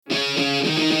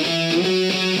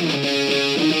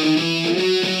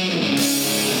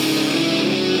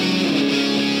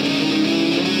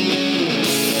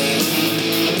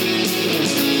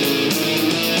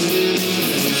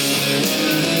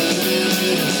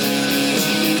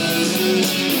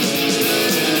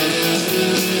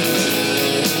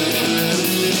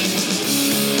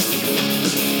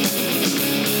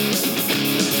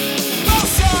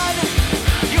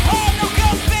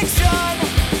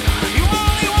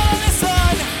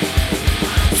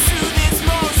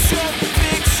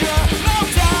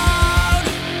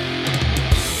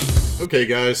Okay,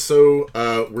 guys, so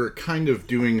we're kind of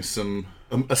doing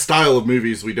a style of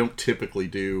movies we don't typically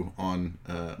do on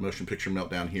Motion Picture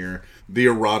Meltdown here. The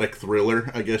erotic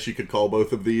thriller, I guess you could call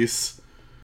both of these.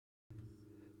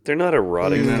 They're not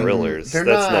erotic thrillers. They're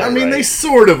That's not. I mean, right. they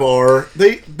sort of are.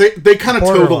 They kind of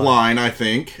toe the line, I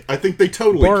think. I think they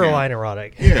totally borderline can.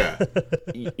 erotic. Yeah.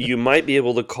 You might be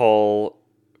able to call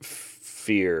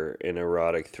Fear an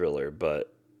erotic thriller,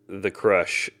 but The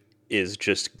Crush is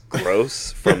just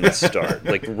gross from the start.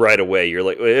 Like, right away, you're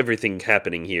like, everything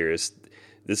happening here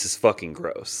this is fucking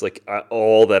gross. Like,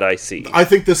 all that I see. I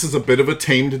think this is a bit of a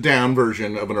tamed down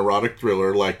version of an erotic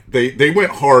thriller. Like, they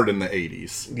went hard in the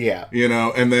 80s. Yeah. You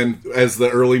know, and then as the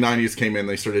early 90s came in,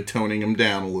 they started toning them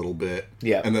down a little bit.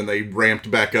 Yeah. And then they ramped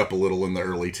back up a little in the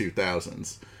early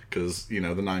 2000s. Because, you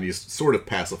know, the 90s sort of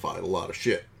pacified a lot of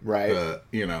shit. Right.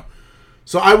 You know.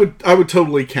 So I would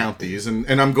totally count these, and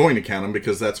I'm going to count them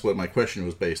because that's what my question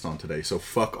was based on today. So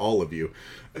fuck all of you.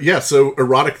 Yeah, so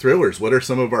erotic thrillers. What are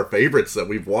some of our favorites that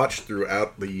we've watched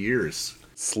throughout the years?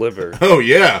 Sliver. Oh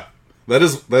yeah,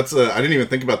 that's I didn't even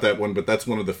think about that one, but that's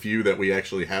one of the few that we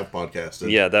actually have podcasted.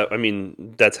 Yeah,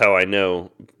 that's how I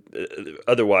know.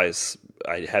 Otherwise,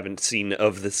 I haven't seen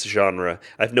of this genre.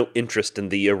 I have no interest in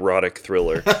the erotic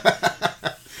thriller.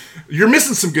 You're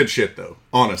missing some good shit, though.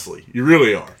 Honestly, you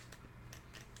really are.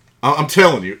 I'm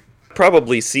telling you.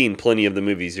 Probably seen plenty of the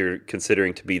movies you're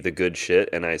considering to be the good shit,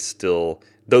 and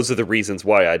those are the reasons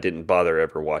why I didn't bother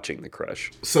ever watching The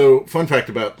Crush. So, fun fact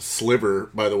about Sliver,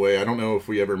 by the way, I don't know if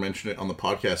we ever mentioned it on the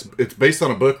podcast. It's based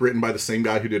on a book written by the same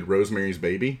guy who did Rosemary's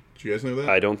Baby. Did you guys know that?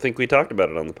 I don't think we talked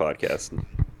about it on the podcast.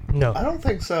 No. I don't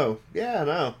think so. Yeah,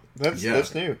 no.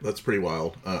 That's new. That's pretty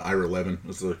wild. Ira Levin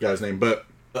is the guy's name. But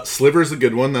Sliver's a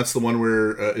good one. That's the one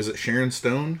where, is it Sharon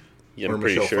Stone? Yeah, or I'm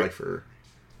pretty Michelle sure. Pfeiffer?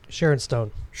 Sharon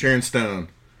Stone. Sharon Stone.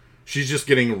 She's just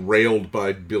getting railed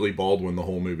by Billy Baldwin the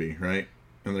whole movie, right?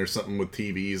 And there's something with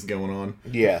TVs going on.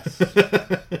 Yes.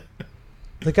 The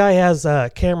guy has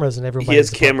cameras in everybody's He has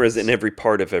cameras apartments. in every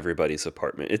part of everybody's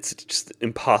apartment. It's just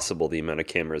impossible the amount of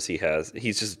cameras he has.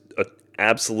 He's just an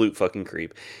absolute fucking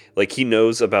creep. Like, he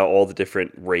knows about all the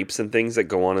different rapes and things that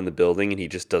go on in the building, and he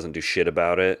just doesn't do shit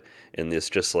about it. And it's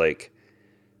just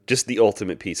the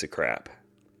ultimate piece of crap.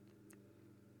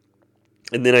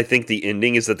 And then I think the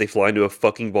ending is that they fly into a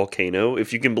fucking volcano,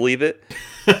 if you can believe it.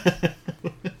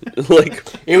 Like,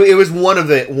 it was one of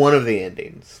the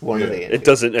endings. One of the endings. it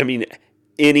doesn't. I mean,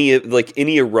 any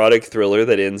erotic thriller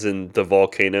that ends in the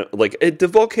volcano, the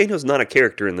volcano's not a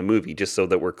character in the movie. Just so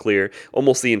that we're clear,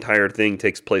 almost the entire thing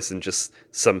takes place in just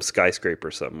some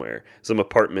skyscraper somewhere, some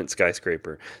apartment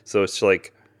skyscraper. So it's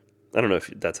like, I don't know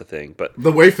if that's a thing, but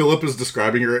The way Philip is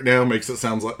describing it right now makes it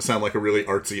sound like a really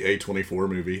artsy A24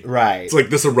 movie. Right. It's like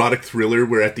this erotic thriller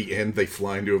where at the end they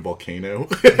fly into a volcano.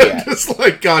 Yeah. Just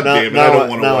like, God damn it, I don't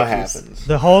want to watch this. happens.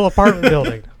 The whole apartment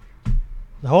building.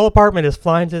 The whole apartment is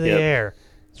flying through the Yep. air.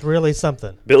 It's really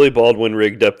something. Billy Baldwin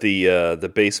rigged up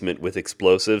the basement with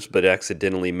explosives, but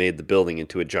accidentally made the building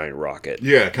into a giant rocket.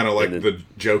 Yeah, kind of like And then- the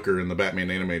Joker in the Batman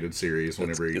animated series.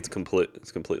 It's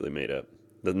completely made up.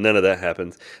 None of that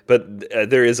happens. But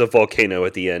there is a volcano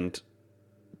at the end.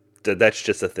 That's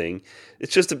just a thing.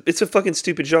 It's a fucking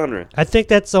stupid genre. I think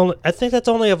that's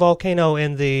only a volcano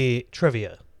in the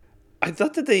trivia. I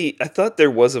thought there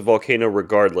was a volcano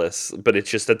regardless, but it's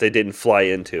just that they didn't fly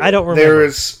into it. I don't remember. There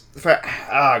is,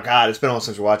 oh god, it's been a while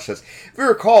since we watched this. If you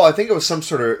recall, I think it was some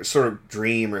sort of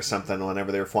dream or something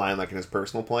whenever they were flying like in his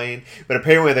personal plane. But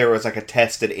apparently there was like a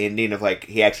tested ending of like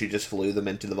he actually just flew them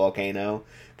into the volcano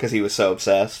because he was so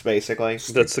obsessed, basically.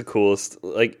 That's the coolest.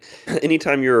 Like,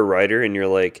 anytime you're a writer and you're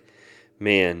like,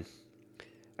 man,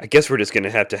 I guess we're just gonna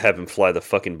have to have him fly the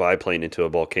fucking biplane into a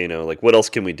volcano. Like, what else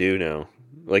can we do now?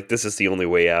 Like, this is the only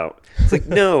way out. It's like,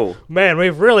 no. Man,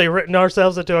 we've really written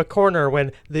ourselves into a corner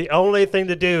when the only thing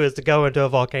to do is to go into a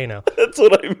volcano. That's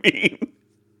what I mean.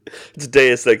 It's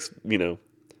Deus Ex,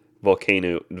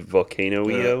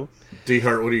 volcano-io.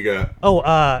 D-Hart, what do you got?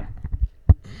 Oh,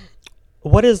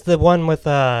 what is the one with,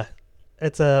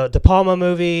 it's a De Palma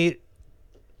movie,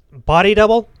 Body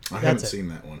Double? I haven't seen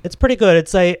that one. It's pretty good.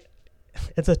 It's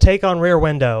a take on Rear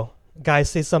Window. Guy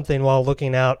sees something while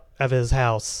looking out of his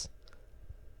house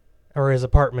or his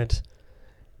apartment,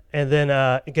 and then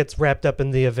it gets wrapped up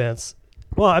in the events.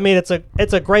 Well, I mean, it's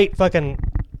a great fucking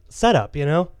setup, you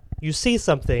know? You see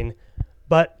something,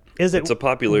 but is it... It's a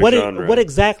popular genre. What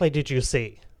exactly did you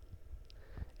see?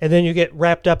 And then you get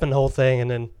wrapped up in the whole thing, and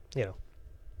then,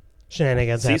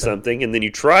 shenanigans happen. See something, and then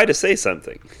you try to say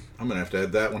something. I'm going to have to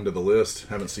add that one to the list.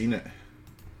 Haven't seen it.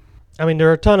 I mean, there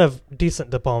are a ton of decent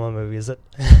De Palma movies that.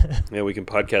 Yeah, we can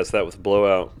podcast that with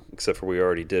Blowout, except for we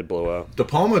already did Blowout. De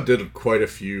Palma did quite a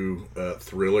few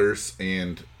thrillers,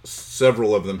 and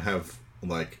several of them have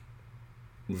like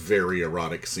very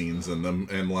erotic scenes in them,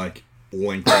 and like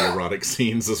lengthy erotic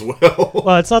scenes as well.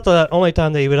 Well, it's not the only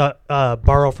time that you would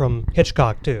borrow from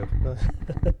Hitchcock too.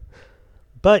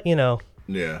 But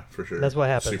Yeah, for sure. That's what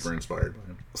happens. Super inspired by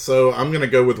him. So I'm going to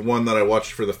go with one that I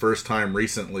watched for the first time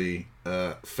recently,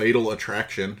 Fatal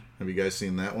Attraction. Have you guys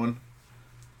seen that one?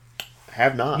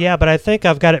 Have not. Yeah, but I think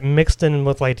I've got it mixed in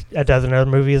with like a dozen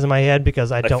other movies in my head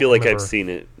because I don't feel like remember. I've seen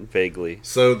it vaguely.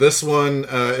 So this one,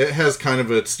 it has kind of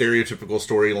a stereotypical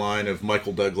storyline of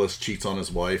Michael Douglas cheats on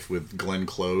his wife with Glenn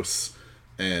Close.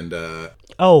 And,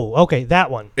 Oh, okay,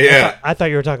 that one. Yeah. I thought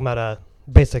you were talking about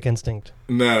Basic Instinct.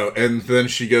 no, and then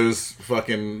she goes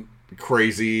fucking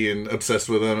crazy and obsessed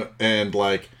with him, and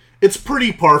like, it's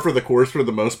pretty par for the course for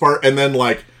the most part, and then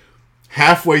like,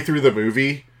 halfway through the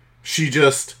movie, she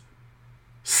just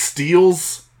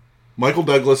steals Michael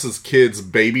Douglas's kid's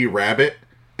baby rabbit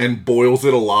and boils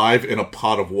it alive in a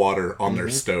pot of water on their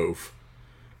stove.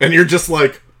 And you're just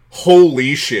like,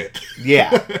 holy shit.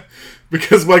 Yeah.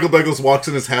 Because Michael Douglas walks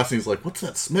in his house and he's like, what's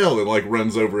that smell? And like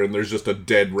runs over and there's just a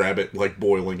dead rabbit like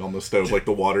boiling on the stove, like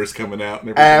the water's coming out and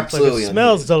everything. Absolutely. It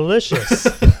smells delicious.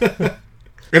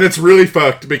 And it's really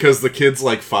fucked because the kid's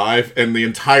like 5, and the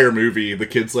entire movie, the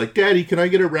kid's like, Daddy, can I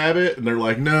get a rabbit? And they're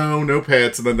like, no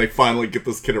pets. And then they finally get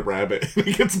this kid a rabbit, and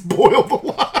he gets boiled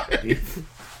alive.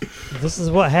 This is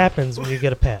what happens when you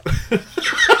get a pet.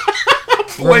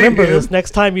 Blame Remember him. this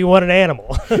next time you want an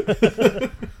animal.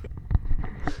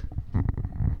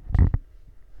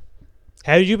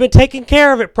 Had you been taking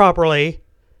care of it properly,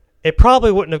 it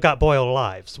probably wouldn't have got boiled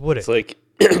alive, would it? It's like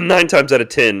 9 times out of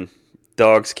 10,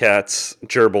 dogs, cats,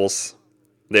 gerbils,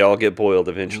 they all get boiled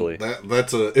eventually.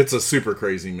 It's a super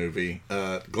crazy movie.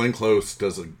 Glenn Close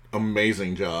does an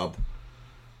amazing job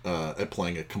at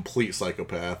playing a complete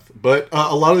psychopath. But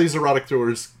a lot of these erotic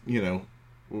thrillers,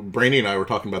 Brainy and I were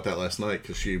talking about that last night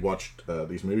because she watched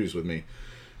these movies with me.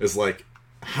 Is like,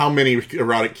 how many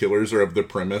erotic killers are of the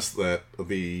premise that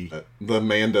the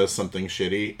man does something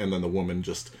shitty and then the woman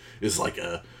just is like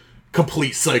a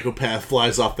complete psychopath,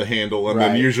 flies off the handle, and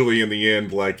then usually in the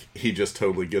end, like, he just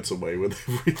totally gets away with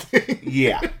everything.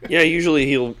 Yeah. Yeah, usually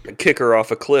he'll kick her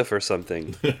off a cliff or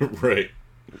something. Right.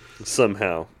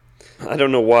 Somehow. I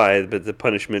don't know why, but the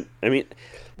punishment, I mean...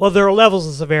 Well, there are levels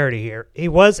of severity here. He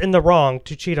was in the wrong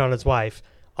to cheat on his wife.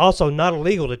 Also, not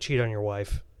illegal to cheat on your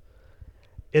wife.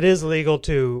 It is illegal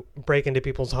to break into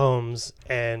people's homes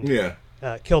and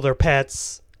kill their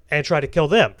pets and try to kill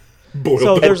them.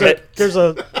 So there's a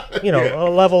a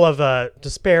level of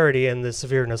disparity in the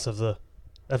severeness of the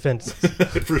offenses.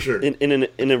 For sure.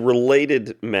 In a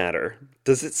related matter,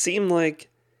 does it seem like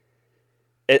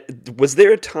was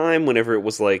there a time whenever it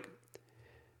was like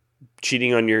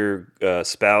cheating on your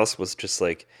spouse was just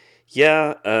like,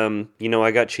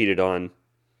 I got cheated on.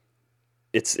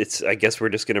 It's I guess we're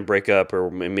just going to break up,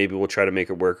 or maybe we'll try to make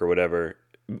it work or whatever.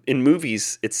 In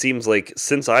movies, it seems like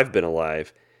since I've been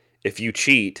alive, if you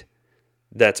cheat,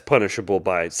 that's punishable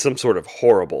by some sort of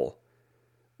horrible,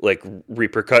 like,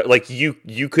 repercussion. Like, you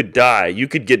could die. You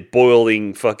could get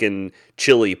boiling fucking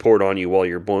chili poured on you while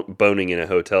you're boning in a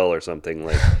hotel or something.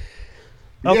 Like,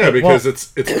 because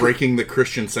it's breaking the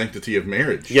Christian sanctity of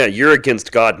marriage. Yeah, you're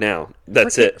against God now.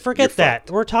 That's it. Forget that.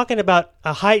 We're talking about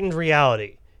a heightened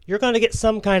reality. You're going to get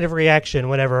some kind of reaction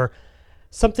whenever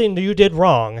something you did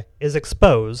wrong is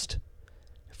exposed.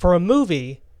 For a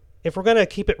movie, if we're going to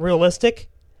keep it realistic,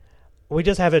 we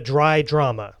just have a dry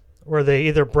drama where they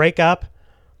either break up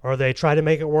or they try to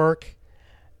make it work.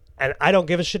 And I don't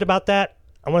give a shit about that.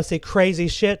 I want to see crazy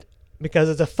shit because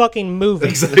it's a fucking movie.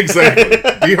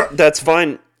 Exactly. That's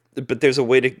fine, but there's a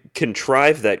way to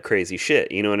contrive that crazy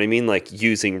shit. You know what I mean? Like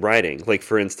using writing. Like,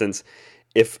 for instance,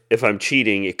 if I'm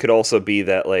cheating, it could also be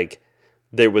that, like,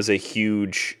 there was a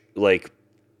huge, like,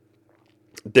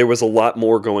 there was a lot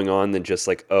more going on than just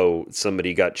like, oh,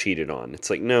 somebody got cheated on. It's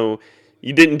like, no,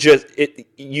 you didn't just,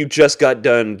 you just got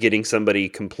done getting somebody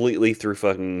completely through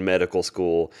fucking medical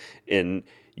school, and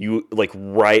you, like,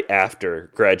 right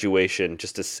after graduation,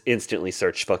 just to instantly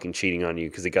start fucking cheating on you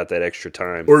because they got that extra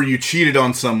time. Or you cheated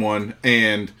on someone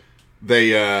and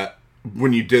they,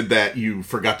 when you did that, you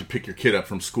forgot to pick your kid up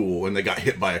from school and they got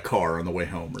hit by a car on the way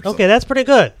home or something. Okay, that's pretty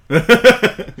good.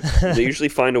 They usually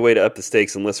find a way to up the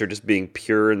stakes unless they're just being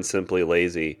pure and simply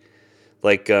lazy.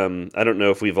 Like, I don't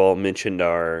know if we've all mentioned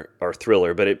our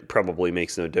thriller, but it probably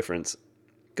makes no difference.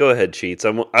 Go ahead, Cheats.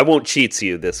 I won't cheats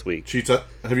you this week. Cheats,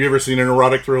 have you ever seen an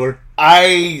erotic thriller?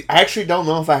 I actually don't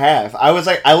know if I have. I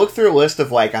looked through a list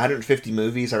of 150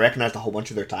 movies. I recognized a whole bunch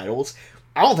of their titles.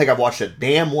 I don't think I've watched a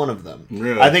damn one of them.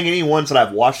 Really? I think any ones that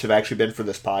I've watched have actually been for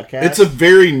this podcast. It's a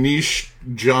very niche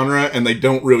genre, and they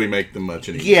don't really make them much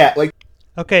anymore. Yeah,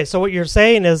 Okay, so what you're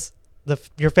saying is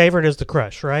your favorite is The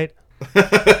Crush, right?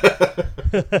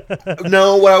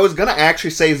 no, what I was going to actually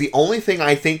say is the only thing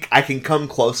I think I can come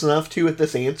close enough to with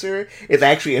this answer is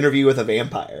actually Interview with a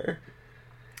Vampire.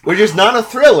 Which is not a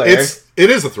thriller. It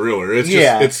is a thriller. It's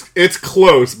just, it's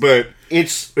close, but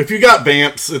if you got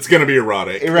vamps, it's going to be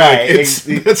erotic. Right.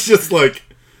 It's just like,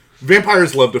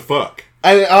 vampires love to fuck.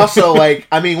 I also,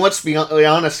 let's be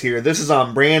honest here. This is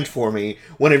on brand for me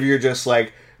whenever you're just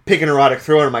pick an erotic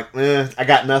thriller, I'm like, I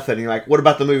got nothing. And you're like, what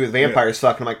about the movie with vampires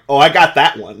fucking? I'm like, oh, I got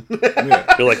that one.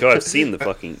 You're like, oh, I've seen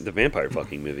the vampire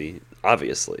fucking movie,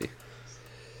 obviously.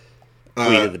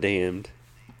 Queen of the Damned.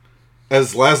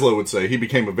 As Laszlo would say, he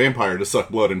became a vampire to suck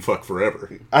blood and fuck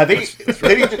forever. I think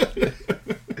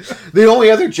the only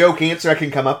other joke answer I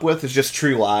can come up with is just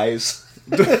True Lies.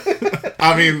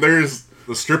 I mean, there's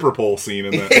the stripper pole scene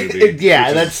in that movie.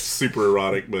 Yeah, that's super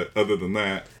erotic, but other than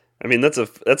that. I mean, that's a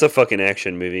fucking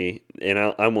action movie, and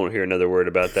I won't hear another word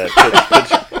about that.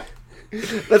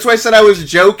 That's why I said I was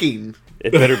joking.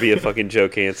 It better be a fucking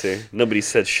joke answer. Nobody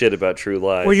said shit about True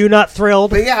Lies. Were you not thrilled?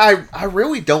 But yeah, I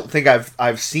really don't think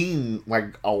I've seen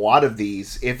a lot of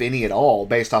these, if any at all,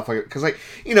 based off because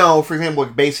for example,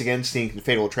 Basic Instinct and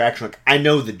Fatal Attraction. I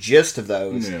know the gist of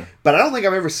those, but I don't think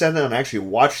I've ever sat down and actually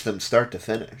watched them start to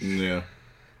finish. Yeah.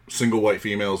 Single White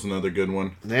Female is another good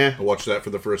one. Yeah. I watched that for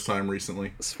the first time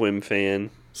recently. Swim Fan.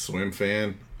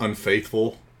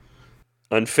 Unfaithful.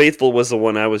 Unfaithful was the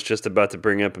one I was just about to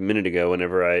bring up a minute ago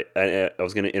whenever I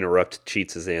was going to interrupt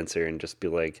Cheats' answer and just be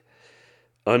like,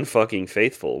 Unfucking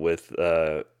Faithful with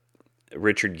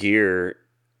Richard Gere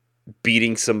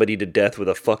beating somebody to death with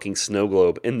a fucking snow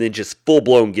globe and then just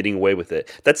full-blown getting away with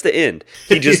it. That's the end.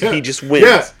 He just wins.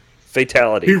 Yeah.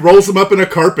 Fatality. He rolls him up in a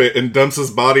carpet and dumps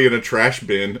his body in a trash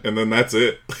bin, and then that's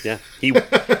it. Yeah.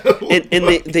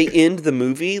 And they end the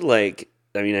movie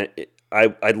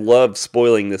I love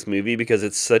spoiling this movie because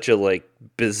it's such a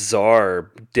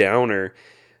bizarre downer.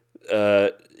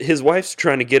 His wife's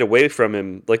trying to get away from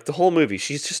him the whole movie.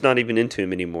 She's just not even into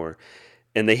him anymore,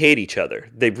 and they hate each other.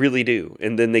 They really do.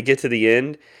 And then they get to the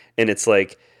end, and it's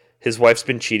his wife's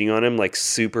been cheating on him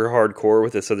super hardcore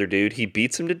with this other dude. He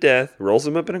beats him to death, rolls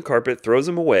him up in a carpet, throws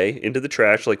him away into the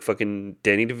trash like fucking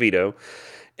Danny DeVito,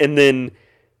 and then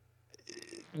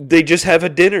they just have a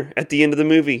dinner at the end of the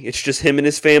movie. It's just him and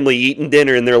his family eating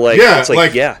dinner, and they're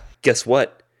yeah, guess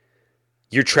what?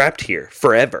 You're trapped here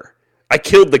forever. I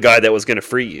killed the guy that was going to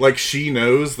free you. She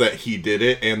knows that he did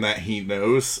it and that he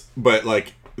knows, but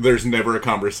there's never a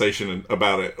conversation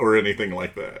about it or anything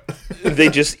like that. They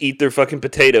just eat their fucking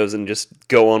potatoes and just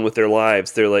go on with their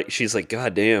lives. She's like,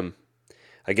 God damn,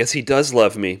 I guess he does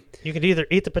love me. You could either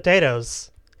eat the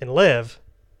potatoes and live,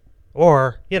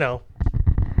 or,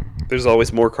 There's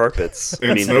always more carpets.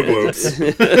 And snow globes.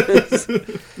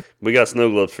 We got snow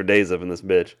globes for days up in this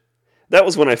bitch. That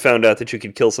was when I found out that you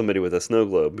could kill somebody with a snow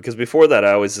globe. Because before that,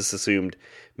 I always just assumed,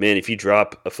 man, if you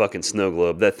drop a fucking snow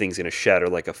globe, that thing's going to shatter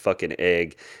like a fucking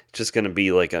egg. It's just going to be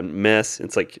a mess.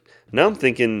 It's now I'm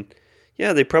thinking,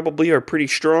 yeah, they probably are pretty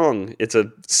strong. It's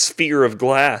a sphere of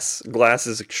glass. Glass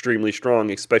is extremely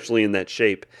strong, especially in that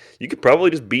shape. You could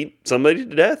probably just beat somebody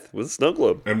to death with a snow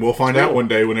globe. And we'll find out one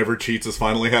day whenever Cheats has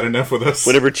finally had enough with us.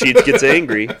 Whenever Cheats gets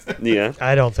angry. Yeah.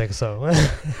 I don't think so.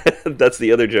 That's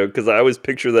the other joke, because I always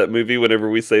picture that movie whenever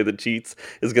we say that Cheats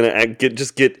is going to get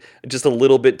just a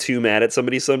little bit too mad at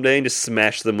somebody someday and just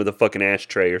smash them with a fucking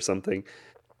ashtray or something.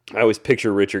 I always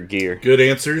picture Richard Gere. Good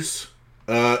answers.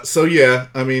 So yeah,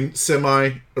 I mean,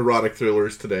 semi-erotic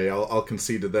thrillers today. I'll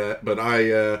concede to that. But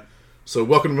so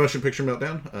welcome to Motion Picture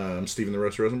Meltdown. I'm Stephen the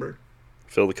Roast Rosenberg.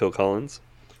 Phil the Kill Collins.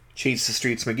 Cheats the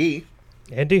Streets McGee.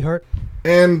 Andy Hart.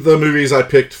 And the movies I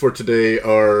picked for today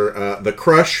are The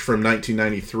Crush from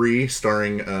 1993,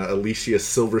 starring Alicia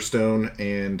Silverstone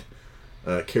and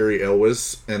Cary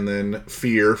Elwes. And then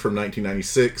Fear from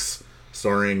 1996,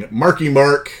 starring Marky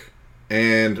Mark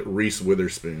and Reese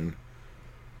Witherspoon.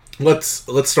 Let's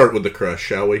start with The Crush,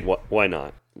 shall we? Why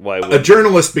not? A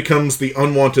journalist becomes the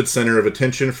unwanted center of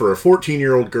attention for a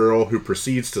 14-year-old girl who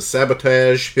proceeds to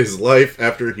sabotage his life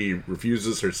after he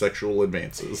refuses her sexual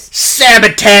advances. Sabotage!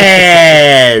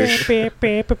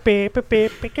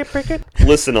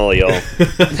 Listen, all y'all.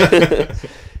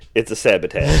 It's a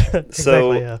sabotage. Exactly,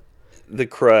 so, yeah. The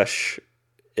Crush,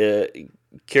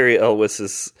 Cary Elwes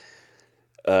is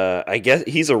I guess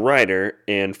he's a writer,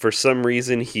 and for some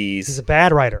reason He's a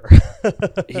bad writer.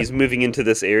 he's moving into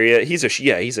this area. He's a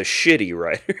shitty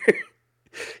writer.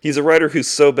 He's a writer who's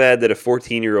so bad that a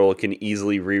 14-year-old can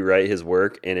easily rewrite his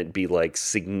work and it'd be like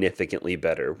significantly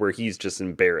better, where he's just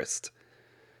embarrassed.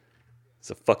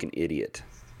 He's a fucking idiot.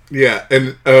 Yeah,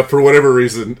 and for whatever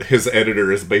reason, his editor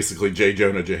is basically J.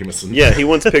 Jonah Jameson. Yeah, he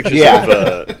wants pictures of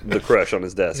the crush on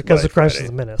his desk. Because the crush is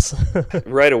a menace.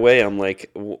 Right away, I'm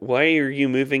like, why are you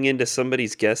moving into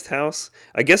somebody's guest house?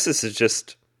 I guess this is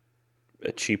just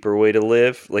a cheaper way to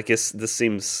live. Like, this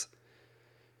seems...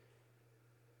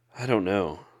 I don't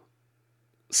know.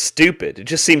 Stupid. It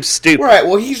just seems stupid. Right,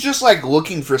 well, he's just, like,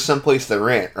 looking for someplace to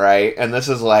rent, right? And this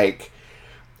is, like...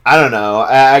 I don't know.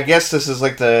 I guess this is,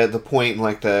 like, the point in,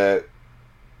 like, the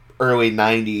early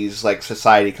 90s, like,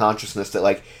 society consciousness that,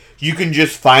 like, you can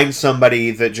just find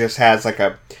somebody that just has, like,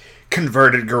 a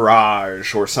converted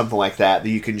garage or something like that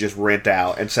you can just rent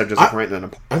out instead of just, like, renting an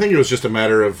apartment. I think it was just a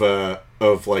matter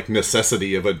of like,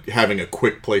 necessity of having a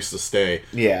quick place to stay.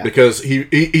 Yeah. Because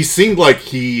he seemed like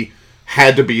he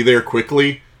had to be there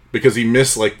quickly, because he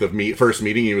missed, like, the first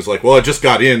meeting. He was like, well, I just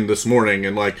got in this morning,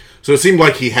 and, like, so it seemed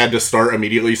like he had to start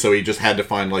immediately, so he just had to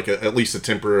find, like, at least a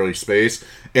temporary space.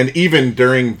 And even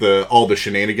during all the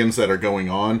shenanigans that are going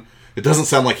on, it doesn't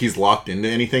sound like he's locked into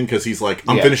anything, because he's like,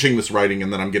 I'm finishing this writing,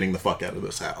 and then I'm getting the fuck out of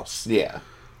this house. Yeah.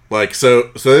 Like,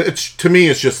 so it's, to me,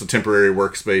 it's just a temporary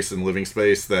workspace and living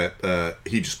space that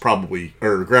he just probably,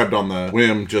 or grabbed on the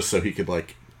whim just so he could,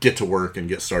 like, get to work and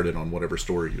get started on whatever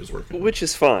story he was working on. Which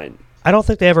is fine. I don't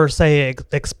think they ever say it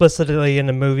explicitly in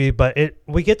the movie, but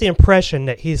we get the impression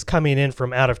that he's coming in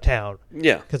from out of town.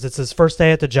 Yeah. Because it's his first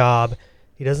day at the job.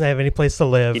 He doesn't have any place to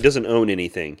live. He doesn't own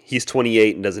anything. He's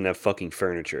 28 and doesn't have fucking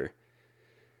furniture.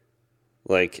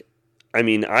 Like, I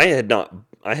mean, I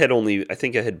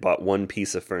think I had bought one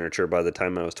piece of furniture by the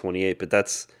time I was 28, but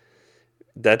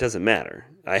that doesn't matter.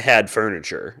 I had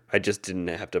furniture. I just didn't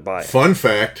have to buy it. Fun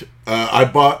fact, I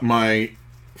bought my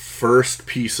first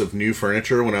piece of new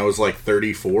furniture when I was like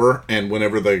 34, and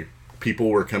whenever the people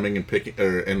were coming and picking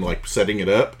and like setting it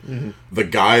up, the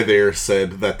guy there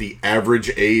said that the average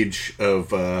age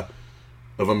of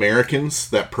Americans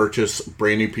that purchase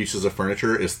brand new pieces of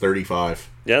furniture is 35.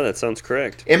 Yeah, that sounds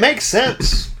correct. It makes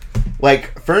sense.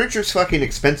 Like, furniture's fucking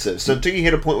expensive, so until you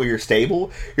hit a point where you're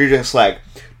stable, you're just like,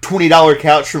 $20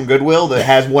 couch from Goodwill that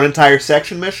has one entire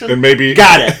section mission? And maybe...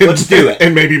 Got it, let's do it.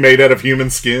 And maybe made out of human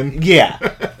skin? Yeah.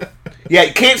 Yeah,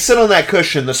 you can't sit on that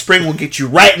cushion, the spring will get you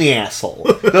right in the asshole.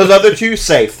 Those other two,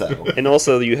 safe, though. And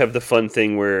also, you have the fun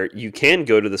thing where you can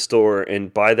go to the store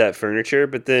and buy that furniture,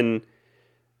 but then,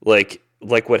 like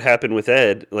what happened with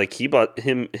Ed, like, he bought,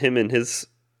 him and his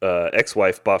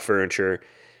ex-wife bought furniture,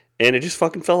 and it just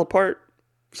fucking fell apart.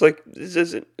 It's like,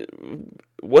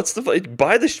 what's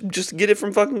the... just get it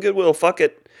from fucking Goodwill, fuck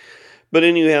it. But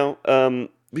anyhow,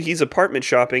 he's apartment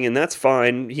shopping, and that's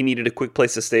fine. He needed a quick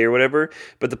place to stay or whatever,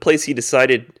 but the place he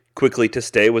decided quickly to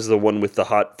stay was the one with the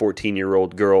hot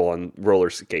 14-year-old girl on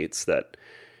roller skates that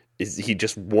he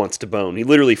just wants to bone. He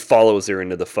literally follows her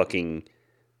into the fucking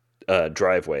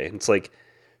driveway. It's like,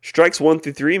 strikes 1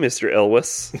 through 3, Mr.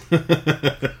 Elwes.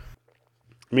 I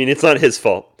mean, it's not his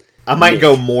fault. I might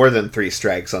go more than 3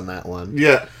 strikes on that one.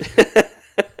 Yeah.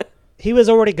 He was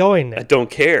already going there. I don't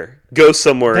care. Go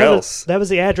somewhere else. That was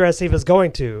the address he was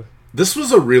going to. This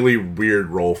was a really weird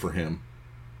role for him.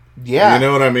 Yeah. You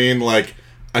know what I mean? Like,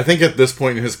 I think at this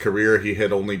point in his career, he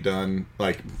had only done,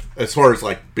 like, as far as,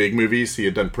 like, big movies, he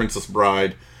had done Princess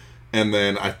Bride, and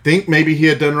then I think maybe he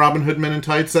had done Robin Hood Men in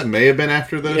Tights. That may have been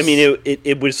after this. I mean,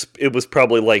 it was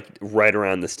probably, like, right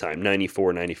around this time,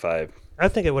 94, 95. I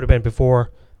think it would have been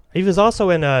before. He was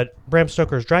also in Bram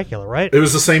Stoker's Dracula, right? It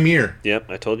was the same year. Yep,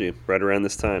 I told you, right around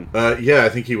this time. Yeah, I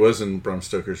think he was in Bram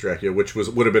Stoker's Dracula, which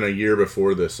would have been a year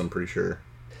before this, I'm pretty sure.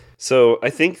 So I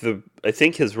think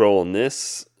his role in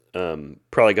this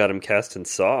probably got him cast in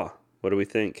Saw. What do we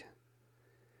think?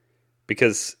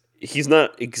 Because he's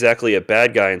not exactly a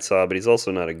bad guy in Saw, but he's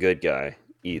also not a good guy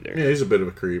either. Yeah, he's a bit of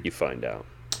a creep. You find out.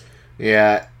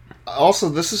 Yeah. Also,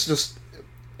 this is just...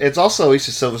 It's also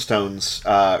Alicia Silverstone's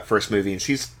first movie, and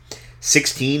she's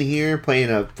 16 here, playing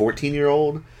a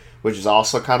 14-year-old, which is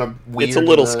also kind of weird. It's a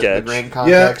little in the sketch. grand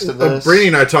context of this. Brady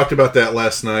and I talked about that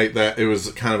last night, that it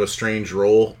was kind of a strange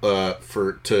role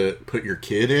to put your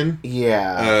kid in.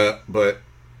 Yeah. But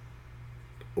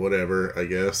whatever, I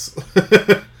guess.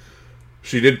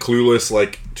 She did Clueless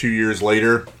like 2 years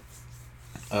later.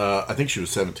 I think she was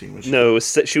 17 when she... No,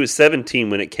 she was 17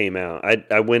 when it came out.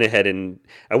 I went ahead and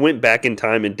I went back in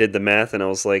time and did the math, and I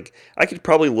was like, I could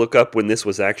probably look up when this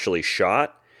was actually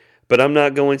shot, but I'm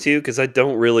not going to because I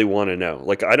don't really want to know.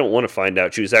 Like, I don't want to find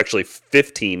out she was actually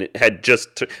 15,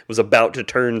 was about to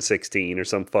turn 16 or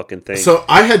some fucking thing. So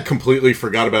I had completely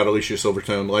forgot about Alicia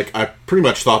Silverstone. Like, I pretty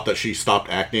much thought that she stopped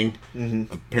acting.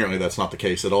 Mm-hmm. Apparently that's not the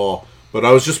case at all. But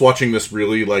I was just watching this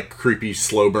really, like, creepy,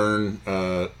 slow burn,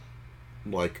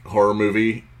 like, horror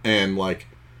movie, and, like,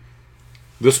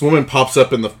 this woman pops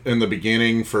up in the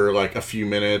beginning for, like, a few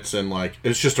minutes, and, like,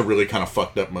 it's just a really kind of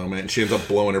fucked up moment, and she ends up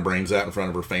blowing her brains out in front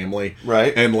of her family.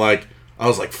 Right. And, like, I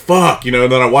was like, fuck, you know,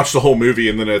 and then I watched the whole movie,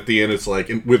 and then at the end it's, like,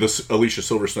 with Alicia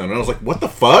Silverstone, and I was like, what the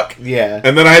fuck? Yeah.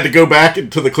 And then I had to go back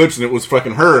into the clips, and it was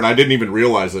fucking her, and I didn't even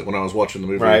realize it when I was watching the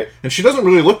movie. Right. And she doesn't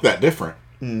really look that different.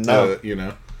 No. You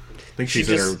know? I think she's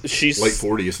in her late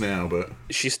 40s now, but...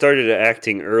 She started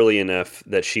acting early enough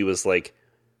that she was, like,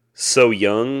 so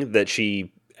young that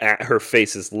her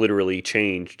face has literally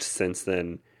changed since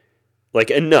then.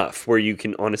 Like, enough where you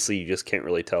just can't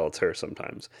really tell it's her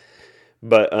sometimes.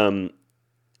 But,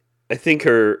 I think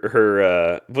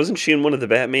her wasn't she in one of the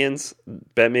Batmans?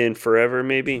 Batman Forever,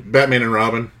 maybe? Batman and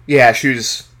Robin. Yeah, she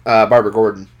was Barbara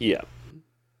Gordon. Yeah.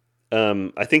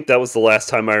 I think that was the last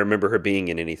time I remember her being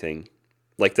in anything.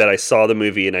 Like that I saw the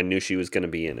movie and I knew she was going to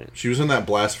be in it. She was in that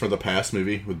Blast for the Past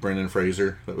movie with Brendan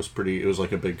Fraser. That was it was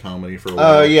like a big comedy for a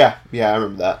while. Yeah, I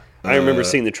remember that. I remember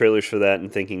seeing the trailers for that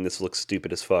and thinking this looks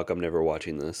stupid as fuck. I'm never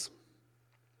watching this.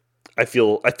 I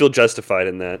feel justified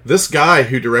in that. This guy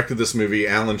who directed this movie,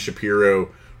 Alan Shapiro,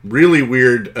 really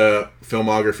weird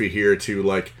filmography here too.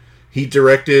 Like, he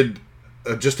directed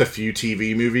just a few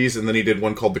TV movies, and then he did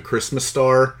one called The Christmas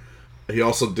Star. He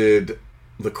also did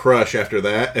The Crush after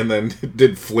that, and then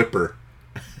did Flipper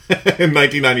in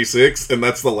 1996, and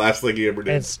that's the last thing he ever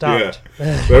did. And stopped.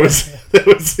 Yeah. That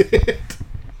was it.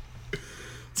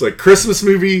 It's like Christmas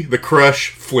movie, The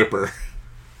Crush, Flipper.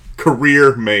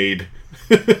 Career made.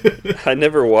 I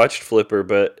never watched Flipper,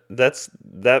 but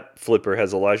that Flipper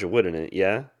has Elijah Wood in it,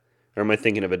 yeah? Or am I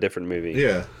thinking of a different movie?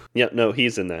 Yeah. Yeah, no,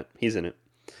 he's in that. He's in it.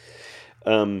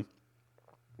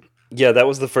 Yeah, that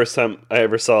was the first time I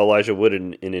ever saw Elijah Wood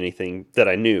in anything that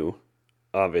I knew,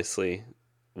 obviously,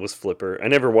 was Flipper. I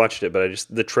never watched it, but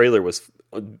the trailer was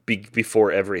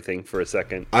before everything for a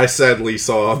second. I sadly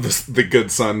saw The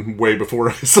Good Son way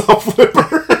before I saw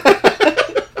Flipper.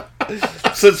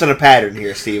 Sensing a pattern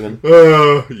here, Steven.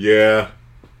 Oh, yeah.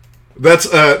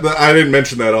 That's, I didn't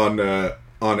mention that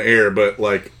on air, but,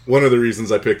 like, one of the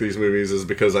reasons I picked these movies is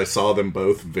because I saw them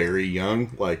both very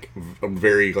young, like,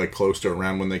 very, like, close to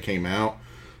around when they came out.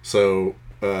 So,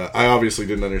 I obviously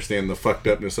didn't understand the fucked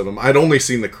upness of them. I'd only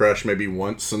seen The Crush maybe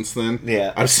once since then.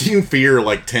 Yeah. I've seen Fear,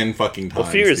 like, 10 fucking times.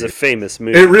 Well, Fear is a famous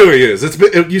movie. It really is.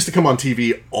 It used to come on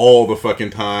TV all the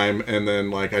fucking time, and then,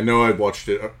 like, I know I've watched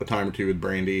it a time or two with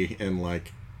Brandy, and,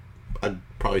 like, I've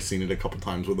probably seen it a couple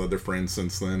times with other friends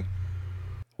since then.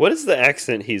 What is the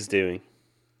accent he's doing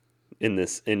in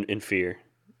this, in Fear?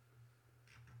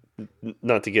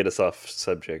 Not to get us off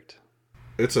subject.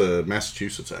 It's a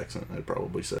Massachusetts accent, I'd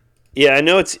probably say. Yeah, I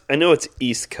know it's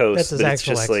East Coast, That's his but it's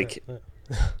actual just accent.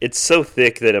 like, it's so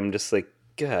thick that I'm just like,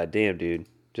 God damn, dude,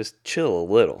 just chill a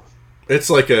little. It's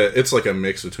like a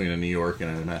mix between a New York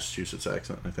and a Massachusetts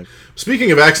accent, I think.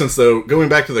 Speaking of accents, though, going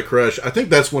back to The Crush, I think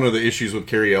that's one of the issues with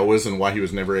Cary Elwes and why he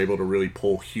was never able to really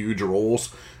pull huge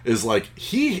roles, is, like,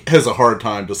 he has a hard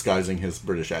time disguising his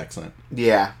British accent.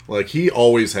 Yeah. Like, he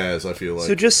always has, I feel like.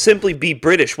 So just simply be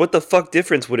British. What the fuck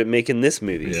difference would it make in this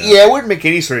movie? Yeah, it wouldn't make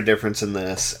any sort of difference in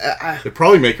this. It'd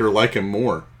probably make her like him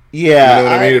more. Yeah. You know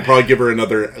what I mean? It'd probably give her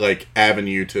another, like,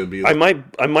 avenue to be like...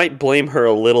 I might blame her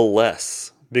a little less.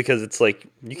 Because it's like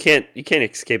you can't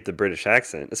escape the British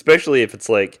accent, especially if it's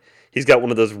like he's got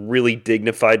one of those really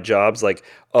dignified jobs, like,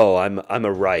 oh, I'm a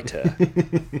writer.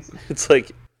 It's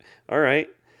like, all right,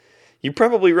 you're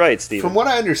probably right, Steven. From what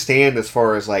I understand, as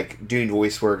far as like doing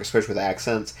voice work, especially with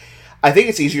accents, I think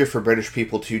it's easier for British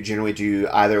people to generally do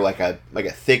either like a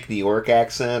thick New York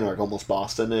accent or like almost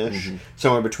Boston-ish,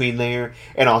 somewhere between there,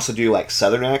 and also do like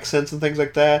Southern accents and things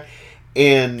like that.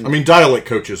 And I mean, dialect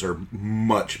coaches are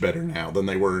much better now than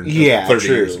they were 30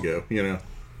 years ago, you know?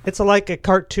 It's like a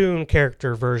cartoon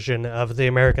character version of the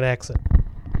American accent.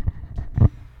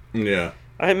 Yeah.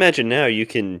 I imagine now you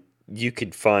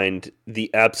could find the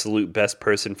absolute best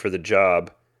person for the job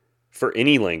for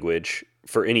any language,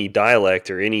 for any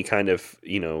dialect or any kind of,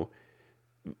 you know,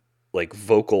 like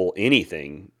vocal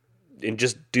anything, and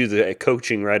just do the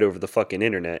coaching right over the fucking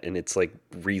internet, and it's like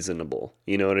reasonable.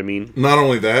 You know what I mean? Not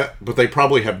only that, but they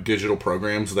probably have digital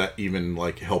programs that even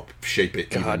like help shape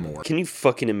it even more. Can you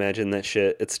fucking imagine that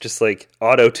shit? It's just like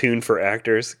auto-tune for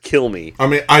actors. Kill me. I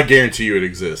mean, I guarantee you it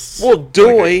exists. Well,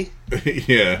 doy.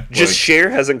 Yeah. Just Cher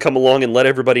hasn't come along and let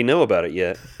everybody know about it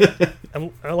yet.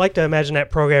 I like to imagine that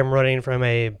program running from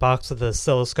a box with a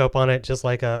oscilloscope on it, just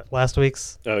like last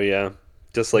week's. Oh yeah,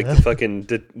 just like the fucking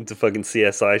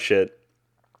CSI shit.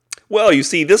 Well, you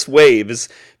see, this wave is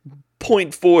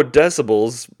 0.4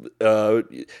 decibels.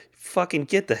 Fucking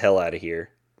get the hell out of here.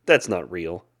 That's not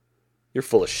real. You're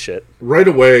full of shit. Right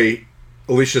away,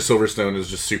 Alicia Silverstone is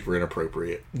just super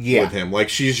inappropriate with him. Like,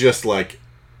 she's just, like,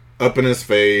 up in his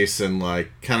face and, like,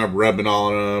 kind of rubbing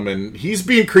on him, and he's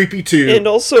being creepy, too. And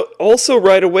also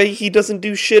right away, he doesn't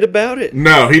do shit about it.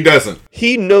 No, he doesn't.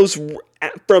 He knows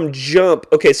from jump.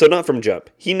 Okay, so not from jump.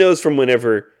 He knows from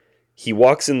whenever he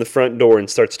walks in the front door and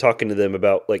starts talking to them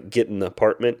about, like, getting the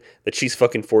apartment, that she's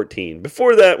fucking 14.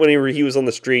 Before that, whenever he was on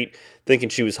the street thinking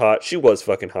she was hot, she was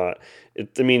fucking hot.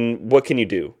 I mean, what can you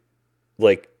do?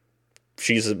 Like,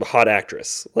 she's a hot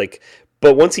actress. Like,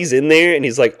 but once he's in there and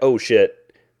he's like, oh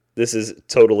shit, this is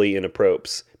totally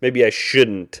inappropriate. Maybe I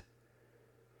shouldn't.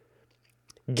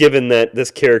 Given that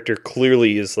this character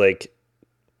clearly is like,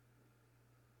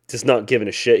 just not giving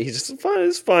a shit. He's just fine.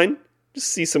 It's fine. Just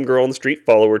see some girl on the street,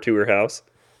 follow her to her house.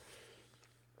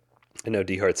 I know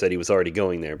D Hart said he was already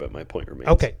going there, but my point remains.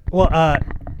 Okay, well,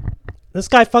 this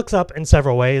guy fucks up in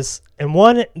several ways,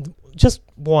 and just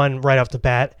one right off the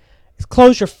bat is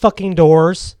close your fucking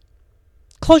doors.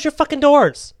 Close your fucking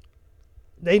doors.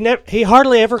 He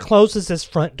hardly ever closes his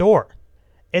front door.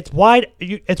 It's wide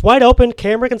open.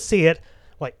 Camera can see it.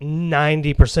 Like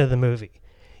 90% of the movie,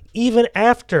 even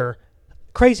after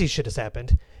crazy shit has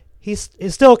happened, he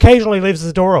still occasionally leaves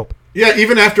his door open. Yeah,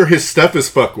 even after his stuff is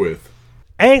fucked with.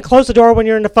 And close the door when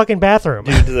you're in the fucking bathroom.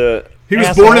 Dude, he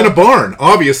was born in a barn,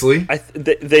 obviously.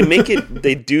 They make it.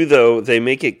 They do though. They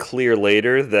make it clear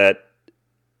later that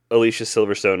Alicia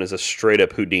Silverstone is a straight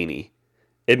up Houdini.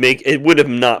 It would have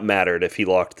not mattered if he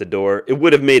locked the door. It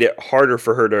would have made it harder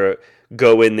for her to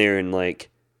go in there and like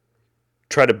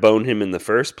try to bone him in the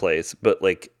first place. But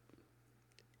like,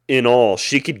 in all,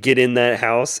 she could get in that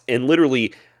house and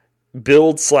literally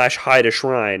build/hide a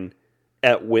shrine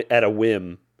at a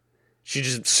whim.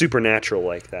 She's just supernatural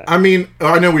like that. I mean,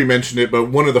 I know we mentioned it, but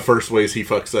one of the first ways he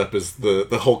fucks up is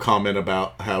the whole comment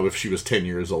about how if she was 10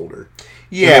 years older.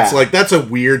 Yeah. And it's like, that's a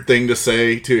weird thing to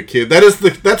say to a kid. That's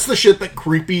the shit that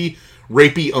creepy,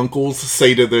 rapey uncles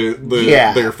say to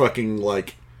their fucking,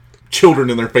 like, children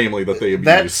in their family that they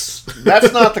abuse.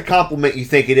 That's not the compliment you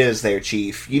think it is there,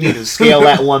 Chief. You need to scale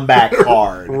that one back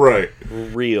hard. Right.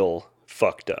 Real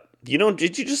fucked up. You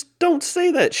just don't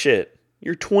say that shit.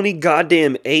 You're 20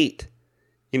 goddamn 8.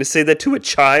 You gonna say that to a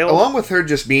child? Along with her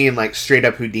just being like straight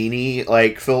up Houdini,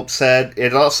 like Philip said,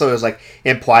 it also is like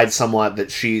implied somewhat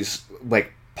that she's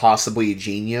like possibly a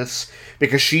genius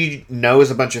because she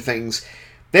knows a bunch of things.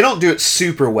 They don't do it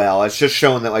super well. It's just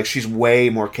showing that like she's way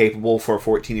more capable for a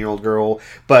 14-year-old girl.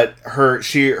 But her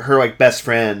like best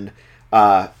friend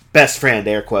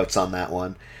air quotes on that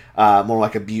one, more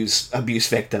like abuse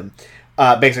victim.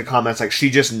 Basic comments like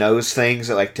she just knows things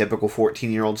that like typical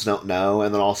 14-year-olds don't know,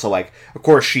 and then also like of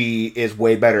course she is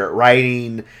way better at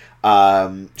writing.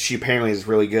 She apparently is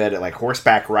really good at like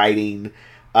horseback riding.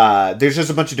 There's just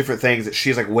a bunch of different things that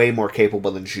she's like way more capable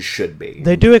than she should be.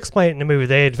 They do explain it in the movie.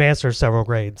 They advanced her several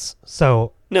grades.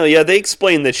 So no, yeah, they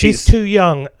explain that she's too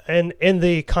young, and in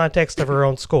the context of her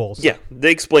own schools. Yeah,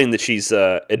 they explain that she's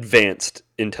advanced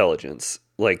intelligence.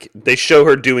 Like, they show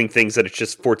her doing things that it's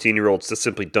just 14-year-olds just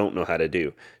simply don't know how to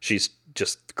do. She's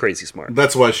just crazy smart.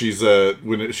 That's why she's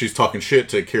when she's talking shit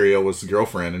to Cary Elwes'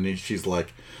 girlfriend, and she's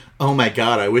like, "Oh my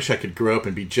god, I wish I could grow up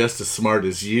and be just as smart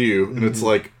as you." And it's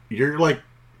like, you're like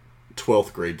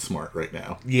 12th grade smart right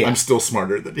now. Yeah, I'm still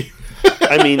smarter than you.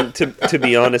 I mean, to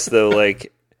be honest though,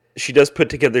 like, she does put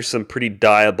together some pretty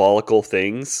diabolical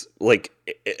things, like,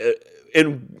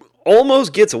 and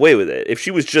almost gets away with it. If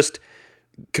she was just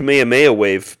Kamehameha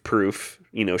wave proof,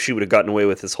 she would have gotten away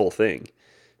with this whole thing.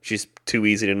 She's too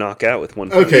easy to knock out with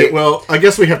one. Okay, well, I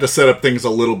guess we have to set up things a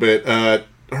little bit.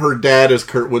 Her dad is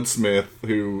Kurtwood Smith,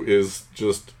 who is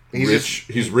just rich.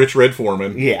 He's Rich Red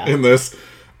Foreman. Yeah. In this,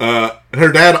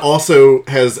 her dad also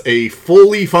has a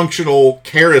fully functional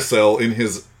carousel in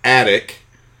his attic,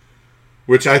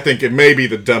 which I think it may be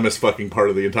the dumbest fucking part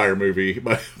of the entire movie.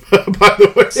 By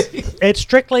the way, it's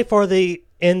strictly for the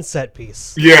inset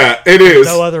piece. Yeah, it is.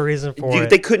 No other reason for it.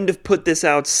 They couldn't have put this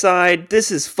outside. This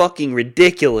is fucking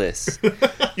ridiculous.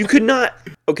 You could not...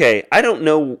 Okay, I don't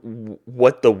know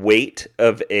what the weight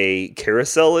of a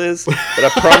carousel is, but I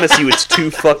promise you it's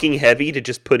too fucking heavy to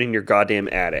just put in your goddamn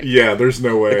attic. Yeah, there's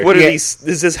no way. Like, what are these...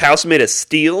 Is this house made of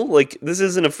steel? Like, this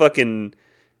isn't a fucking...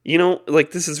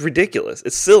 like, this is ridiculous.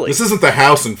 It's silly. This isn't the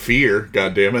house in Fear,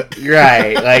 goddammit.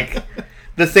 Right, like...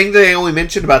 the thing that they only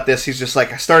mentioned about this, he's just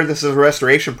like, I started this as a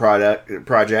restoration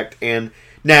project, and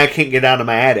now I can't get out of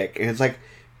my attic. And it's like,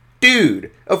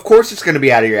 dude, of course it's going to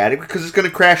be out of your attic because it's going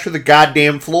to crash through the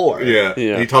goddamn floor. Yeah.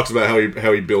 He talks about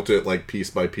how he built it like piece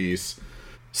by piece.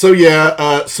 So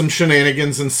yeah, some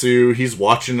shenanigans ensue. He's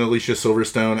watching Alicia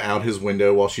Silverstone out his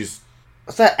window while she's...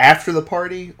 Was that after the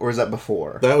party, or was that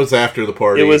before? That was after the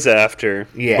party. It was after.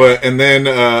 Yeah. And then,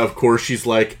 of course, she's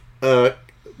like...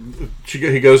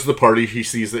 he goes to the party. He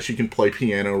sees that she can play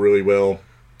piano really well.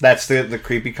 That's the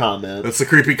creepy comment. That's the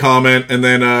creepy comment. And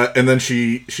then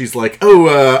she's like, "Oh,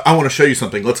 I want to show you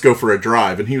something. Let's go for a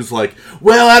drive." And he was like,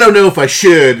 "Well, I don't know if I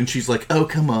should." And she's like, "Oh,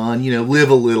 come on,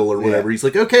 live a little or whatever." Yeah. He's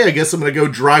like, "Okay, I guess I'm going to go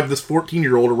drive this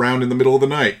 14-year-old around in the middle of the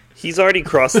night." He's already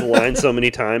crossed the line so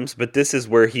many times, but this is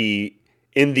where he,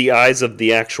 in the eyes of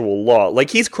the actual law,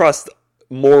 like he's crossed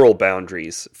moral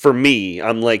boundaries. For me,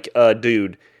 I'm like,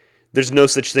 dude. There's no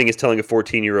such thing as telling a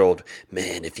 14-year-old,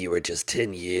 man, if you were just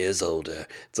 10 years older.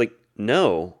 It's like,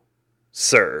 no,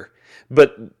 sir.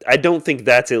 But I don't think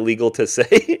that's illegal to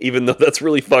say, even though that's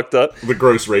really fucked up. The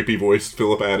gross rapey voice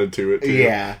Philip added to it, too.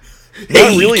 Yeah. Not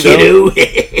really, though.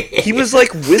 He was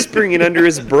like whispering it under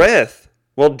his breath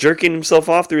while jerking himself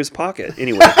off through his pocket.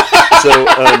 Anyway, so...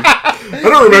 I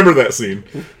don't remember that scene.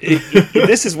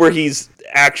 This is where he's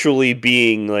actually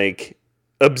being, like...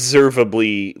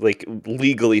 observably, like,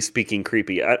 legally speaking,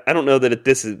 creepy. I don't know that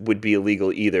this would be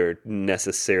illegal either,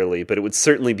 necessarily, but it would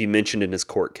certainly be mentioned in his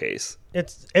court case.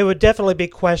 It would definitely be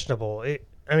questionable. He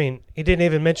didn't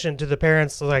even mention to the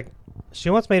parents, like,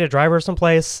 she wants me to drive her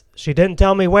someplace. She didn't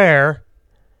tell me where.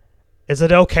 Is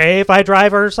it okay if I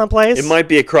drive her someplace? It might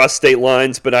be across state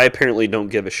lines, but I apparently don't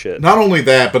give a shit. Not only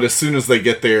that, but as soon as they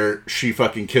get there, she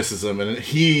fucking kisses him, and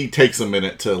he takes a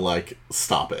minute to, like,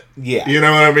 stop it. Yeah. You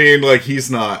know what I mean? Like, it's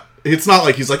not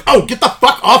like he's like, oh, get the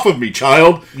fuck off of me,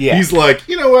 child. Yeah. He's like,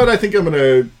 you know what, I think I'm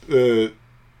gonna,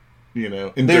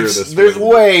 endure this. There's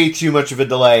way too much of a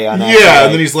delay on that. Yeah,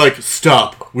 and then he's like,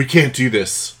 stop, we can't do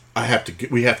this.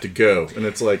 We have to go. And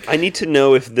it's like... I need to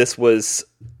know if this was...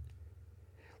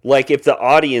 Like, if the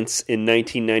audience in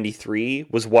 1993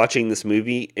 was watching this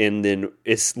movie, and then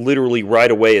it's literally right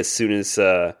away as soon as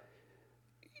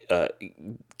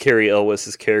Cary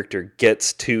Elwes' character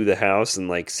gets to the house and,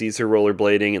 like, sees her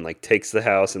rollerblading and, like, takes the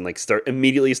house and, like,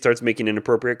 immediately starts making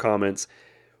inappropriate comments.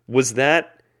 Was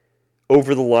that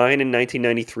over the line in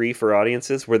 1993 for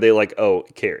audiences? Were they like, oh,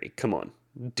 Cary, come on.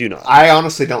 Do not. I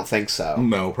honestly don't think so.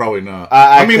 No, probably not.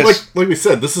 I mean, like we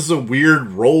said, this is a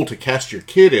weird role to cast your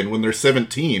kid in when they're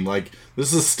 17. Like,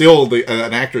 this is still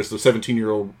an actress, the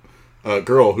 17-year-old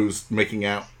girl who's making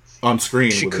out on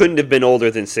screen. She couldn't have been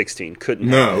older than 16. Couldn't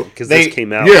have. Because this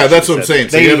came out. Yeah, that's what I'm saying.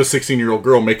 So you have a 16-year-old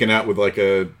girl making out with, like,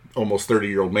 a almost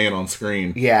 30-year-old man on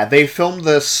screen. Yeah, they filmed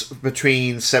this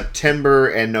between September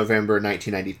and November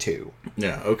 1992.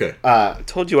 Yeah, okay. I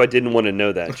told you I didn't want to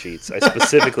know that, Cheats. I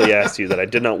specifically asked you that I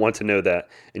did not want to know that,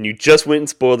 and you just went and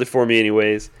spoiled it for me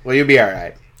anyways. Well, you'll be all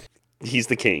right. He's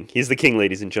the king. He's the king,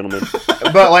 ladies and gentlemen.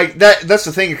 But, like, that's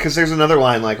the thing, because there's another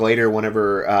line, like, later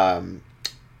whenever...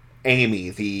 Amy,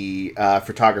 the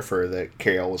photographer that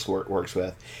Cary Elwes works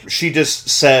with, she just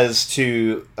says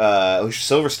to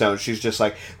Alicia Silverstone, she's just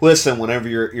like, listen, whenever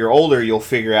you're older, you'll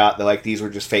figure out that, like, these were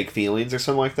just fake feelings or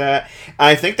something like that. And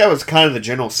I think that was kind of the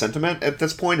general sentiment at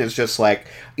this point, is just like,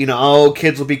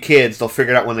 kids will be kids, they'll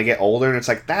figure it out when they get older, and it's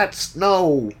like, that's,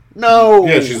 no.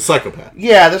 Yeah, she's a psychopath.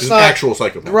 Yeah, that's she's not... an actual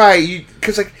psychopath. Right,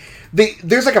 because, like,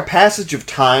 there's, like, a passage of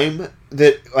time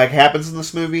that, like, happens in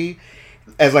this movie,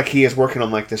 as, like, he is working on,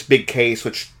 like, this big case,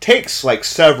 which takes, like,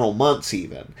 several months,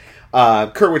 even.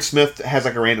 Kurtwood Smith has,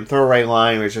 like, a random throwaway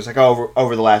line where it's just like,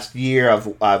 over the last year,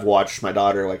 I've watched my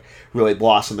daughter, like, really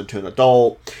blossom into an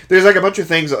adult. There's, like, a bunch of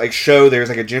things that, like, show there's,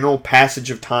 like, a general passage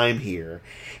of time here.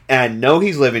 And I know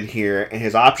he's living here, and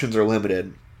his options are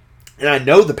limited. And I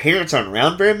know the parents aren't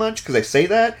around very much, because they say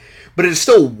that, but it is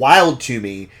still wild to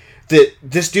me that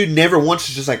this dude never once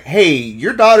is just like, hey,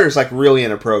 your daughter's, like, really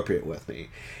inappropriate with me.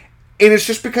 And it's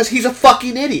just because he's a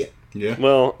fucking idiot. Yeah.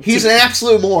 Well, he's an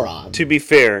absolute moron. To be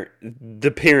fair, the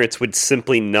parents would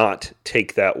simply not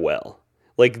take that well.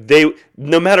 Like,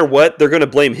 no matter what, they're going to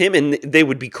blame him, and they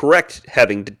would be correct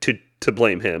having to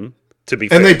blame him. To be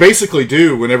fair. And they basically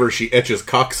do whenever she etches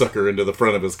cocksucker into the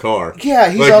front of his car.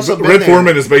 Yeah, he's like, also been Red there.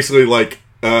 Foreman is basically like,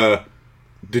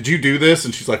 did you do this?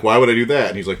 And she's like, why would I do that?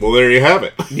 And he's like, well, there you have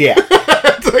it. Yeah.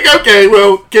 It's like, okay,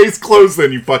 well, case closed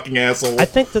then, you fucking asshole. I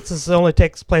think this only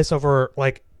takes place over,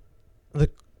 like, the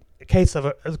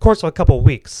course of a couple of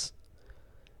weeks.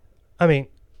 I mean,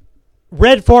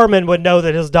 Red Foreman would know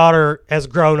that his daughter has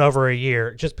grown over a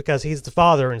year just because he's the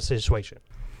father in the situation.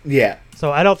 Yeah.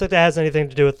 So I don't think that has anything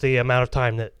to do with the amount of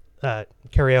time that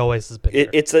Cary Elwes has been here.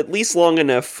 It's at least long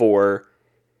enough for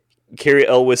Cary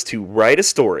Elwes to write a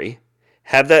story,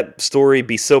 have that story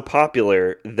be so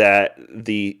popular that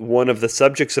one of the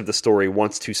subjects of the story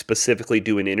wants to specifically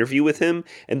do an interview with him,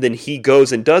 and then he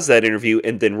goes and does that interview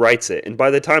and then writes it. And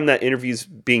by the time that interview's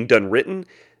being done written,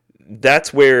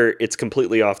 that's where it's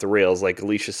completely off the rails. Like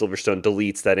Alicia Silverstone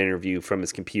deletes that interview from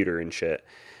his computer and shit.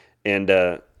 And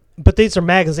but these are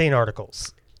magazine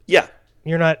articles. Yeah.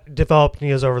 You're not developing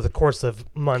these over the course of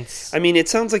months. I mean, it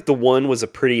sounds like the one was a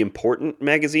pretty important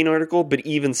magazine article, but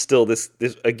even still, this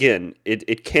again,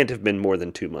 it can't have been more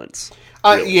than 2 months.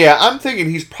 Really. Yeah, I'm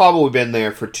thinking he's probably been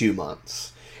there for 2 months.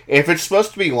 If it's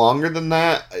supposed to be longer than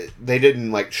that, they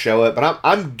didn't show it, but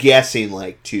I'm guessing 2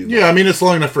 months. Yeah, I mean, it's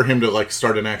long enough for him to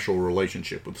start an actual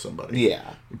relationship with somebody.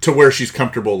 Yeah, to where she's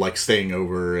comfortable staying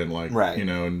over and right.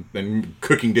 and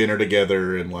cooking dinner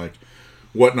together and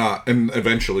whatnot, and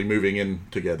eventually moving in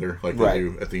together they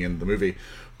do at the end of the movie.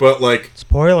 But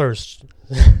spoilers.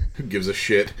 Who gives a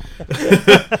shit?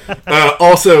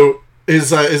 Also, is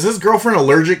this girlfriend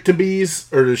allergic to bees,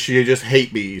 or does she just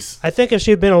hate bees? I think if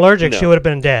she'd been allergic, she would have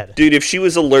been dead. Dude, if she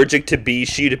was allergic to bees,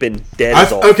 she'd have been dead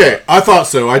as all okay, fuck. I thought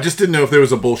so. I just didn't know if there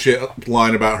was a bullshit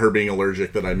line about her being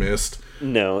allergic that I missed.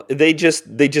 No, they just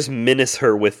menace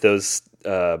her with those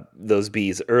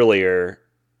bees earlier,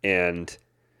 and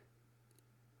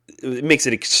it makes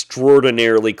it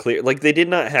extraordinarily clear. They did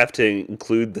not have to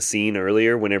include the scene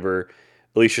earlier whenever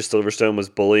Alicia Silverstone was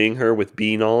bullying her with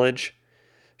bee knowledge.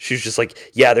 She was just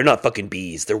yeah, they're not fucking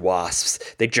bees. They're wasps.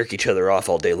 They jerk each other off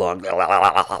all day long.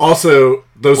 Also,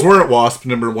 those weren't wasps,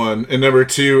 number one. And number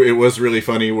two, it was really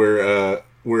funny where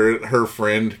her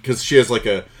friend, because she has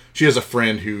a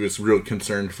friend who is real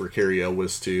concerned for Cary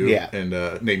Elwes too, yeah,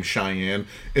 and named Cheyenne,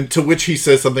 and to which he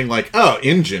says something like, "Oh,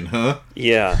 engine, huh?"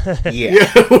 Yeah,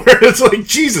 yeah. Where it's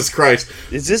Jesus Christ,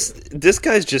 is this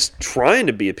guy's just trying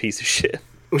to be a piece of shit?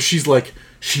 She's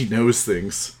she knows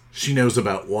things. She knows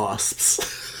about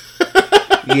wasps.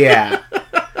 Yeah.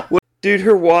 Dude,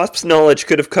 her wasps knowledge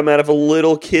could have come out of a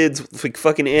little kid's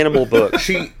fucking animal book.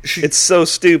 It's so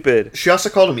stupid. She also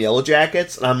called them yellow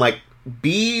jackets, and I'm like,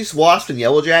 bees, wasps, and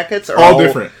yellow jackets are all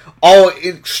different. All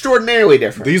extraordinarily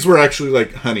different. These were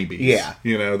actually honeybees. Yeah.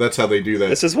 That's how they do that.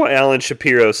 This is why Alan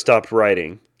Shapiro stopped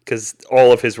writing, because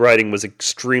all of his writing was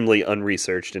extremely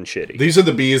unresearched and shitty. These are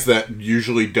the bees that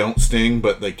usually don't sting,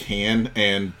 but they can,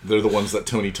 and they're the ones that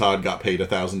Tony Todd got paid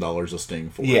 $1,000 a sting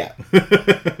for. Yeah.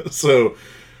 So,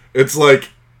 it's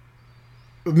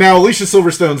now Alicia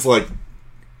Silverstone's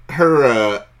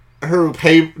her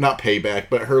not payback,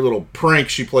 but her little prank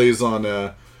she plays on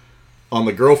the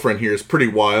girlfriend here is pretty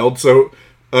wild. So,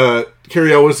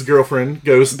 Cary Elwes' girlfriend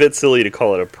goes... It's a bit silly to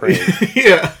call it a prank.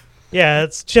 Yeah. Yeah,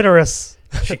 it's generous.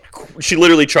 She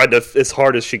literally tried to, as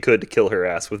hard as she could, to kill her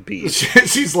ass with bees.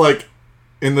 She's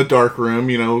in the dark room,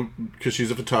 because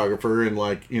she's a photographer,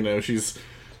 and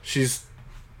she's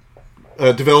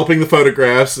developing the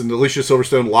photographs, and Alicia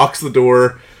Silverstone locks the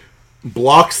door,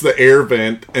 blocks the air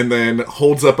vent, and then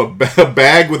holds up a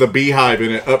bag with a beehive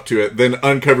in it up to it, then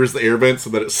uncovers the air vent so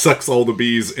that it sucks all the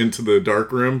bees into the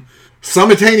dark room.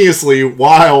 Simultaneously,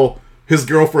 while his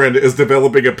girlfriend is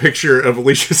developing a picture of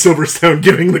Alicia Silverstone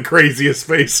giving the craziest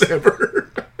face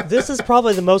ever. This is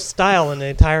probably the most style in the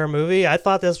entire movie. I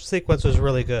thought this sequence was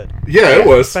really good. Yeah, it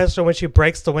was. Especially when she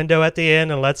breaks the window at the end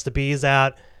and lets the bees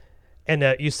out.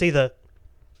 And you see the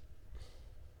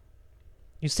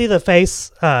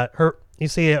face, you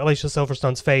see Alicia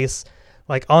Silverstone's face,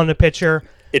 on the picture.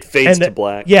 It fades to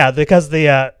black. Yeah, because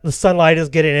the sunlight is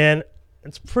getting in.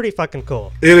 It's pretty fucking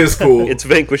cool. It is cool. It's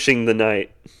vanquishing the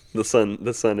night. The sun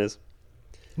is.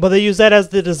 But they use that as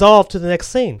the dissolve to the next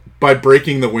scene. By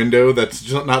breaking the window,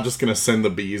 that's not just going to send the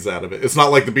bees out of it. It's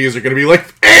not like the bees are going to be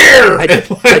air!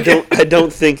 I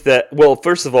don't think that... Well,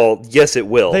 first of all, yes, it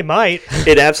will. They might.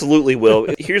 It absolutely will.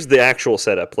 Here's the actual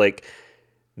setup.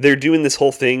 They're doing this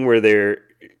whole thing where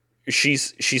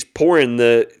she's pouring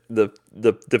the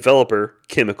developer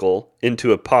chemical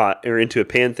into a pot or into a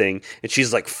pan thing, and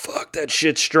she's like, fuck, that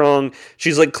shit's strong.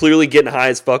 She's clearly getting high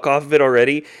as fuck off of it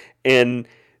already, and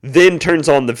then turns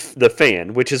on the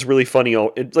fan, which is really funny.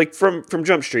 From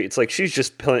Jump Street, it's she's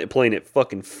just playing it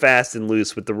fucking fast and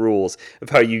loose with the rules of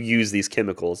how you use these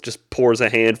chemicals. Just pours a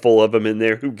handful of them in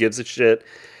there. Who gives a shit?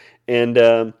 And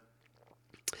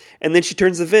then she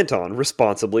turns the vent on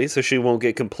responsibly, so she won't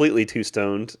get completely too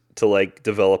stoned to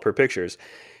develop her pictures.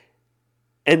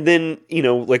 And then,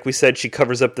 like we said, she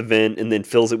covers up the vent and then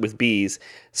fills it with bees.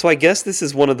 So I guess this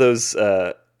is one of those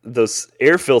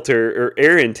air filter or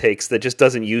air intakes that just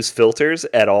doesn't use filters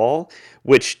at all,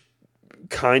 which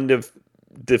kind of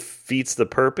defeats the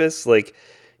purpose.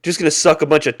 Just going to suck a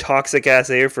bunch of toxic ass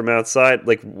air from outside.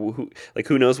 Like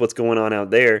who knows what's going on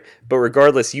out there? But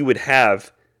regardless, you would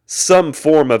have some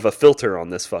form of a filter on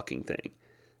this fucking thing.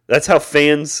 That's how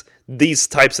these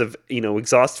types of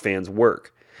exhaust fans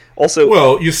work. Also,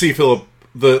 well, you see, Philip,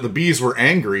 the bees were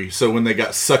angry, so when they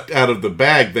got sucked out of the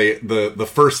bag, the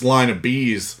first line of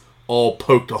bees all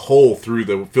poked a hole through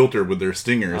the filter with their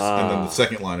stingers, and then the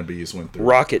second line of bees went through.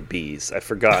 Rocket bees, I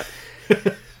forgot.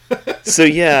 So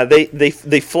yeah, they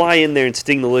fly in there and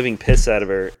sting the living piss out of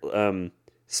her.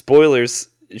 Spoilers,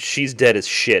 she's dead as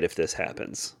shit if this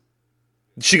happens.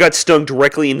 She got stung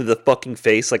directly into the fucking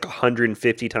face like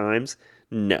 150 times.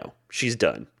 No, she's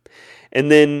done.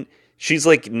 And then she's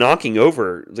like knocking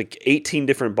over like 18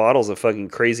 different bottles of fucking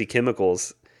crazy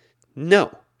chemicals.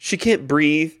 No, she can't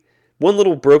breathe. One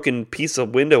little broken piece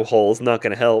of window hole is not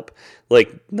going to help.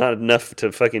 Like, not enough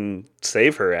to fucking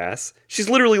save her ass. She's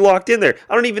literally locked in there.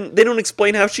 They don't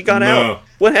explain how she got out.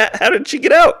 How did she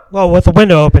get out? Well, with the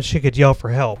window open, she could yell for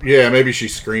help. Yeah, maybe she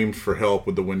screamed for help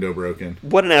with the window broken.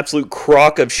 What an absolute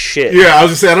crock of shit. Yeah, I was going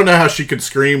to say, I don't know how she could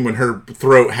scream when her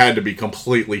throat had to be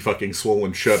completely fucking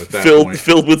swollen shut at that point.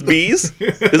 Filled with bees?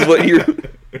 Is what you're...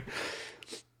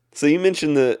 So you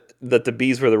mentioned that the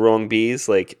bees were the wrong bees.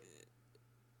 Like,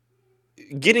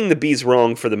 getting the bees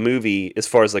wrong for the movie as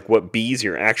far as like what bees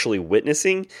you're actually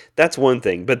witnessing, that's one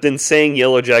thing. But then saying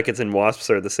yellow jackets and wasps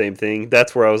are the same thing,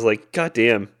 that's where I was like, God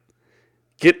damn,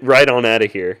 get right on out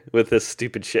of here with this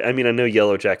stupid shit. I mean, I know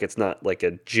yellow jacket's not like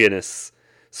a genus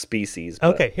species.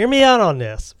 But... Okay, hear me out on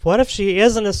this. What if she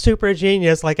isn't a super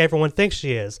genius like everyone thinks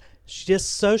she is? She's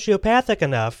just sociopathic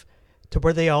enough to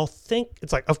where they all think,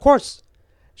 it's like, of course,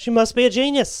 she must be a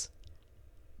genius.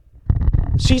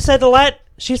 She said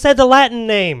the Latin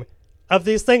name of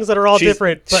these things that are all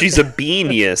different. But... She's a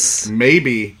beanius.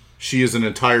 Maybe she is an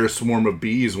entire swarm of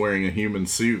bees wearing a human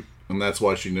suit, and that's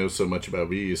why she knows so much about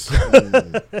bees.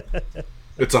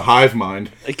 It's a hive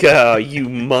mind. Like, you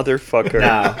motherfucker.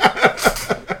 No.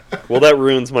 Well, that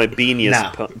ruins my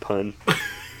beanius pun.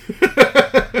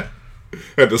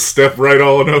 Had to step right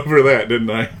on over that,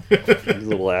 didn't I? You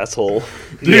little asshole.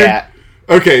 Dude. Yeah.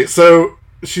 Okay, so...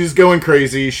 she's going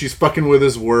crazy. She's fucking with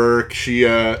his work. She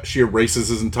erases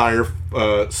his entire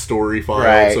story file,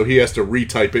 right. So he has to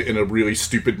retype it in a really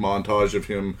stupid montage of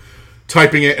him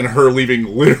typing it and her leaving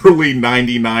literally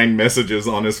 99 messages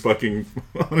on his fucking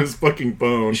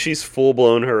phone. She's full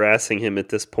blown harassing him at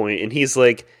this point, and he's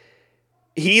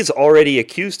already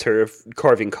accused her of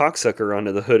carving cocksucker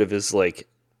onto the hood of his like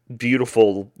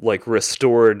beautiful like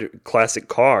restored classic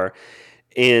car,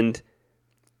 and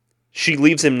she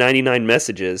leaves him 99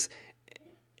 messages,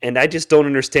 and I just don't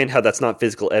understand how that's not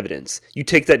physical evidence. You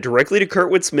take that directly to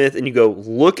Kurtwood Smith, and you go,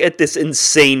 look at this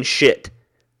insane shit.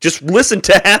 Just listen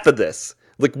to half of this.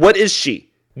 Like, what is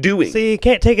she doing? See, you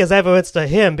can't take his evidence to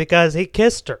him because he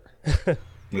kissed her.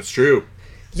 That's true.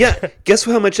 Yeah, guess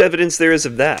how much evidence there is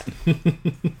of that?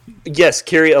 Yes,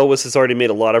 Cary Elwes has already made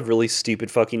a lot of really stupid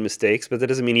fucking mistakes, but that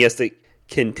doesn't mean he has to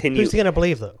continue. Who's he gonna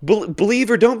believe, though? Believe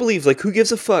or don't believe, like, who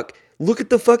gives a fuck? Look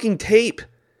at the fucking tape.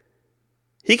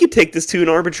 He could take this to an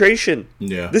arbitration.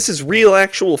 Yeah. This is real,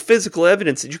 actual, physical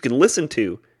evidence that you can listen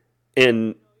to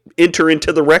and enter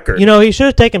into the record. You know, he should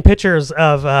have taken pictures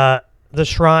of the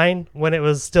shrine when it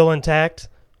was still intact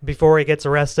before he gets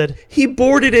arrested. He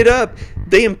boarded it up.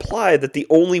 They imply that the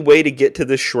only way to get to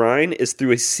the shrine is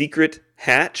through a secret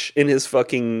hatch in his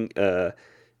fucking...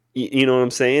 you know what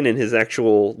I'm saying? In his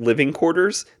actual living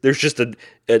quarters. There's just a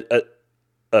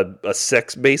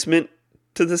sex basement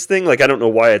to this thing. Like, I don't know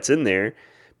why it's in there,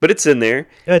 but it's in there.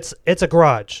 It's a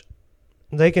garage.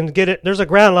 They can get it. There's a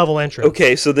ground level entrance.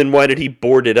 Okay, so then why did he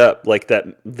board it up like that?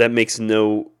 That makes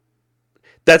no...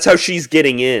 That's how she's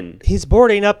getting in. He's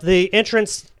boarding up the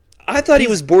entrance. I thought he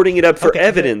was boarding it up for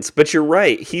evidence, but you're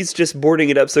right. He's just boarding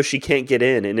it up so she can't get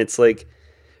in. And it's like,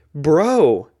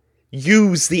 bro...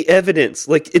 use the evidence.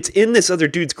 Like, it's in this other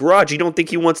dude's garage. You don't think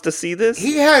he wants to see this?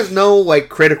 He has no, like,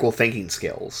 critical thinking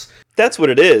skills. That's what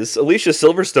it is. Alicia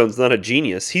Silverstone's not a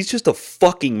genius. He's just a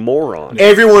fucking moron.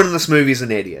 Everyone in this movie is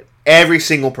an idiot. Every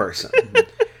single person.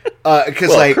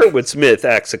 Kurtwood Smith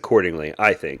acts accordingly,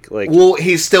 I think. Like, well,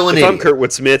 he's still an idiot. If I'm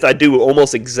Kurtwood Smith, I do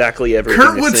almost exactly everything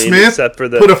Kurtwood the same, Smith except for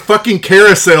put a fucking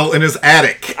carousel in his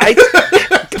attic.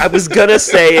 I was gonna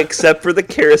say, except for the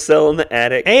carousel in the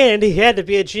attic. And he had to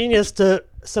be a genius to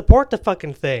support the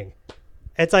fucking thing.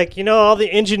 It's like, you know, all the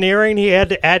engineering he had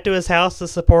to add to his house to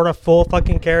support a full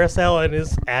fucking carousel in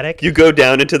his attic. You go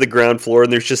down into the ground floor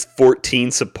and there's just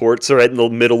 14 supports right in the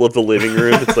middle of the living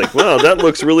room. It's like, wow, that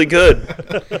looks really good.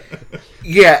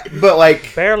 Yeah, but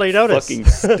like... barely noticed. Fucking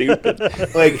stupid.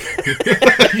 Like...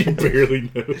 You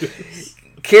barely noticed.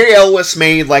 Cary Elwes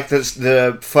made like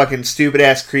the fucking stupid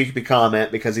ass creepy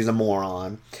comment because he's a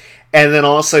moron, and then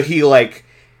also he like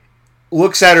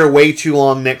looks at her way too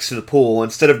long next to the pool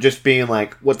instead of just being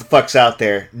like, "What the fuck's out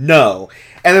there?" No,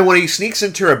 and then when he sneaks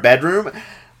into her bedroom,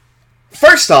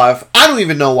 first off, I don't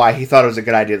even know why he thought it was a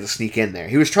good idea to sneak in there.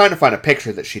 He was trying to find a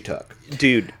picture that she took,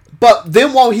 dude. But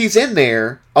then while he's in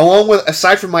there, along with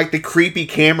aside from like the creepy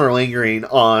camera lingering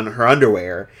on her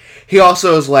underwear, he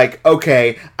also is like,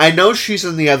 okay, I know she's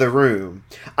in the other room.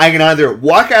 I can either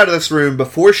walk out of this room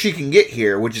before she can get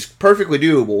here, which is perfectly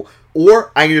doable,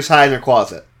 or I can just hide in her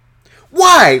closet.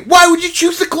 Why? Why would you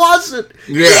choose the closet?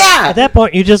 Yeah! At that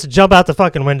point, you just jump out the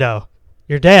fucking window.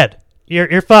 You're dead.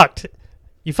 You're fucked.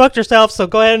 You fucked yourself, so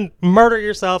go ahead and murder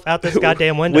yourself out this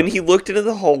goddamn window. When he looked into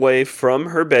the hallway from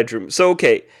her bedroom... So,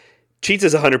 okay, Cheats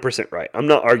is 100% right. I'm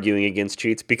not arguing against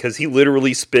Cheats because he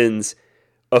literally spends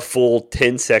a full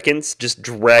 10 seconds just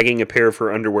dragging a pair of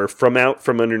her underwear from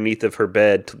underneath of her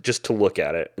bed just to look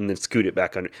at it and then scoot it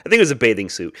back under. I think it was a bathing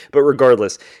suit, but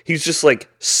regardless, he's just like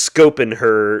scoping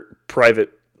her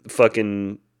private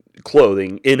fucking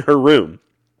clothing in her room.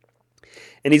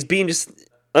 And he's being just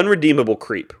unredeemable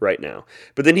creep right now.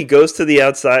 But then he goes to the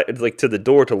outside, like to the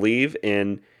door to leave,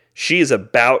 and she is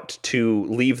about to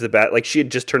leave the bath. Like she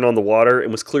had just turned on the water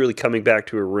and was clearly coming back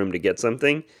to her room to get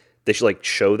something. They should like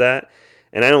show that.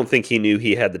 And I don't think he knew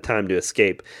he had the time to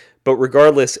escape. But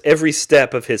regardless, every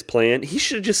step of his plan, he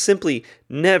should have just simply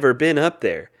never been up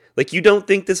there. Like, you don't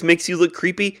think this makes you look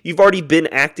creepy? You've already been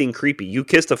acting creepy. You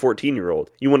kissed a 14-year-old.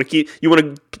 You want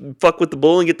to fuck with the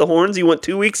bull and get the horns? You want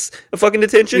 2 weeks of fucking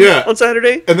detention on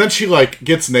Saturday? And then she, like,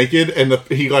 gets naked, and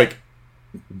he, like,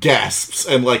 gasps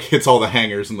and, like, hits all the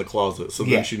hangers in the closet. So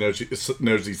then she knows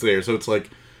he's there. So it's like,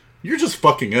 you're just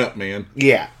fucking up, man.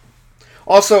 Yeah.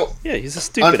 Also, he's a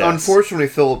stupid ass. Unfortunately,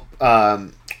 Philip,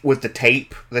 with the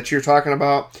tape that you're talking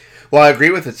about, well, I agree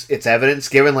with its evidence,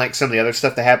 given like some of the other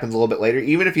stuff that happens a little bit later.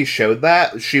 Even if he showed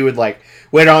that, she would like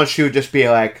later on, she would just be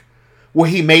like, "Well,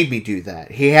 he made me do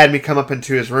that. He had me come up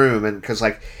into his room, and because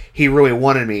like he really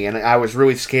wanted me, and I was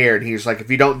really scared. He was like, if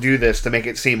you don't do this to make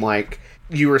it seem like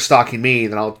you were stalking me,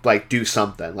 then I'll like do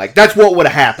something. Like that's what would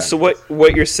have happened." So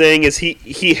what you're saying is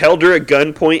he held her at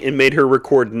gunpoint and made her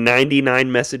record 99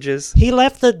 messages. He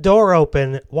left the door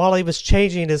open while he was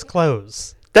changing his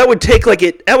clothes. That would take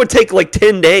like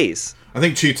 10 days. I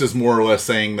think Cheats is more or less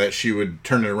saying that she would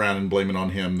turn it around and blame it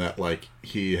on him, that like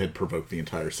he had provoked the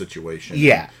entire situation.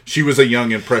 Yeah. She was a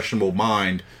young, impressionable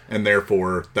mind, and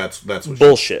therefore that's what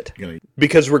bullshit.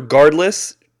 Because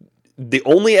regardless, the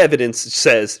only evidence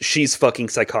says she's fucking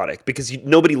psychotic because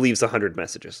nobody leaves 100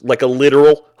 messages. Like a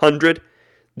literal 100.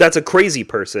 That's a crazy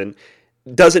person.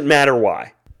 Doesn't matter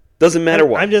why. Doesn't matter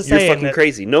why. I'm just You're saying fucking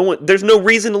crazy. There's no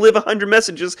reason to live 100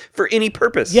 messages for any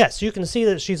purpose. Yes, you can see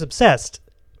that she's obsessed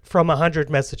from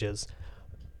 100 messages.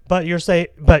 But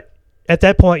at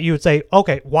that point you would say,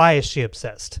 okay, why is she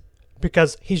obsessed?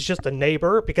 Because he's just a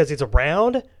neighbor, because he's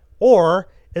around, or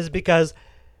is it because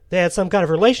they had some kind of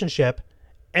relationship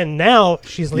and now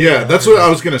she's leaving? Yeah, that's what I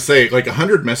was going to say. Like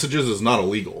 100 messages is not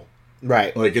illegal.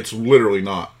 Right. Like it's literally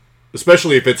not.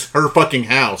 Especially if it's her fucking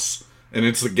house. And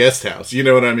it's the guest house. You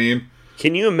know what I mean?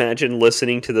 Can you imagine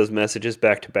listening to those messages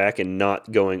back to back and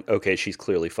not going, okay, she's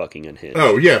clearly fucking unhinged?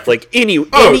 Oh, yeah. Like any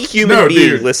human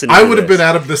being listening to I would have been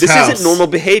out of this house. This isn't normal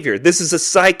behavior. This is a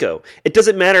psycho. It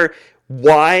doesn't matter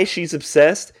why she's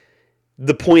obsessed.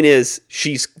 The point is,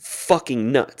 she's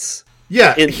fucking nuts.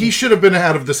 Yeah, he should have been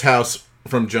out of this house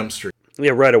from Jump Street.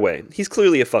 Yeah, right away. He's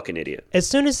clearly a fucking idiot. As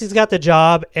soon as he's got the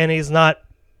job and he's not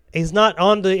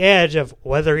on the edge of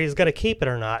whether he's going to keep it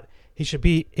or not,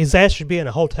 his ass should be in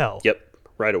a hotel. Yep,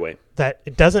 right away. That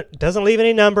it doesn't leave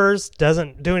any numbers,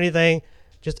 doesn't do anything,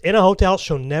 just in a hotel.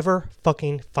 She'll never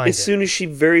fucking find it. As soon as she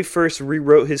very first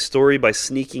rewrote his story by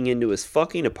sneaking into his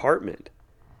fucking apartment.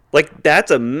 Like,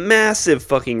 that's a massive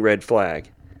fucking red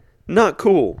flag. Not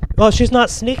cool. Well, she's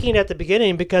not sneaking at the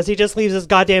beginning because he just leaves his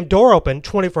goddamn door open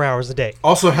 24 hours a day.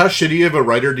 Also, how shitty of a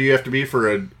writer do you have to be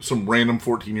for some random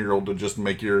 14-year-old to just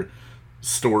make your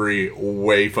story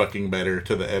way fucking better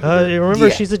to the editor?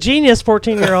 Remember, she's a genius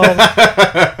 14-year-old.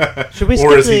 Should we skip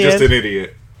or is to he the just end? an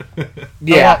idiot?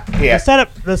 Yeah.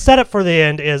 The setup for the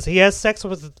end is he has sex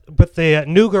with the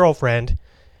new girlfriend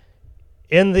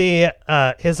in the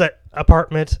his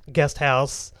apartment guest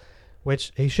house,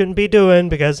 which he shouldn't be doing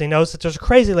because he knows that there's a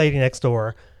crazy lady next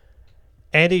door,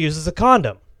 and he uses a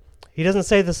condom. He doesn't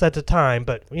say this at the time,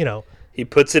 but he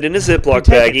puts it in a Ziploc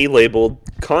baggie labeled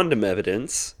condom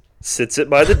evidence. Sits it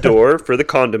by the door for the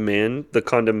condom man, the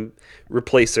condom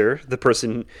replacer, the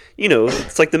person,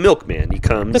 it's like the milkman. He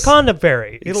comes. The condom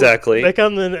fairy. Exactly. They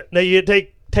come and you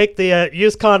take the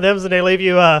used condoms and they leave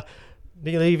you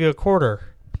They leave you a quarter.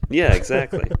 Yeah,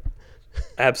 exactly.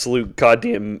 Absolute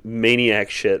goddamn maniac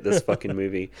shit, this fucking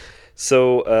movie.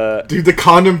 So, dude, the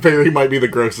condom fairy might be the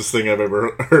grossest thing I've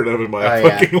ever heard of in my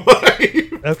fucking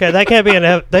life. Okay, that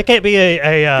can't be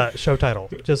a show title.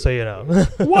 Just so you know.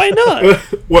 Why not?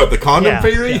 What, the condom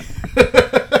fairy?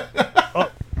 Yeah.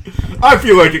 I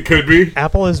feel like it could be.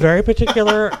 Apple is very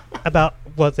particular about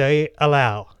what they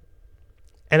allow,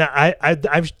 and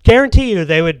I guarantee you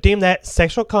they would deem that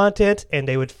sexual content, and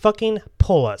they would fucking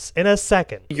pull us in a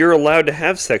second. You're allowed to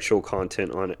have sexual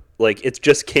content on it. Like, it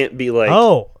just can't be like...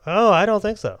 Oh, I don't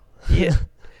think so. Yeah.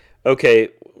 Okay,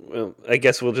 well, I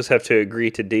guess we'll just have to agree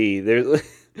to D.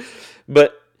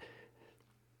 But,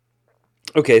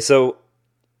 okay, so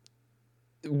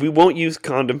we won't use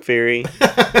condom fairy.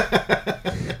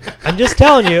 I'm just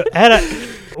telling you,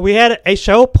 we had a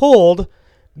show pulled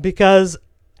because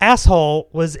asshole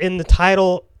was in the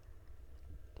title.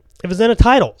 It was in a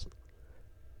title.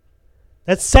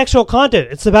 That's sexual content.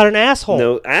 It's about an asshole.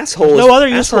 No, asshole. No other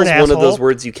use for an asshole is one of asshole. those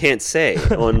words you can't say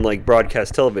on like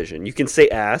broadcast television. You can say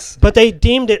ass. But they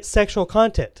deemed it sexual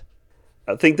content.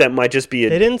 I think that might just be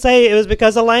They didn't say it was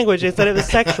because of language. They said it was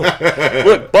sexual.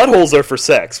 Look, buttholes are for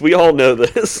sex. We all know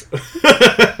this.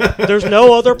 There's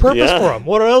no other purpose for them.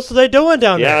 What else are they doing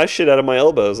down there? Yeah, I shit out of my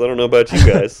elbows. I don't know about you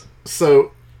guys.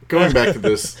 So, going back to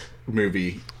this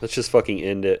movie. Let's just fucking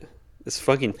end it. It's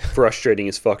fucking frustrating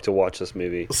as fuck to watch this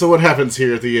movie. So what happens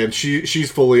here at the end?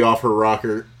 She's fully off her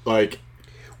rocker, like...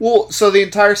 Well, so the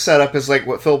entire setup is like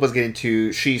what Philip was getting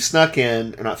to. She snuck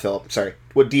in, or not Philip, sorry,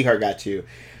 what D-Hart got to.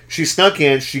 She snuck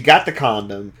in, she got the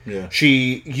condom. Yeah.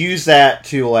 She used that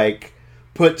to, like,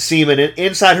 put semen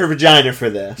inside her vagina for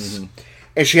this. Mm-hmm.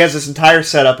 And she has this entire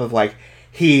setup of, like,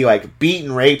 he, like, beat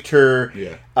and raped her.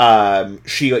 Yeah.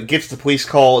 She, like, gets the police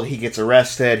called. He gets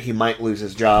arrested. He might lose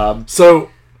his job. So...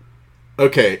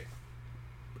 Okay,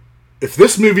 if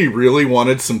this movie really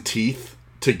wanted some teeth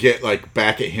to get, like,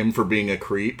 back at him for being a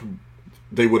creep,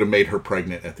 they would have made her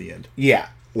pregnant at the end. Yeah.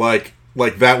 Like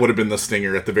that would have been the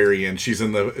stinger at the very end. She's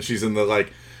in the,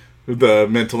 like, the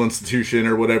mental institution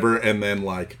or whatever, and then,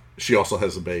 like, she also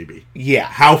has a baby. Yeah.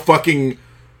 How fucking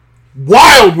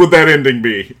wild would that ending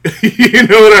be? You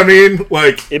know what I mean?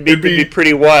 Like, it'd be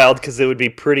pretty wild, because it would be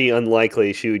pretty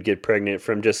unlikely she would get pregnant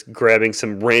from just grabbing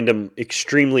some random,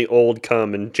 extremely old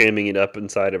cum and jamming it up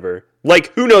inside of her.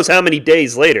 Like, who knows how many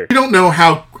days later? We don't know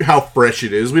how fresh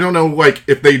it is. We don't know, like,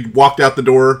 if they walked out the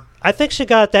door. I think she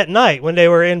got it that night when they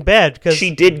were in bed. Cause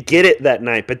she did get it that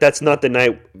night, but that's not the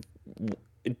night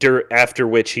after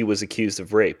which he was accused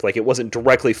of rape. Like, it wasn't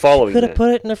directly following could that. have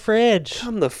put it in the fridge.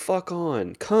 Come the fuck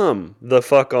on. Come the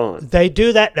fuck on. They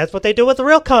do that. That's what they do with the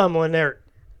real cum when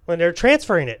they're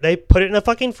transferring it. They put it in a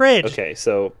fucking fridge. Okay,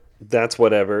 so that's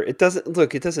whatever. It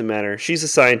doesn't matter. She's a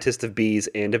scientist of bees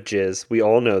and of jizz. We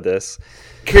all know this.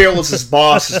 Careless's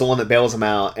boss is the one that bails him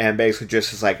out and basically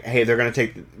just is like, hey, they're gonna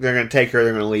take her,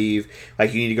 they're gonna leave.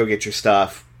 Like, you need to go get your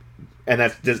stuff. And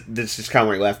that's just kind of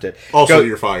where he left it. Also,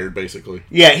 you're fired, basically.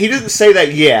 Yeah, he didn't say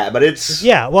that yet, but it's...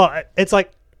 Yeah, well, it's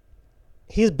like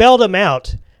he's bailed him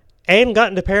out and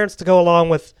gotten the parents to go along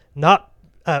with not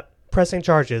pressing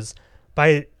charges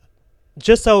by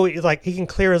just so he's like he can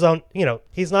clear his own,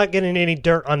 he's not getting any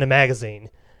dirt on the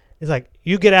magazine. He's like,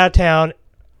 you get out of town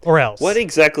or else. What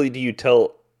exactly do you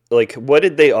tell, like, what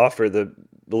did they offer the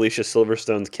Alicia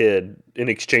Silverstone's kid in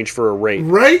exchange for a rape?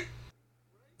 Right?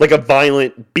 Like a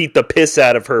violent, beat the piss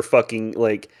out of her fucking,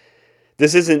 like,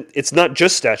 it's not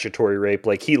just statutory rape.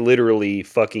 Like, he literally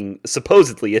fucking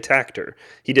supposedly attacked her.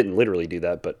 He didn't literally do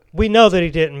that, but... We know that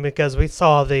he didn't because we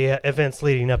saw the events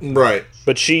leading up. Right.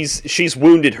 But she's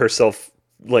wounded herself.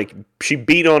 Like, she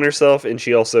beat on herself and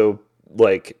she also,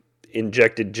 like,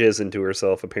 injected jizz into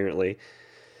herself, apparently.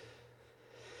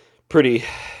 Pretty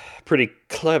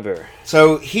clever.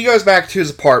 So he goes back to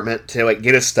his apartment to, like,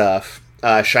 get his stuff.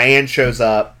 Cheyenne shows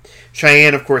up.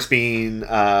 Cheyenne, of course, being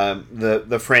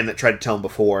the friend that tried to tell him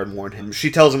before and warn him. She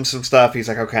tells him some stuff. He's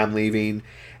like, okay, I'm leaving.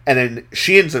 And then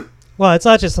she ends up... Well, it's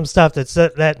not just some stuff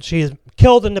that she's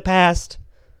killed in the past,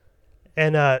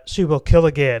 and she will kill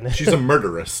again. She's a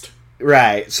murderist.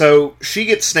 Right. So she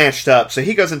gets snatched up. So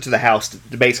he goes into the house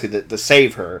to basically to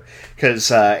save her because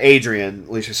Adrian,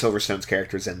 Alicia Silverstone's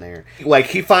character, is in there. Like,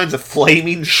 he finds a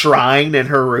flaming shrine in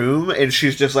her room, and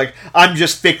she's just like, I'm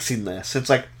just fixing this. It's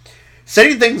like,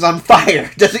 setting things on fire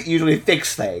doesn't usually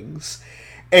fix things.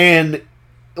 And,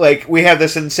 like, we have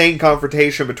this insane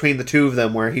confrontation between the two of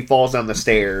them where he falls down the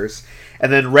stairs,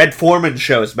 and then Red Foreman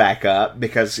shows back up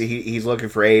because he's looking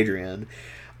for Adrian.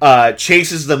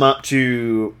 Chases them up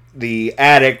to the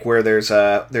attic where there's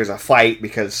a fight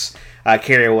because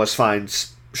Cary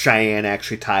finds Cheyenne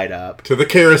actually tied up to the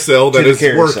carousel that is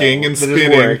working and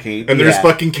spinning, and there's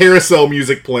fucking carousel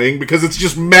music playing because it's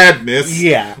just madness.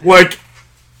 Yeah. Like,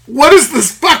 what is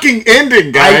this fucking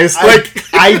ending, guys?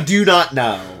 I do not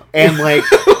know. And, like...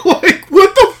 like,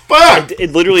 what the fuck?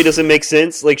 It literally doesn't make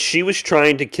sense. Like, she was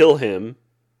trying to kill him.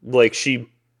 Like, she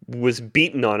was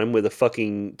beating on him with a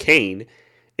fucking cane,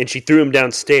 and she threw him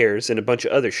downstairs and a bunch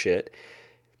of other shit,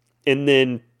 and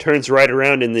then turns right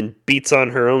around and then beats on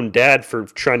her own dad for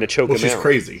trying to choke him out. She's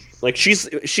crazy. Like,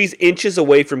 she's inches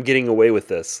away from getting away with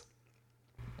this.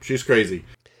 She's crazy.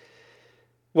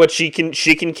 What, she can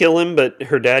kill him, but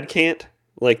her dad can't?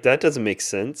 Like, that doesn't make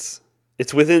sense.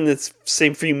 It's within the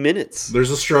same few minutes.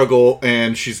 There's a struggle,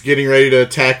 and she's getting ready to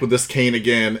attack with this cane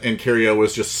again, and Cary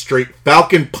Elwes just straight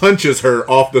Falcon punches her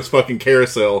off this fucking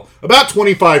carousel about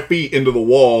 25 feet into the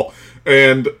wall,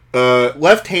 and...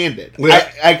 left-handed.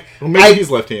 Maybe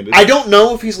he's left-handed. I don't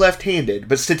know if he's left-handed,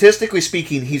 but statistically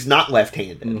speaking, he's not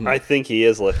left-handed. Mm-hmm. I think he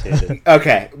is left-handed.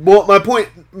 Okay. Well,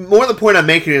 the point I'm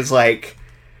making is, like,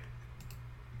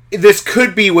 this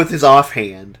could be with his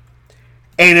offhand.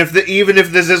 And even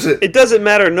if this isn't... It doesn't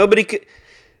matter. Nobody could...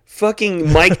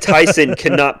 Fucking Mike Tyson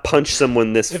cannot punch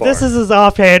someone this far. If this is his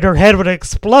offhand, her head would have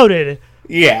exploded.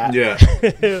 Yeah. Yeah.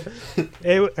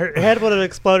 Her head would have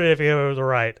exploded if he was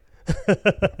right.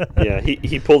 Yeah,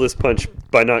 he pulled his punch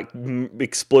by not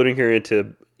exploding her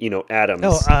into, atoms.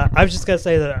 No, I was just going to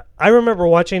say that I remember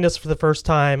watching this for the first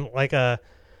time, like, we're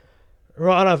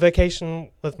on a vacation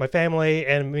with my family,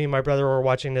 and me and my brother were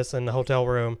watching this in the hotel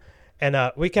room, and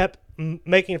we kept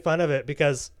making fun of it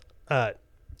because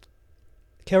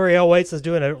Cary Elwes is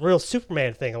doing a real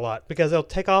Superman thing a lot, because he'll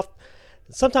take off.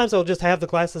 Sometimes he'll just have the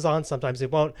glasses on, sometimes he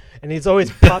won't, and he's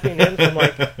always popping in from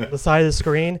like the side of the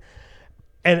screen.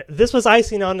 And this was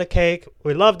icing on the cake.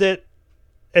 We loved it.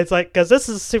 It's like, because this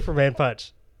is a Superman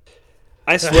punch.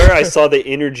 I swear I saw the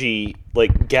energy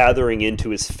like gathering into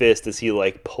his fist as he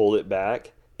like pulled it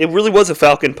back. It really was a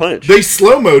Falcon punch. They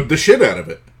slow-mo'd the shit out of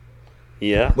it.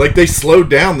 Yeah. Like, they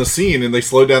slowed down the scene, and they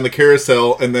slowed down the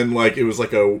carousel, and then, like, it was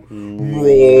like a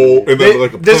roll, and then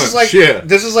like a punch. This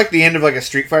is like the end of, like, a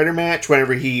Street Fighter match,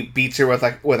 whenever he beats her with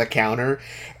a counter.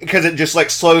 Because it just, like,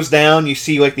 slows down, you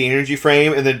see, like, the energy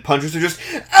frame, and then punches are just...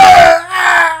 Yeah.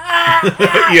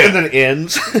 And then it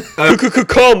ends.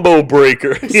 Combo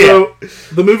breaker. So,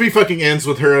 the movie fucking ends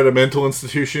with her at a mental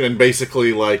institution, and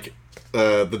basically, like,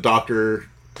 the doctor...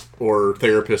 or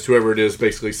therapist, whoever it is,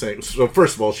 basically saying... So,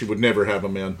 first of all, she would never have a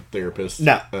man therapist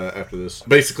after this.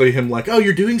 Basically, him like, oh,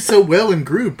 you're doing so well in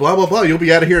group, blah, blah, blah, you'll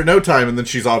be out of here in no time. And then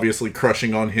she's obviously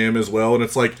crushing on him as well. And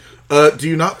it's like, do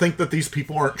you not think that these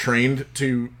people aren't trained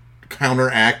to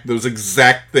counteract those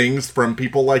exact things from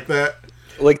people like that?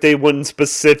 Like they wouldn't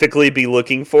specifically be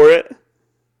looking for it?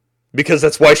 Because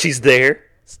that's why she's there?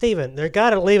 Steven, they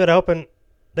gotta leave it open...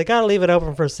 They gotta leave it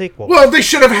open for a sequel. Well, they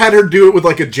should have had her do it with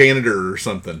like a janitor or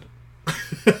something.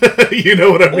 You know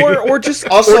what I mean? Or just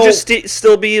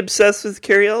still be obsessed with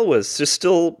Cary Elwes. Just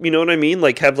still, you know what I mean?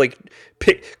 Like have like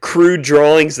crude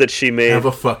drawings that she made. Have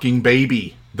a fucking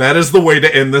baby. That is the way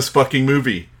to end this fucking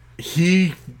movie.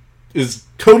 He is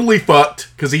totally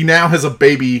fucked because he now has a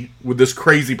baby with this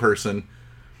crazy person,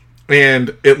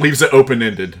 and it leaves it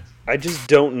open-ended. I just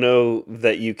don't know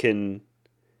that you can.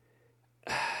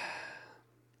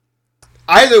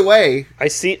 Either way,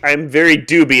 I'm very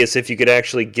dubious if you could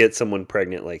actually get someone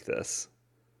pregnant like this.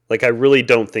 Like, I really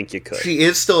don't think you could. She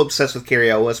is still obsessed with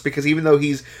Cary Elwes because even though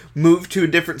he's moved to a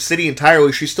different city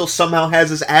entirely, she still somehow has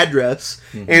his address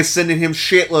and is sending him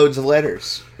shitloads of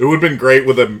letters. It would have been great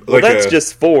with a... Well, that's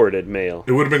just forwarded mail.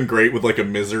 It would have been great with, like, a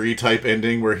Misery type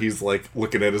ending where he's, like,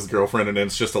 looking at his girlfriend and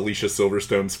it's just Alicia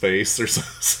Silverstone's face or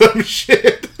some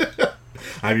shit.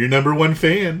 I'm your number one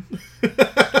fan.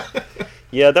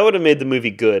 Yeah, that would have made the movie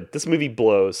good. This movie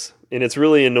blows, and it's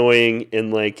really annoying.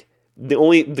 And like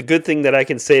the good thing that I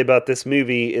can say about this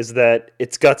movie is that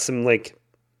it's got some like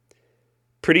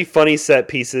pretty funny set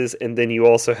pieces, and then you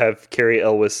also have Cary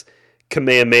Elwes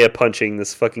Kamehameha punching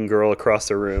this fucking girl across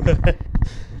the room.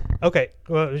 Okay,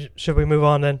 well, should we move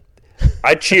on then?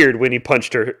 I cheered when he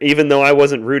punched her, even though I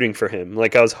wasn't rooting for him.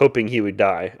 Like I was hoping he would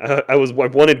die. I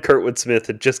wanted Kurtwood Smith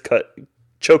to just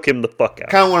choke him the fuck out.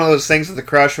 Kind of one of those things with the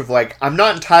crush of like, I'm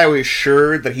not entirely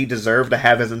sure that he deserved to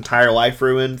have his entire life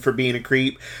ruined for being a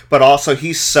creep, but also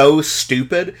he's so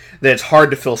stupid that it's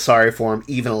hard to feel sorry for him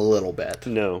even a little bit.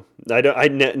 No,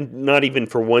 not even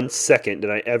for 1 second did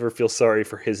I ever feel sorry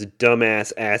for his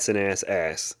dumbass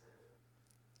ass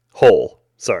hole.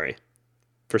 Sorry,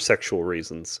 for sexual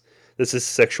reasons. This is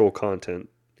sexual content.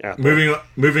 Apple.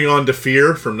 Moving on to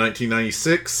Fear from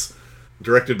 1996.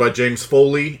 Directed by James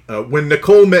Foley. When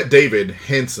Nicole met David,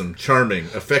 handsome, charming,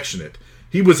 affectionate,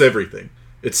 He was everything.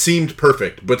 It seemed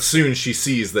perfect, but soon she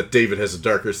sees that David has a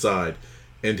darker side,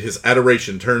 and his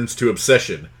adoration turns to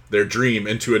obsession, their dream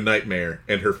into a nightmare,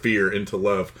 and her fear into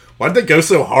love. Why'd they go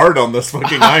so hard on this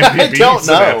fucking IMDb I don't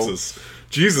know. synopsis?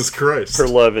 Jesus Christ. Her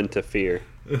love into fear,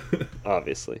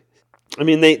 obviously. I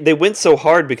mean, they went so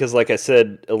hard because, like I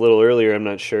said a little earlier, I'm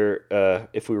not sure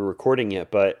if we were recording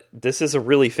yet, but this is a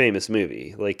really famous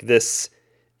movie. Like, this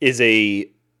is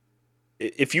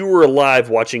if you were alive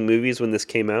watching movies when this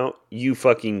came out, you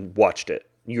fucking watched it.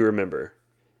 You remember.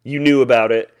 You knew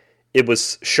about it. It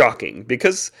was shocking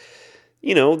because,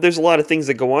 there's a lot of things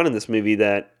that go on in this movie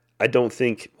that I don't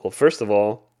think, well, first of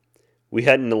all, we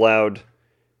hadn't allowed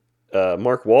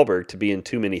Mark Wahlberg to be in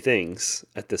too many things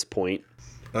at this point.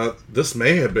 This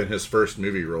may have been his first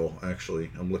movie role, actually.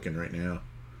 I'm looking right now.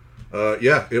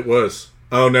 Yeah, it was.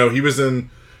 Oh, no, he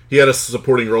had a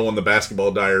supporting role in the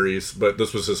Basketball Diaries, but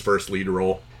this was his first lead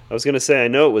role. I was going to say, I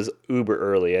know it was uber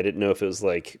early. I didn't know if it was,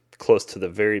 like, close to the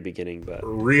very beginning, but...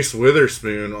 Reese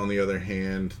Witherspoon, on the other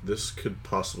hand, this could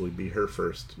possibly be her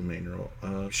first main role.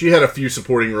 She had a few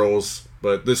supporting roles,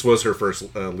 but this was her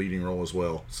first leading role as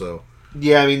well, so...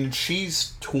 Yeah, I mean,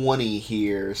 she's 20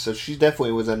 here, so she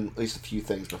definitely was in at least a few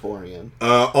things beforehand.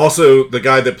 Also, the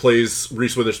guy that plays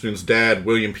Reese Witherspoon's dad,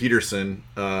 William Peterson,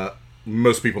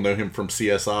 most people know him from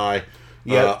CSI.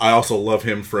 Yeah. I also love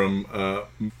him from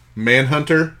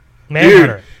Manhunter.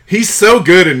 Manhunter. Dude, he's so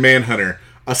good in Manhunter.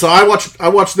 So I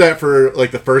watched that for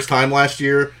like the first time last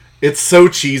year. It's so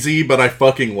cheesy, but I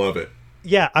fucking love it.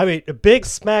 Yeah, I mean, a big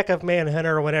smack of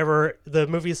Manhunter whenever the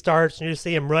movie starts and you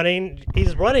see him running.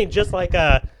 He's running just like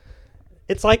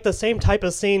it's like the same type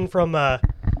of scene from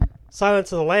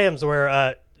Silence of the Lambs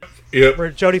where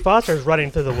Jodie Foster's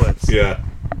running through the woods. Yeah.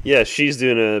 Yeah, she's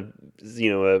doing an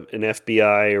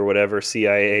FBI or whatever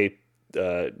CIA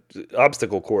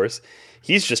obstacle course.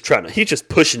 He's just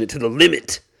pushing it to the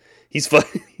limit.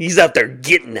 He's out there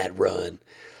getting that run.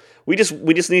 We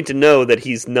just need to know that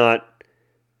he's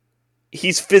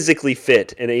physically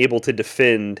fit and able to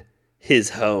defend his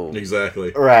home.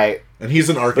 Exactly. Right. And he's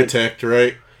an architect,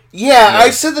 right? Yeah,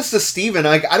 I said this to Steven.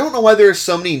 I don't know why there are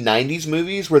so many 90s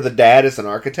movies where the dad is an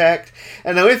architect.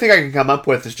 And the only thing I can come up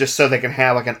with is just so they can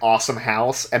have like an awesome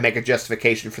house and make a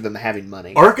justification for them having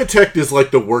money. Architect is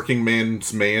like the working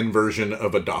man's man version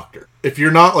of a doctor. If you're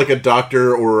not like a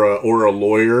doctor or a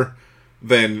lawyer,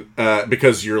 then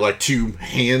because you're like too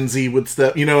handsy with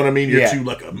stuff, you know what I mean? You're too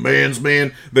like a man's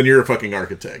man, then you're a fucking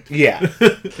architect. Yeah.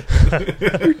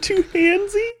 You're too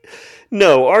handsy?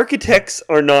 No, architects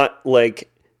are not like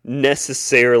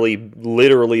necessarily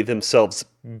literally themselves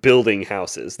building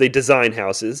houses. They design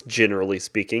houses, generally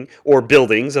speaking, or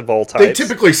buildings of all types. They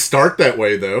typically start that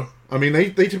way, though. I mean, they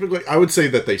typically, I would say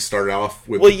that they start off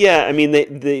with... Well, yeah, I mean,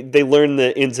 they learn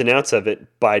the ins and outs of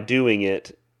it by doing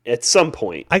it at some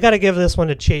point. I got to give this one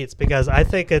to Cheats because I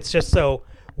think it's just so,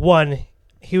 one,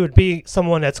 he would be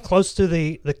someone that's close to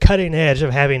the cutting edge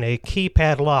of having a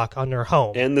keypad lock on their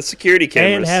home. And the security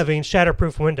cameras. And having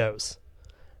shatterproof windows.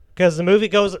 Because the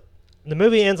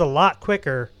movie ends a lot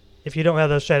quicker if you don't have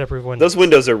those shatterproof windows. Those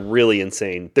windows are really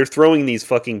insane. They're throwing these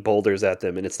fucking boulders at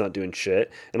them and it's not doing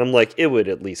shit. And I'm like, it would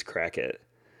at least crack it.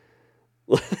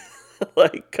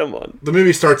 Like, come on. The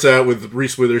movie starts out with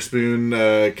Reese Witherspoon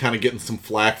kind of getting some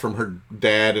flack from her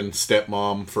dad and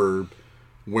stepmom for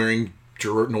wearing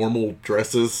normal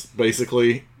dresses,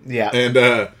 basically. Yeah. And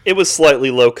it was slightly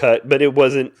low cut, but it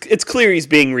wasn't. It's clear he's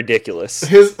being ridiculous.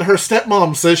 her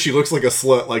stepmom says she looks like a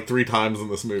slut like 3 times in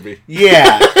this movie.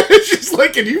 Yeah. She's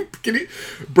like, can you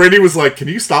Brandy was like, can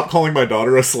you stop calling my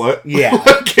daughter a slut? Yeah.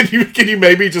 Can you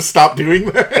maybe just stop doing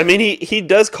that? I mean, he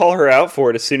does call her out for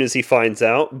it as soon as he finds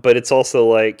out, but it's also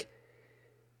like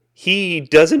he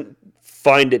doesn't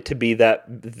find it to be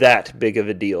that big of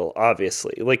a deal,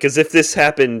 obviously. Like, as if this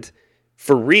happened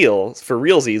for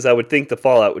realsies, I would think the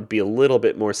fallout would be a little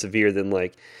bit more severe than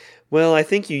like, well, I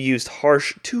think you used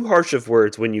too harsh of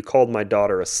words when you called my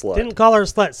daughter a slut. Didn't call her a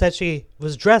slut, said she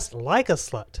was dressed like a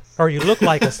slut. Or you look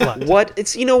like a slut. What?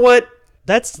 It's, you know what?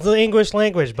 That's the English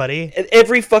language, buddy.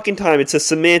 Every fucking time, it's a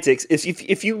semantics.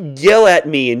 If you yell at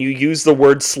me and you use the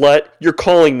word slut, you're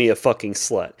calling me a fucking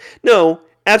slut. No,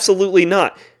 absolutely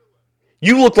not.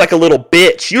 You look like a little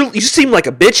bitch. You seem like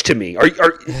a bitch to me.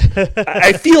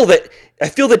 I feel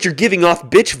that you're giving off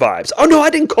bitch vibes. Oh no, I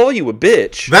didn't call you a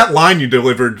bitch. That line you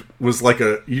delivered was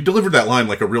you delivered that line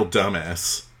like a real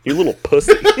dumbass. You little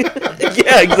pussy.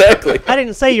 Yeah, exactly. I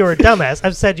didn't say you were a dumbass.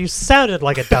 I've said you sounded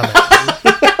like a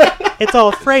dumbass. It's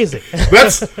all phrasing.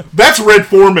 That's Red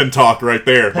Foreman talk right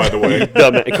there, by the way.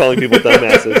 Calling people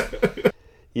dumbasses.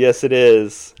 Yes, it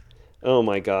is. Oh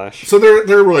my gosh. So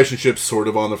their relationship's sort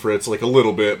of on the fritz, like a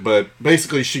little bit, but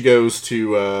basically she goes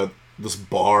to this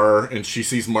bar and she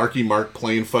sees Marky Mark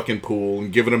playing fucking pool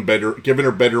and giving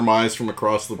her bedroom eyes from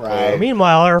across the pub.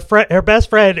 Meanwhile, her best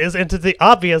friend is into the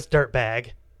obvious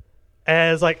dirtbag.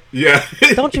 And it's like, Yeah.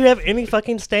 don't you have any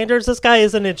fucking standards? This guy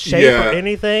isn't in shape or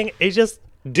anything. He just...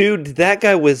 Dude, that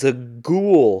guy was a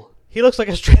ghoul. He looks like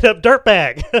a straight-up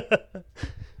dirtbag.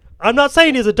 I'm not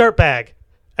saying he's a dirtbag.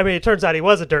 I mean, it turns out he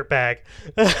was a dirtbag.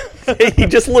 He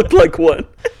just looked like one.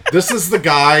 This is the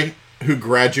guy who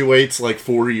graduates like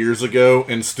 4 years ago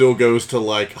and still goes to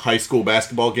like high school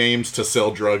basketball games to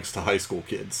sell drugs to high school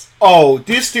kids. Oh,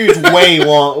 this dude's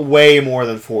way more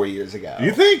than 4 years ago.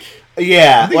 You think?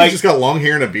 Yeah, I think he's just got long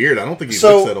hair and a beard. I don't think he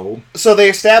looks that old. So they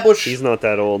established... He's not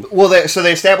that old. Well, they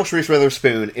established Reese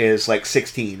Witherspoon is like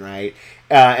 16, right?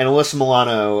 And Alyssa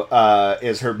Milano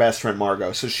is her best friend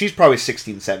Margot. So she's probably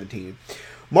 16, 17.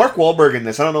 Mark Wahlberg in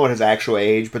this, I don't know what his actual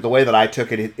age, but the way that I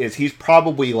took it is he's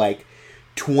probably like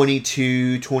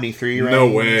 22, 23 range.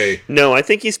 No way. No, I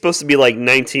think he's supposed to be like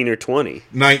 19 or 20.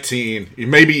 19.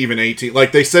 Maybe even 18.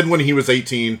 Like they said when he was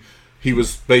 18, he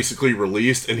was basically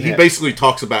released, and he basically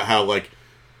talks about how like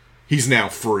he's now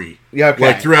free. Yeah, okay.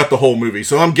 Like throughout the whole movie.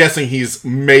 So I'm guessing he's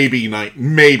maybe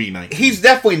 19. He's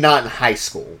definitely not in high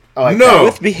school. No.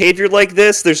 With behavior like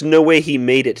this, there's no way he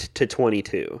made it to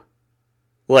 22.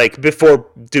 Like, before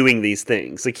doing these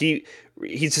things. Like,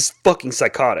 he's just fucking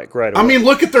psychotic, right away. I mean,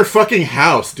 look at their fucking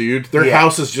house, dude. Their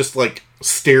house is just, like,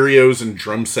 stereos and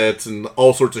drum sets and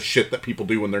all sorts of shit that people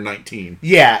do when they're 19.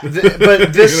 Yeah,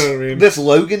 but this You know what I mean? this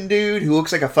Logan dude who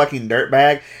looks like a fucking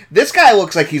dirtbag, this guy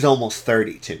looks like he's almost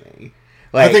 30 to me.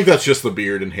 Like, I think that's just the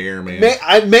beard and hair, man.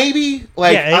 Maybe,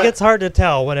 like... Yeah, it gets hard to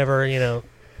tell whenever, The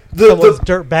someone's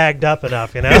dirt bagged up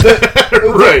enough,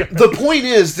 Right. The point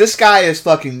is, this guy is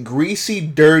fucking greasy,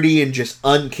 dirty, and just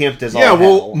unkempt as all hell. Yeah,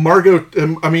 well, Margot,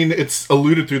 I mean, it's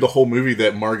alluded through the whole movie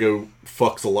that Margot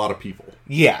fucks a lot of people.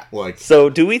 Yeah. Like, So,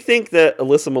 do we think that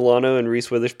Alyssa Milano and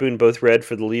Reese Witherspoon both read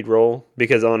for the lead role?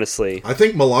 Because honestly, I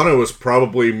think Milano is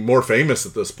probably more famous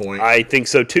at this point. I think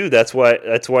so too. That's why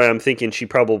I'm thinking she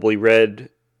probably read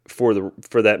for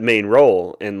that main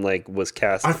role and like was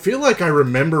cast. I feel like I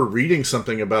remember reading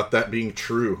something about that being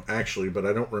true, actually, but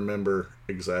I don't remember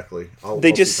exactly.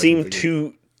 They just seem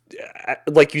too,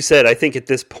 like you said, I think at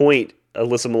this point,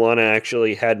 Alyssa Milano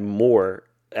actually had more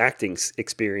acting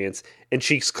experience, and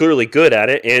she's clearly good at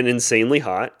it and insanely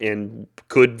hot and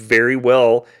could very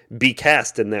well be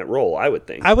cast in that role, I would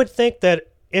think. I would think that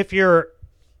if they're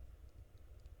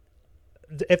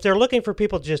looking for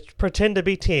people to just pretend to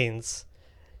be teens,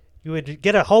 you would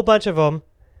get a whole bunch of them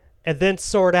and then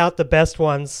sort out the best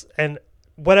ones, and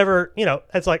whatever,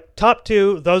 it's like top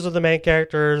 2, those are the main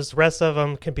characters, rest of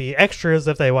them can be extras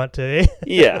if they want to.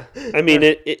 Yeah. I mean,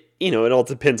 it all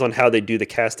depends on how they do the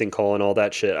casting call and all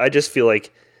that shit. I just feel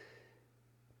like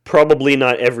probably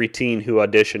not every teen who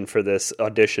auditioned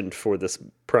for this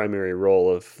primary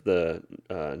role of the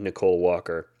Nicole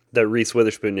Walker that Reese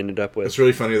Witherspoon ended up with. It's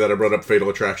really funny that I brought up Fatal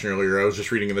Attraction earlier. I was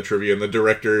just reading in the trivia, and the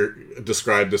director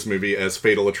described this movie as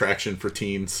Fatal Attraction for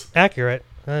teens. Accurate.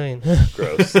 I mean,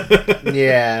 Gross.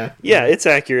 Yeah. Yeah, it's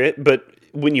accurate, but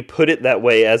when you put it that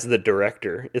way as the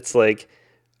director, it's like,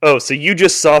 oh, so you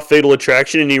just saw Fatal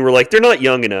Attraction and you were like, they're not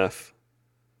young enough.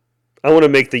 I want to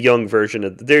make the young version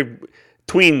of...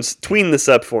 Tween this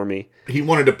up for me. He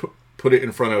wanted to put it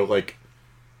in front of, like,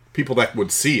 people that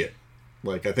would see it.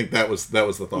 Like, I think that was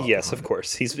the thought. Yes, of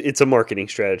course. It's a marketing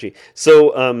strategy.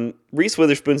 So, Reese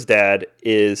Witherspoon's dad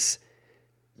he's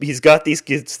got these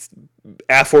kids,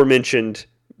 aforementioned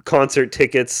concert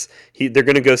tickets. They're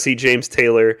going to go see James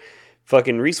Taylor.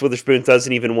 Fucking Reese Witherspoon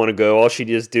doesn't even want to go. All she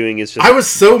is doing is just... I was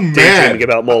so mad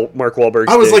about Mark Wahlberg.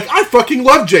 I was like, I fucking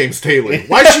love James Taylor.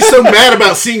 Why is she so mad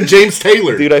about seeing James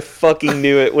Taylor? Dude, I fucking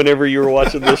knew it whenever you were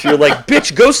watching this. You're like,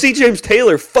 bitch, go see James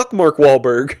Taylor. Fuck Mark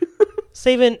Wahlberg.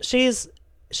 Steven, she's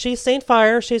seen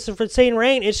Fire, she's seen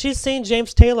Rain, and she's seen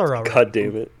James Taylor already. God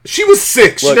damn it. She was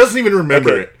 6. She doesn't even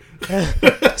remember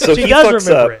it. So she he does fucks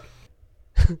remember up.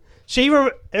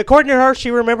 it. According to her, she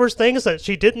remembers things that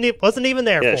she wasn't even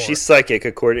there Yeah, for. she's psychic.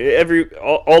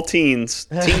 All teens,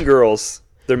 teen girls,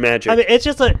 they're magic. I mean,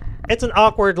 it's an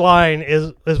awkward line,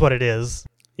 is what it is.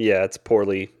 Yeah, it's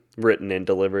poorly written and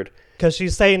delivered. Because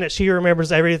she's saying that she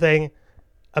remembers everything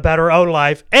about her own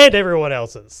life and everyone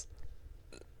else's.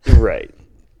 Right.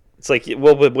 It's like,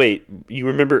 well, but wait, you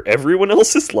remember everyone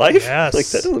else's life? Yes. Like,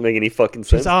 that doesn't make any fucking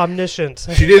sense. She's omniscient.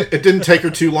 It didn't take her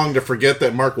too long to forget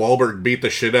that Mark Wahlberg beat the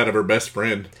shit out of her best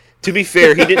friend. To be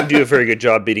fair, he didn't do a very good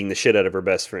job beating the shit out of her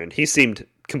best friend. He seemed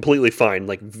completely fine,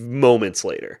 like, moments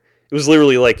later. It was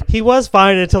literally like, He was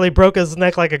fine until he broke his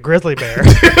neck like a grizzly bear.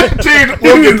 Dude,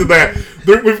 we'll get to that.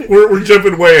 We're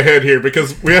jumping way ahead here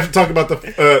because we have to talk about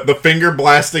the finger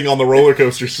blasting on the roller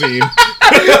coaster scene.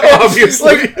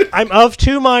 Obviously. I'm of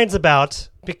two minds about,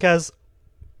 because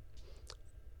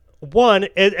one,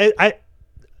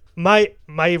 my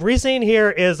reasoning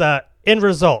here is end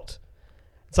result.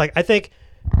 It's like, I think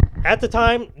at the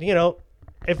time,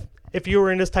 if you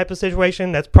were in this type of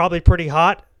situation, that's probably pretty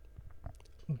hot.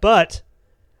 But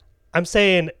I'm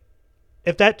saying,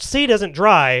 if that sea doesn't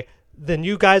dry, then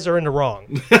you guys are in the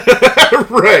wrong.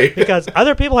 Right. Because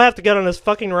other people have to get on this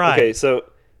fucking ride. okay, so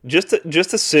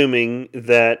just assuming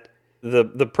that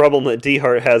the problem that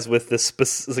D-Hart has with this,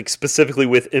 specifically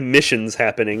with emissions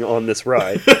happening on this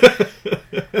ride,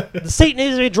 The seat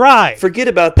needs to be dry. forget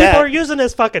about People that. are using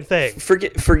this fucking thing.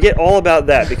 Forget all about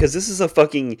that, because this is a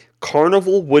fucking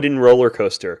carnival wooden roller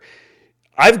coaster.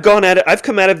 I've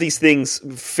come out of these things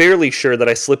fairly sure that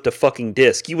I slipped a fucking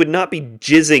disc. You would not be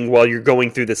jizzing while you're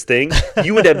going through this thing.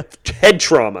 You would have head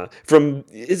trauma from,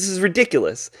 this is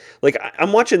ridiculous. Like,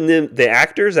 I'm watching the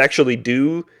actors actually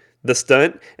do the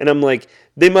stunt, and I'm like,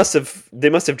 they must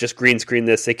have just green screened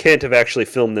this. They can't have actually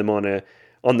filmed them on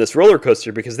this roller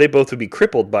coaster, because they both would be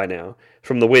crippled by now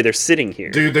from the way they're sitting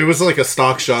here. Dude, there was like a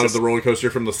stock shot of the roller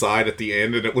coaster from the side at the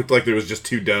end, and it looked like there was just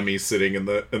two dummies sitting in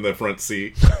the front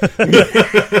seat.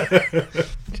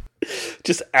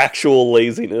 Just actual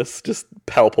laziness, just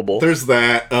palpable. There's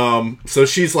that. So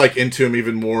she's like into him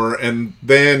even more, and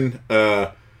then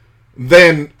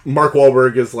Mark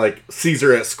Wahlberg is like, sees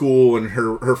her at school, and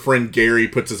her friend Gary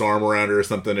puts his arm around her or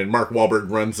something, and Mark Wahlberg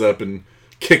runs up and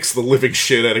kicks the living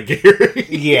shit out of Gary.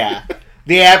 Yeah,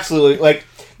 they absolutely, like,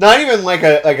 not even like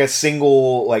a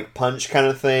single like punch kind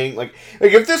of thing. Like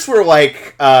if this were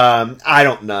like I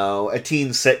don't know, a teen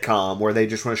sitcom where they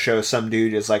just want to show some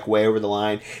dude is like way over the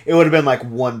line, it would have been like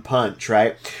one punch,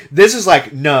 right? This is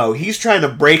like, no, he's trying to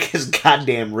break his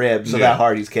goddamn ribs of how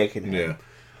hard he's kicking him. Yeah.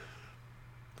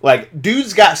 Like,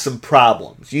 dude's got some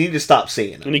problems. You need to stop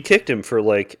seeing him. And he kicked him for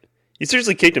he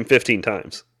seriously kicked him 15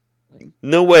 times.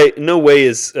 No way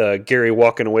is Gary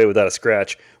walking away without a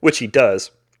scratch, which he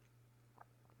does.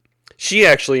 She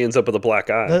actually ends up with a black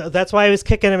eye. That's why he was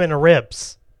kicking him in the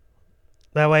ribs.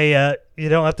 That way you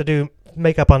don't have to do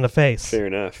makeup on the face. Fair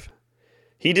enough.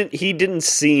 He didn't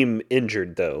seem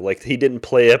injured, though. Like, he didn't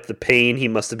play up the pain he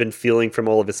must have been feeling from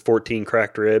all of his 14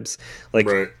 cracked ribs. Like,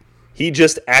 right. He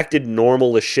just acted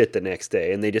normal as shit the next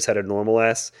day, and they just had a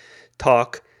normal-ass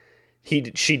talk.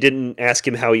 She didn't ask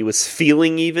him how he was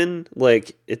feeling, even.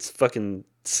 Like, it's fucking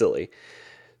silly.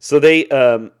 So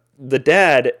the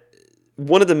dad,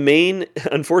 one of the main,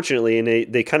 unfortunately, and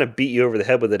they kind of beat you over the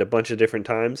head with it a bunch of different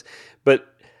times,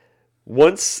 but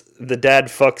once the dad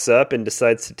fucks up and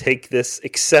decides to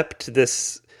accept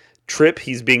this trip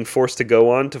he's being forced to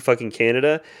go on to fucking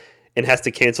Canada, and has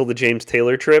to cancel the James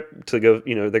Taylor trip to go,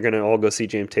 they're going to all go see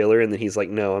James Taylor, and then he's like,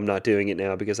 no, I'm not doing it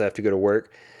now because I have to go to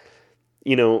work.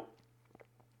 The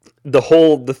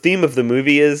theme of the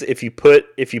movie is, if you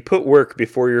put work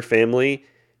before your family,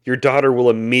 your daughter will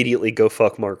immediately go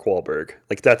fuck Mark Wahlberg.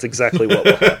 Like, that's exactly what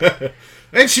will happen.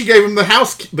 And she gave him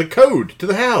the code to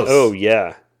the house. Oh,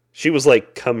 yeah. She was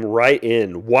like, come right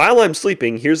in. While I'm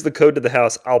sleeping, here's the code to the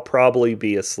house. I'll probably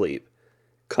be asleep.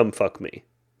 Come fuck me.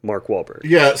 Mark Wahlberg.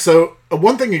 Yeah, so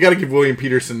one thing you got to give William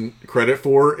Peterson credit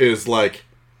for is, like,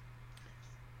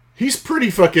 he's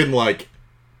pretty fucking, like,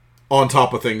 on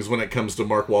top of things when it comes to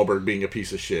Mark Wahlberg being a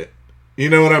piece of shit. You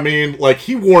know what I mean? Like,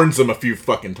 he warns him a few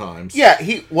fucking times. Yeah,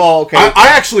 okay. I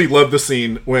actually love the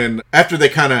scene when, after they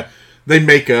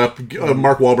make up,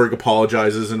 Mark Wahlberg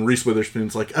apologizes, and Reese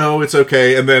Witherspoon's like, oh, it's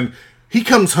okay. And then he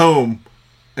comes home,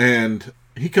 and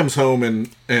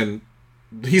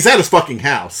he's at his fucking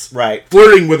house. Right.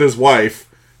 Flirting with his wife,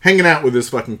 hanging out with his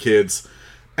fucking kids.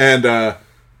 And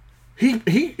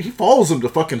he follows him to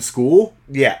fucking school.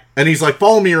 Yeah. And he's like,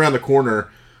 follow me around the corner.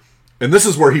 And this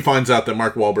is where he finds out that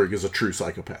Mark Wahlberg is a true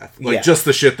psychopath. Like, just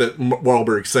the shit that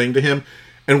Wahlberg's saying to him.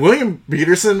 And William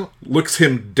Peterson looks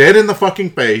him dead in the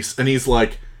fudding face, and he's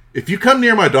like, if you come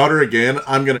near my daughter again,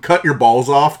 I'm going to cut your balls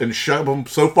off and shove them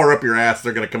so far up your ass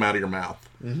they're going to come out of your mouth.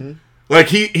 Mm-hmm. Like,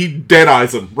 he dead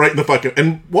eyes him right in the fucking...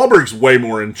 And Wahlberg's way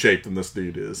more in shape than this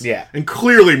dude is. Yeah. And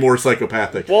clearly more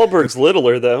psychopathic. Wahlberg's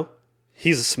littler, though.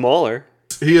 He's smaller.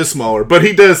 He is smaller. But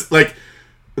he does, like...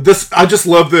 This, I just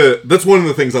love that's one of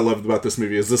the things I loved about this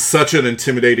movie, is this such an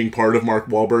intimidating part of Mark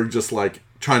Wahlberg, just, like,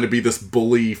 trying to be this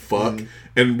bully fuck. Mm.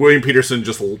 And William Peterson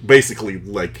just basically,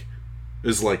 like,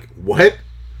 is like, what?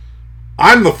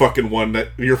 I'm the fucking one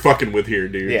that you're fucking with here,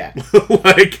 dude. Yeah.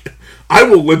 Like, I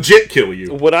will legit kill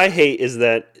you. What I hate is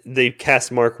that they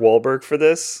cast Mark Wahlberg for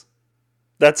this.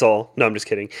 That's all. No, I'm just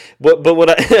kidding. But what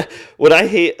I what I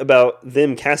hate about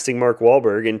them casting Mark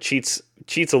Wahlberg, and Cheats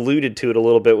alluded to it a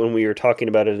little bit when we were talking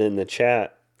about it in the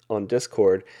chat on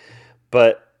Discord,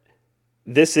 but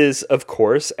this is, of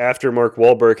course, after Mark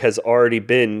Wahlberg has already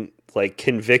been like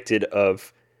convicted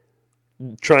of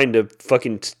trying to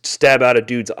fucking stab out a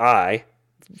dude's eye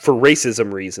for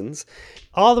racism reasons.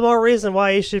 All the more reason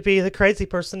why he should be the crazy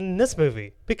person in this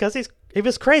movie, because he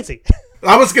was crazy.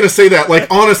 I was gonna say that. Like,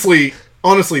 honestly,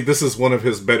 this is one of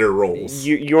his better roles.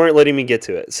 You aren't letting me get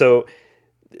to it. So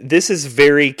this is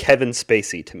very Kevin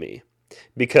Spacey to me,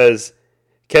 because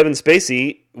Kevin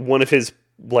Spacey, one of his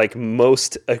like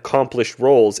most accomplished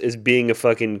roles is being a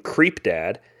fucking creep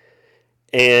dad,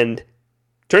 and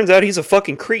turns out he's a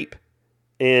fucking creep.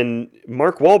 And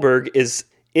Mark Wahlberg is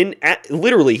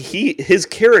literally his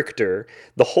character.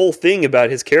 The whole thing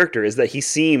about his character is that he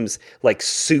seems like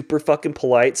super fucking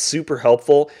polite, super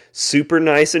helpful, super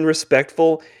nice and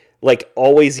respectful, like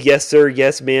always yes sir,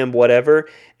 yes ma'am, whatever.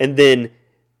 And then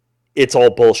it's all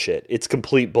bullshit. It's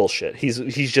complete bullshit.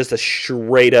 He's just a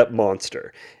straight up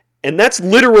monster. And that's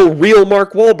literal real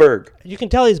Mark Wahlberg. You can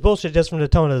tell he's bullshit just from the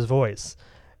tone of his voice.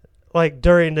 Like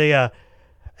during the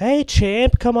hey,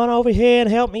 champ, come on over here and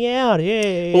help me out.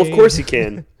 Yay. Well, of course he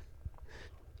can.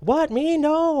 What, me?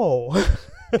 No.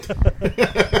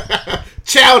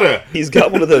 Chowder! He's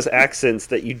got one of those accents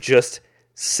that you just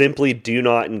simply do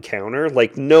not encounter.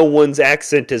 Like, no one's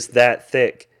accent is that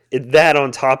thick. That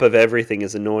on top of everything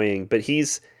is annoying. But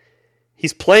he's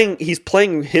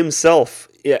playing himself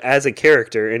as a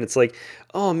character, and it's like,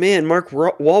 oh man, Mark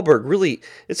Wahlberg, really,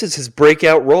 this is his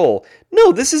breakout role.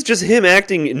 No, this is just him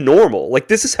acting normal. Like,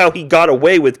 this is how he got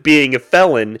away with being a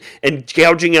felon and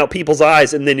gouging out people's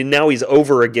eyes, and then now he's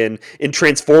over again in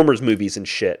Transformers movies and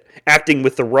shit, acting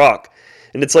with The Rock.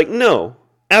 And it's like, no,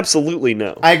 absolutely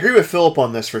no. I agree with Philip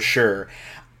on this for sure.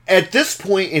 At this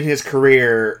point in his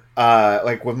career,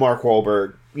 like with Mark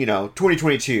Wahlberg,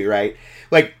 2022, right?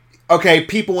 Like, okay,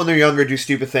 people when they're younger do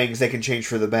stupid things, they can change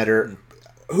for the better.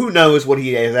 Who knows what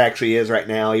he actually is right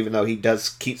now, even though he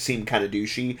does seem kind of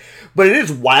douchey. But it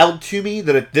is wild to me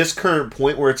that at this current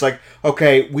point where it's like,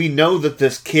 okay, we know that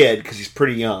this kid, because he's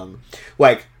pretty young,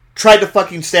 like, tried to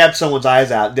fucking stab someone's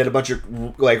eyes out, did a bunch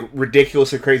of, like,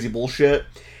 ridiculous or crazy bullshit,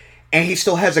 and he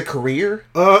still has a career?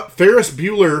 Ferris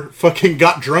Bueller fucking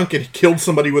got drunk and killed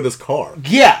somebody with his car.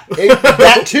 Yeah,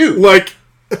 that too. Like,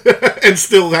 and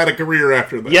still had a career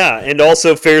after that. Yeah, and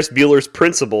also Ferris Bueller's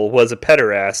principal was a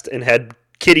pederast and had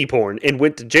kiddie porn and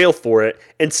went to jail for it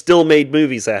and still made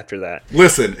movies after that.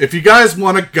 Listen, if you guys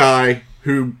want a guy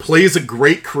who plays a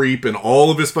great creep in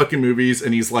all of his fucking movies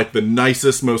and he's like the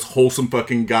nicest, most wholesome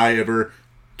fucking guy ever,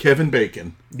 Kevin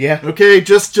Bacon. Yeah. Okay,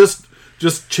 just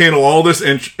channel all this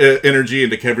energy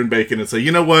into Kevin Bacon and say,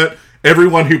 you know what?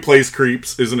 Everyone who plays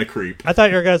creeps isn't a creep. I thought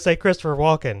you were going to say Christopher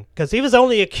Walken, because he was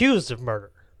only accused of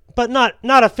murder, but not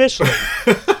officially.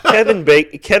 Kevin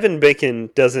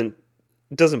Bacon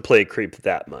doesn't play a creep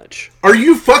that much. Are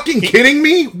you fucking kidding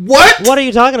me? What? What are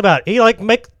you talking about? He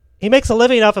makes a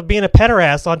living off of being a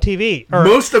pederast on TV.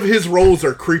 Most of his roles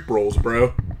are creep roles,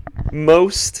 bro.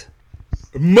 Most,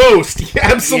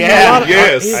 absolutely, Yeah.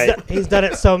 yes. He's done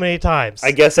it so many times.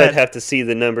 I guess I'd have to see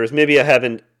the numbers. Maybe I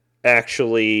haven't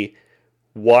actually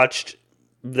watched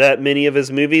that many of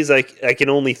his movies. I can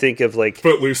only think of like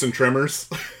Footloose and Tremors.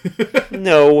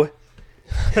 No.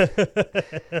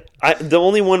 The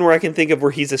only one where I can think of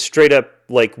where he's a straight up,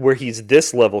 like, where he's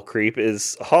this level creep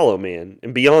is Hollow Man.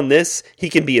 And beyond this, he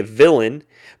can be a villain,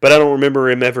 but I don't remember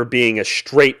him ever being a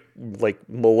straight, like,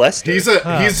 molester. He's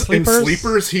in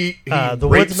Sleepers. He The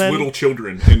rapes Woodsman. little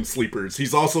children in Sleepers.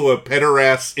 He's also a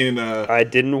pederast in I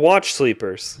didn't watch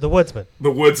Sleepers. The Woodsman.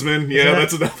 The Woodsman. Yeah,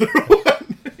 that's another one.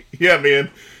 Yeah,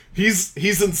 man.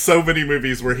 He's in so many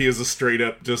movies where he is a straight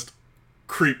up just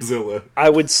creepzilla. I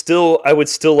would still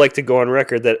like to go on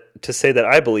record to say that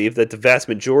I believe that the vast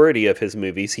majority of his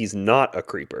movies, he's not a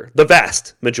creeper. The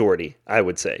vast majority, I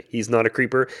would say. He's not a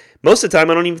creeper. Most of the time,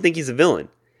 I don't even think he's a villain.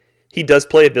 He does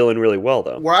play a villain really well,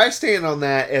 though. Where I stand on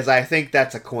that is I think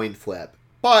that's a coin flip.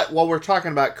 But while we're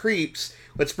talking about creeps,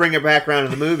 let's bring it back around to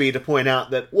the movie to point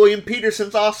out that William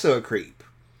Peterson's also a creep.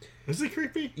 Is he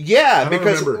creepy? Yeah, I don't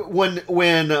because remember.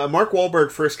 when Mark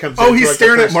Wahlberg first comes in... Oh, he's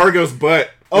staring at Margot's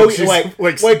butt. Oh, she's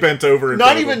like bent over.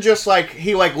 Not even just like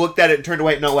he like looked at it and turned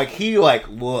away. No, like he like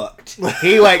looked.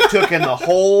 He like took in the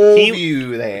whole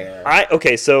view there.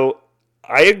 So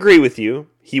I agree with you.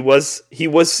 He was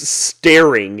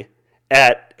staring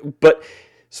at, but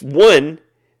one,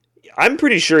 I'm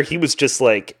pretty sure he was just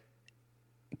like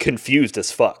confused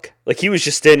as fuck. Like, he was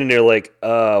just standing there like,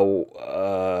 what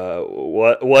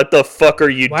the fuck are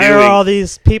you Why doing? are all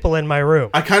these people in my room?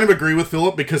 I kind of agree with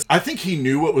Philip because I think he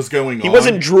knew what was going on. He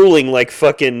wasn't drooling like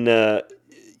fucking,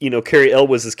 Cary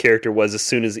Elwes' character was as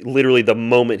soon as, literally the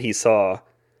moment he saw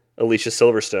Alicia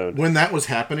Silverstone. When that was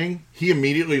happening, he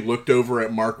immediately looked over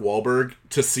at Mark Wahlberg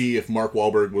to see if Mark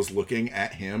Wahlberg was looking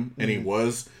at him, and he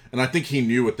was. And I think he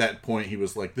knew at that point, he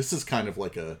was like, this is kind of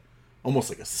like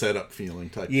almost like a setup feeling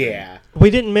type thing.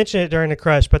 We didn't mention it during the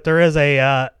crush, but there is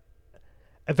a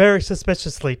very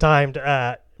suspiciously timed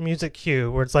music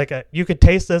cue where it's like you could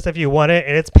taste this if you want it,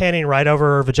 and it's panning right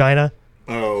over her vagina.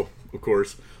 Oh, of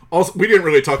course. Also, we didn't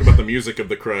really talk about the music of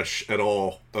the crush at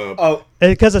all.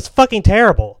 Because it's fucking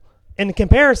terrible. In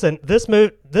comparison, this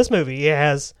movie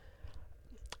has,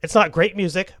 it's not great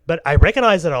music, but I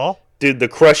recognize it all. Dude, the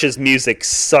Crush's music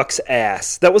sucks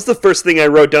ass. That was the first thing I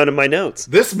wrote down in my notes.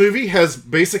 This movie has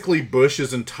basically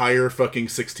Bush's entire fucking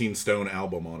 16 Stone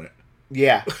album on it.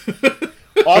 Yeah.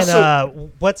 Also,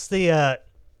 and what's the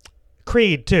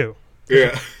Creed too?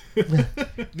 Yeah.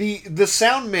 the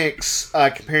sound mix,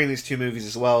 comparing these two movies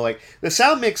as well, like the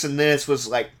sound mix in this was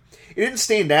like, it didn't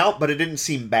stand out, but it didn't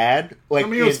seem bad. Like, I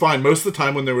mean, it was fine. Most of the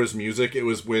time when there was music, it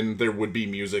was when there would be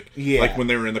music. Yeah. Like when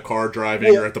they were in the car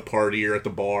driving or at the party or at the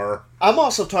bar. I'm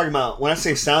also talking about, when I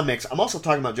say sound mix, I'm also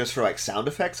talking about just for like sound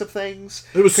effects of things.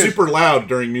 It was super loud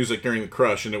during the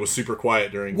crush, and it was super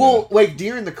quiet during like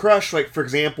during the crush, like for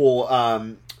example,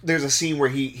 there's a scene where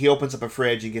he opens up a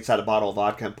fridge and gets out a bottle of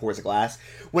vodka and pours a glass.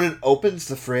 When it opens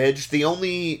the fridge, the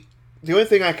only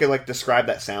thing I could like describe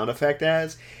that sound effect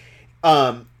as,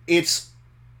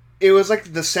 it was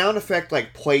like the sound effect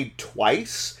like played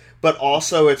twice, but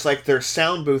also it's like their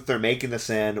sound booth they're making this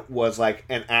in was like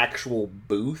an actual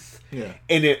booth. Yeah.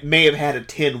 And it may have had a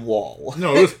tin wall.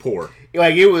 No, it was poor.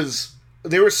 Like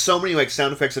there were so many like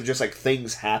sound effects of just like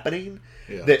things happening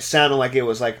that sounded like it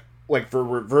was like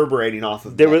reverberating off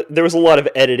of there was a lot of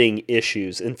editing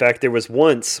issues. In fact, there was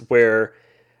once where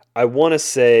I want to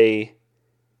say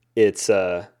it's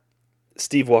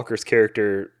Steve Walker's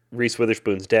character, Reese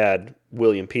Witherspoon's dad,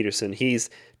 William Peterson. He's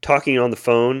talking on the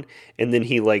phone, and then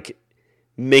he like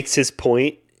makes his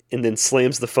point and then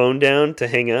slams the phone down to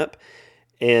hang up.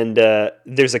 And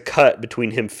there's a cut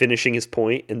between him finishing his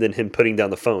point and then him putting down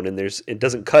the phone, and it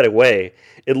doesn't cut away.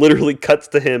 It literally cuts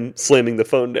to him slamming the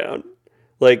phone down,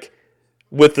 like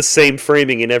with the same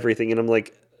framing and everything. And I'm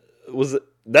like,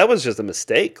 that was just a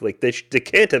mistake. Like they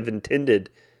can't have intended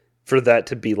for that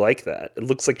to be like that. It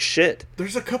looks like shit.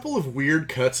 There's a couple of weird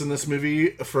cuts in this movie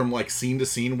from like scene to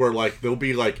scene where like they'll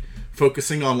be like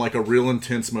focusing on like a real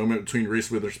intense moment between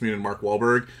Reese Witherspoon and Mark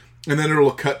Wahlberg, and then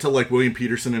it'll cut to like William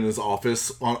Peterson in his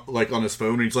office on his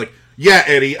phone, and he's like, "Yeah,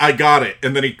 Eddie, I got it,"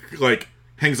 and then he like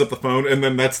hangs up the phone, and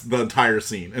then that's the entire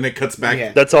scene, and it cuts back.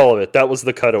 Yeah. That's all of it. That was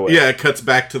the cutaway. Yeah, it cuts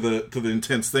back to the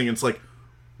intense thing. And it's like,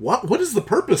 what is the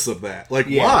purpose of that? Like,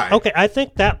 why? Okay, I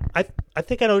think I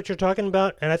think I know what you're talking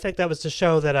about, and I think that was to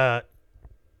show that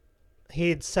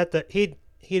he'd set the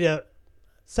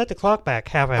clock back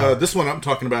half hour. This one I'm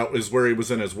talking about is where he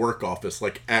was in his work office,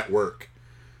 like at work,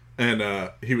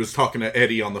 and he was talking to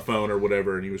Eddie on the phone or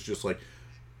whatever, and he was just like,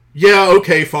 "Yeah,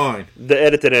 okay, fine." The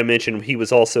edit that I mentioned, he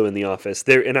was also in the office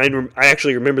there, and I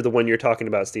actually remember the one you're talking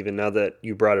about, Stephen. Now that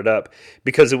you brought it up,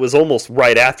 because it was almost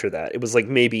right after that. It was like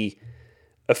maybe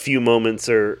a few moments,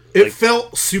 or it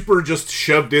felt super just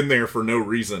shoved in there for no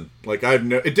reason. Like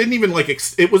it didn't even like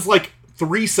it was like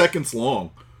 3 seconds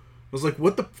long. I was like,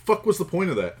 what the fuck was the point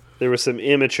of that? There was some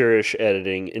amateurish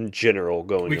editing in general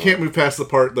going on. We can't move past the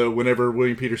part though whenever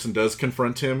William Peterson does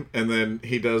confront him, and then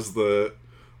he does the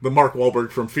Mark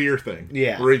Wahlberg from Fear thing,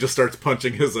 where he just starts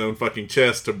punching his own fucking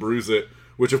chest to bruise it,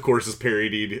 which of course is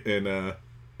parodied in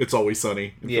It's Always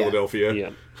Sunny in Philadelphia. Yeah.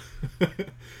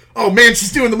 Oh man,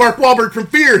 she's doing the Mark Wahlberg from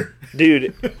Fear!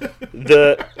 Dude,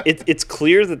 it's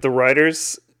clear that the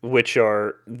writers, which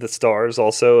are the stars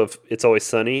also of It's Always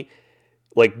Sunny,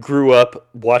 like grew up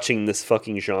watching this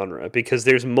fucking genre, because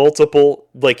there's multiple,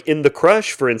 like in The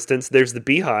Crush, for instance, there's the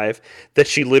beehive that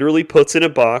she literally puts in a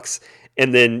box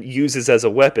and then uses as a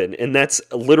weapon, and that's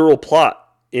a literal plot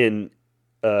in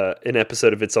an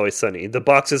episode of It's Always Sunny. The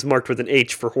box is marked with an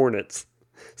H for hornets.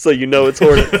 So you know it's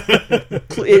hornets.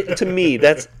 To me,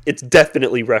 it's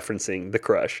definitely referencing The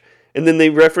Crush. And then they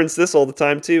reference this all the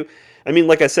time too. I mean,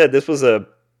 like I said,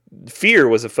 Fear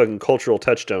was a fucking cultural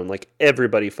touchstone. Like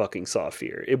everybody fucking saw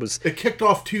Fear. It kicked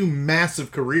off 2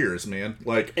 massive careers, man.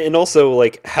 Like, and also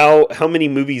like how many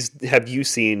movies have you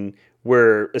seen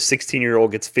where a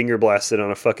 16-year-old gets finger blasted on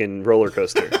a fucking roller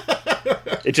coaster?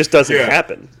 It just doesn't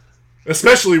happen.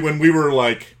 Especially when we were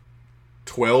like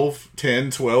 12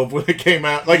 when it came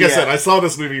out. Like I said, I saw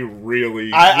this movie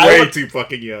really way too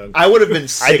fucking young. I would have been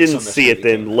 6 I didn't on this see it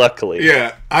then, luckily.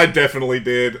 Yeah, I definitely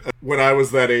did. When I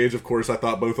was that age, of course, I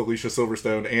thought both Alicia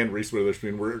Silverstone and Reese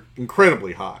Witherspoon were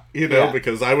incredibly hot. You know,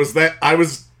 because I was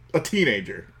a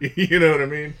teenager. You know what I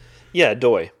mean? Yeah,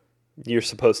 doy. You're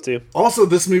supposed to. Also,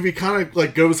 this movie kind of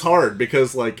like goes hard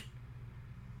because like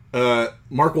Mark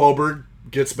Wahlberg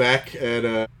gets back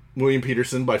at William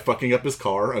Peterson by fucking up his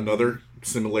car. Another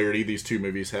similarity these two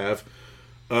movies have.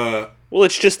 Well,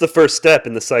 it's just the first step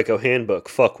in the Psycho Handbook.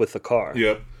 Fuck with the car.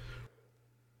 Yep.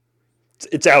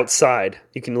 It's outside.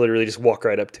 You can literally just walk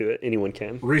right up to it. Anyone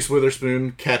can. Reese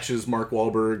Witherspoon catches Mark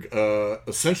Wahlberg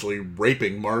essentially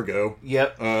raping Margot.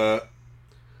 Yep.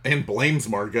 And blames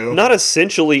Margot. Not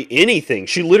essentially anything.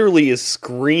 She literally is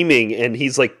screaming, and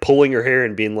he's like pulling her hair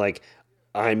and being like,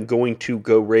 "I'm going to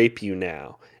go rape you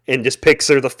now." And just picks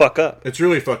her the fuck up. It's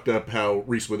really fucked up how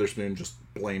Reese Witherspoon just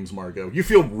blames Margot. You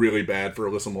feel really bad for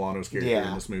Alyssa Milano's character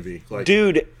in this movie. Like,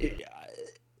 dude,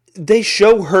 they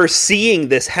show her seeing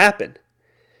this happen.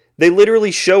 They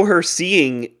literally show her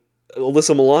seeing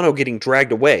Alyssa Milano getting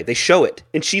dragged away. They show it.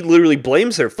 And she literally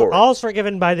blames her for it. All's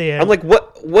forgiven by the end. I'm like,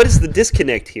 what is the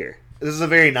disconnect here? This is a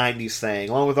very 90s thing.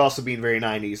 Along with also being very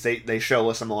 90s, they show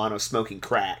Alyssa Milano smoking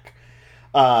crack.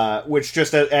 Which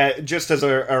just as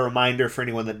a reminder for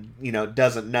anyone that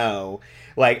doesn't know,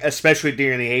 like especially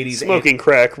during the 80s, smoking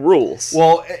crack rules.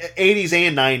 Well, 80s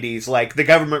and 90s, like the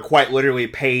government quite literally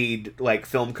paid like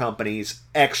film companies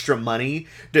extra money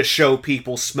to show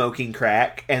people smoking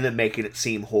crack and then making it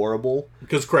seem horrible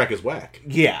because crack is whack.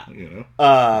 Yeah, you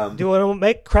know. Do you want to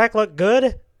make crack look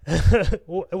good?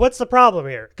 What's the problem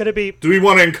here? Could it be? Do we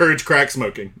want to encourage crack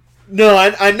smoking? No,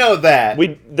 I know that.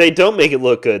 They don't make it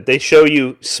look good. They show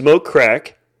you smoke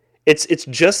crack. It's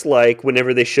just like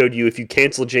whenever they showed you if you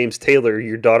cancel James Taylor,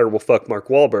 your daughter will fuck Mark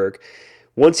Wahlberg.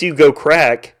 Once you go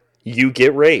crack, you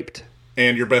get raped.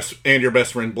 And your best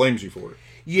friend blames you for it.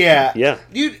 Yeah. Yeah.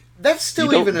 Dude, that's still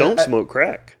don't smoke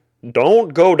crack.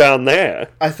 Don't go down there.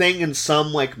 I think in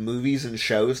some like movies and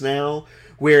shows now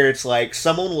where it's like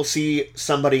someone will see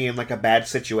somebody in like a bad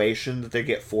situation that they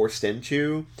get forced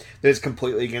into that is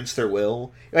completely against their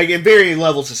will, like in varying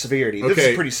levels of severity. This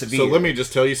is pretty severe. So let me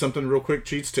just tell you something real quick,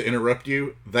 Cheats, to interrupt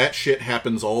you. That shit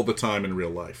happens all the time in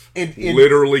real life.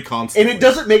 Literally constantly. And it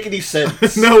doesn't make any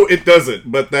sense. No, it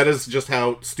doesn't. But that is just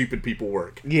how stupid people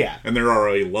work. Yeah. And there are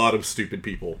a lot of stupid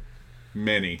people.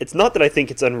 Many. It's not that I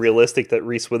think it's unrealistic that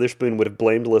Reese Witherspoon would have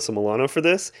blamed Alyssa Milano for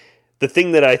this. The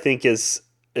thing that I think is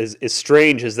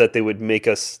strange is that they would make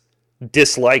us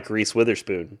dislike Reese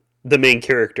Witherspoon, the main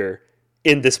character,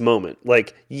 in this moment.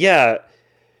 Like, yeah,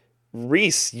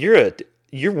 Reese, you're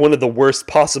one of the worst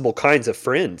possible kinds of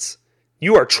friends.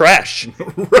 You are trash.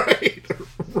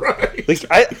 Right.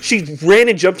 Like, she ran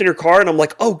and jumped in her car, and I'm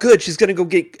like, oh, good, she's gonna go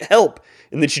get help.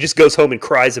 And then she just goes home and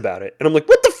cries about it. And I'm like,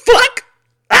 what the fuck?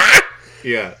 Ah!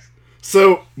 Yeah.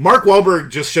 So, Mark Wahlberg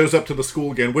just shows up to the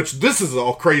school again, which this is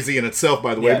all crazy in itself,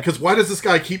 by the way, because why does this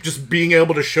guy keep just being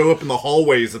able to show up in the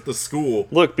hallways at the school?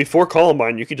 Look, before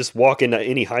Columbine, you could just walk into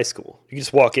any high school. You could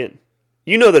just walk in.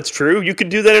 You know that's true. You could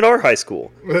do that at our high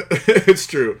school. It's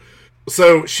true.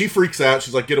 So, she freaks out.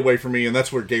 She's like, get away from me. And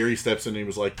that's where Gary steps in and he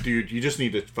was like, dude, you just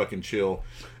need to fucking chill.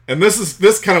 And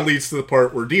this kind of leads to the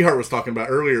part where D-Hart was talking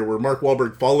about earlier, where Mark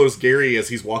Wahlberg follows Gary as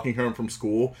he's walking home from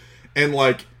school and,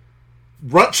 like,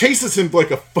 chases him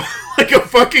like a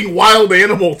fucking wild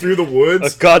animal through the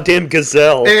woods. A goddamn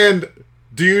gazelle. And,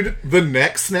 dude, the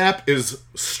neck snap is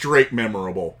straight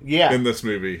memorable in this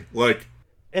movie. Like,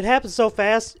 it happens so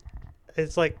fast,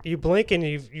 it's like you blink and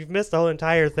you've missed the whole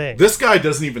entire thing. This guy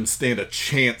doesn't even stand a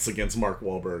chance against Mark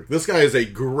Wahlberg. This guy is a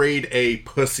grade A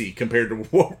pussy compared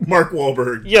to Mark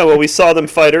Wahlberg. Yeah, well, we saw them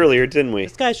fight earlier, didn't we?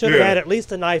 This guy should have had at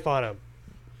least a knife on him.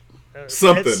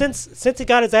 Something. Since he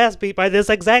got his ass beat by this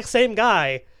exact same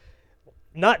guy,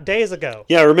 not days ago.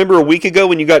 Yeah, remember a week ago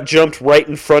when you got jumped right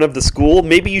in front of the school?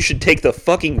 Maybe you should take the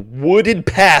fucking wooded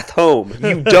path home,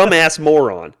 you dumbass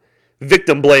moron.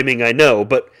 Victim blaming, I know,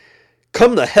 but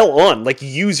come the hell on. Like,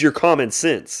 use your common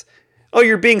sense. Oh,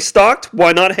 you're being stalked?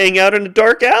 Why not hang out in a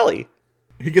dark alley?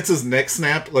 He gets his neck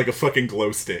snapped like a fucking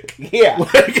glow stick. Yeah.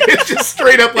 Like, it's just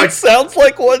straight up like... It sounds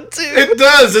like one, too. It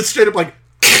does. It's straight up like...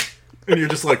 And you're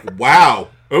just like, wow,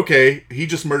 okay, he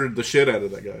just murdered the shit out of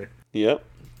that guy. Yep.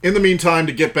 In the meantime,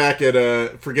 to get back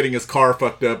at for getting his car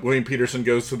fucked up, William Peterson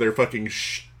goes to their fucking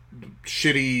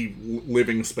shitty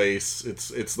living space.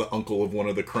 It's the uncle of one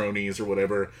of the cronies or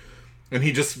whatever. And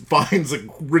he just finds a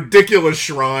ridiculous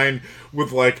shrine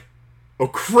with, like, a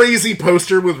crazy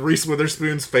poster with Reese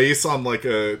Witherspoon's face on, like,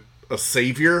 a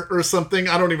savior or something.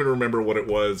 I don't even remember what it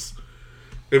was.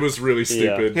 It was really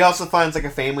stupid. He also finds like a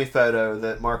family photo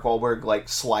that Mark Wahlberg like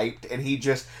swiped, and he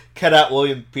just cut out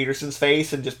William Peterson's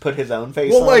face and just put his own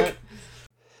face on it.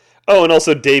 Oh, and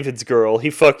also David's girl. He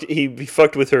fucked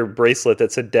with her bracelet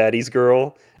that said "Daddy's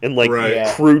girl" and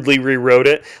crudely rewrote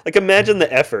it. Like, imagine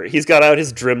the effort. He's got out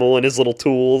his Dremel and his little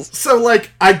tools. So, like,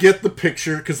 I get the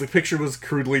picture, because the picture was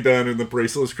crudely done and the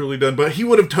bracelet was crudely done, but he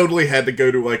would have totally had to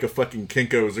go to, like, a fucking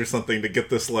Kinko's or something to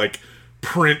get this, like,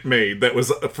 print made that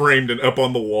was framed and up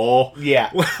on the wall.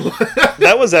 Yeah.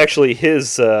 That was actually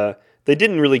his... they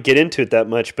didn't really get into it that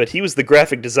much, but he was the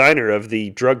graphic designer of the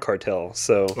drug cartel.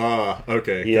 So,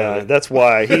 okay, yeah, that's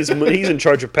why he's in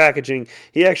charge of packaging.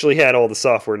 He actually had all the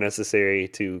software necessary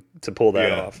to pull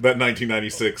that off. That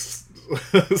 1996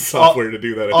 software to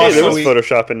do that. Hey, there was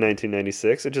Photoshop in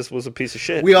 1996. It just was a piece of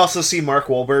shit. We also see Mark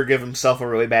Wahlberg give himself a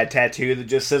really bad tattoo that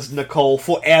just says Nicole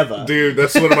Forever. Dude,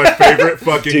 that's one of my favorite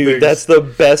fucking things. That's the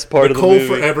best part of the movie.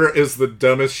 Nicole Forever is the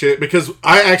dumbest shit, because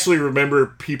I actually remember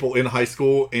people in high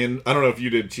school, and I don't know if you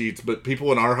did, Cheats, but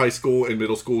people in our high school and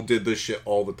middle school did this shit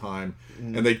all the time.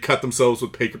 And they'd cut themselves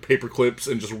with paper clips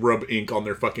and just rub ink on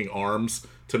their fucking arms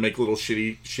to make little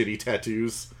shitty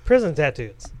tattoos. Prison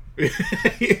tattoos.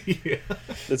 Yeah.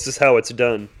 This is how it's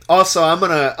done. Also, I'm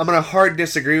gonna hard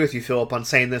disagree with you, Philip, on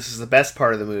saying this is the best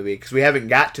part of the movie, because we haven't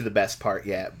got to the best part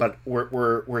yet, but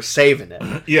we're saving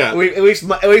it. Yeah, at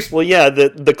least. Well, yeah,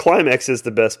 the climax is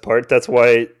the best part. That's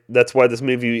why this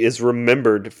movie is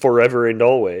remembered forever and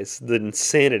always. The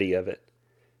insanity of it.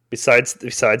 Besides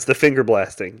the finger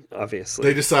blasting, obviously.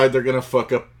 They decide they're gonna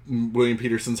fuck up William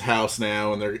Peterson's house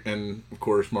now, and of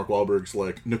course Mark Wahlberg's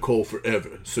like, Nicole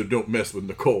Forever, so don't mess with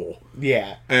Nicole.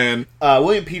 Yeah. And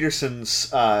William Peterson's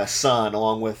son,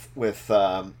 along with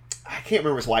I can't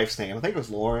remember his wife's name. I think it was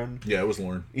Lauren. Yeah, it was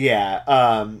Lauren.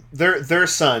 Yeah. Their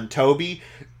son, Toby,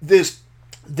 this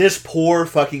poor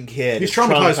fucking kid. He's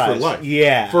traumatized for life.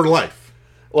 Yeah. For life.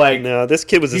 Like, no, this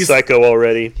kid was a psycho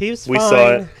already. We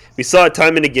saw it. We saw it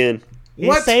time and again.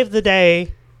 He saved the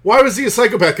day. Why was he a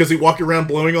psychopath? Because he walked around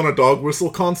blowing on a dog whistle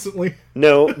constantly?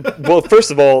 No. Well,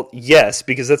 first of all, yes,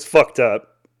 because that's fucked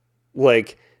up.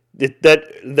 Like, that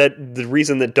the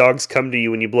reason that dogs come to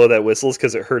you when you blow that whistle is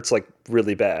because it hurts, like,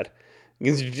 really bad.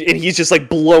 And he's just, like,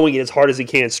 blowing it as hard as he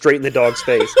can straight in the dog's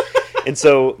face. And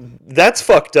so that's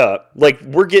fucked up. Like,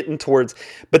 we're getting towards...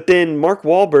 But then Mark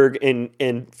Wahlberg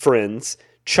and friends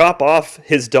chop off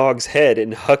his dog's head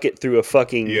and huck it through a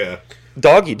fucking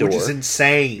doggy door. Which is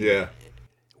insane. Yeah.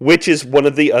 Which is one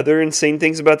of the other insane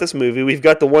things about this movie. We've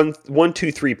got the 1,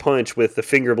 2, 3 punch with the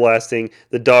finger blasting,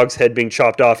 the dog's head being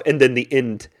chopped off, and then the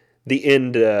end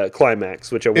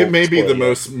climax, which I won't It may be the yet.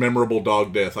 most memorable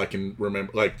dog death I can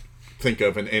remember, like, think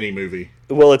of in any movie.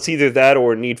 Well, it's either that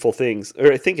or Needful Things.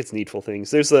 Or I think it's Needful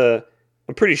Things.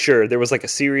 I'm pretty sure there was like a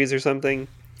series or something.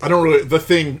 I don't really... The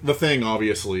thing,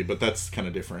 obviously, but that's kind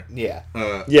of different. Yeah.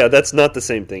 Yeah, that's not the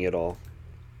same thing at all.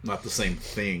 Not the same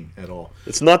thing at all.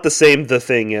 It's not the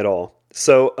thing at all.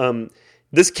 So,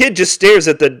 this kid just stares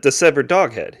at the severed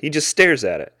dog head. He just stares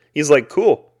at it. He's like,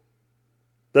 cool.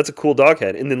 That's a cool dog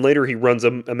head. And then later he runs a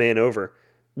man over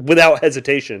without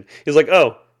hesitation. He's like,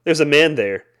 oh, there's a man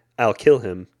there. I'll kill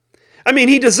him. I mean,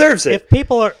 he deserves it. If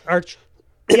people are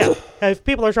if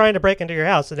people are trying to break into your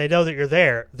house and they know that you're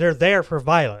there, they're there for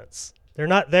violence. They're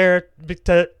not there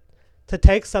to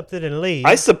take something and leave.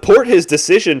 I support his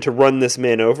decision to run this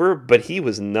man over, but he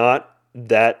was not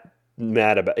that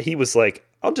mad about it. He was like,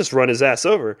 I'll just run his ass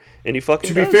over. And he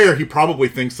fucking To be fair, he probably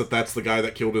thinks that that's the guy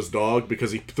that killed his dog,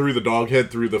 because he threw the dog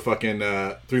head through the fucking,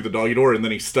 through the doggy door, and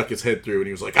then he stuck his head through, and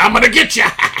he was like, I'm gonna get you!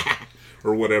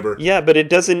 Or whatever. Yeah, but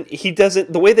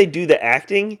the way they do the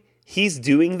acting, he's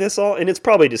doing this all, and it's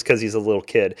probably just because he's a little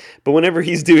kid, but whenever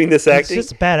he's doing this acting... He's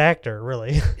just a bad actor,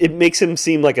 really. It makes him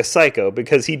seem like a psycho,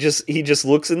 because he just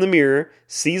looks in the mirror,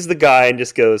 sees the guy, and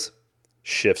just goes,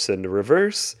 shifts into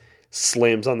reverse,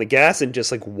 slams on the gas, and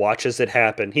just, like, watches it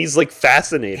happen. He's, like,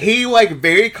 fascinated. He, like,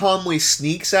 very calmly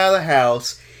sneaks out of the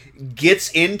house, gets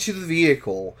into the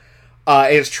vehicle,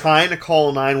 is trying to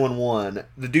call 911.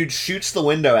 The dude shoots the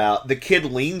window out. The kid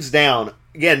leans down.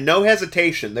 Again, no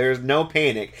hesitation. There's no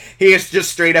panic. He is just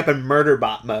straight up in murder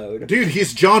bot mode. Dude,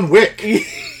 he's John Wick.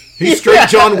 He's straight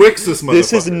John Wick's this motherfucker.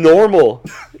 This is normal.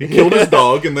 He killed his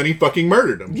dog, and then he fucking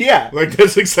murdered him. Yeah. Like,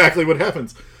 that's exactly what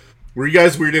happens. Were you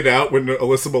guys weirded out when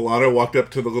Alyssa Milano walked up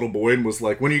to the little boy and was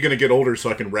like, when are you going to get older so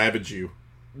I can ravage you?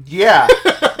 Yeah.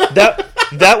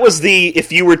 That was the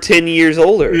if you were 10 years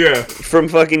older. Yeah. From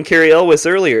fucking Cary Elwes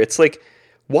earlier. It's like,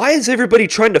 why is everybody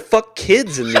trying to fuck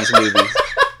kids in these movies?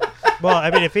 Well,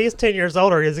 I mean, if he's 10 years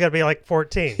older, he's going to be like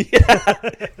 14. Yeah,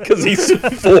 because he's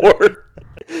 4.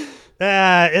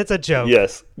 It's a joke.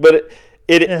 Yes, but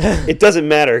it doesn't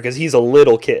matter because he's a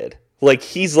little kid. Like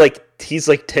he's like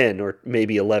 10 or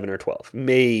maybe 11 or 12.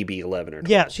 Maybe 11 or 12.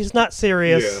 Yeah, she's not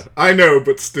serious. Yeah, I know,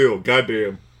 but still,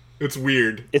 goddamn, it's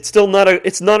weird. It's still not an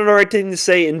alright thing to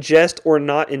say in jest or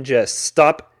not in jest.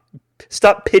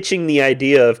 Stop pitching the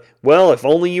idea of, well, if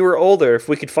only you were older, if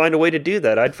we could find a way to do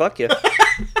that, I'd fuck you.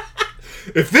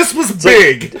 If this was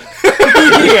big.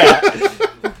 Yeah.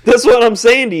 That's what I'm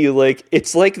saying to you. Like,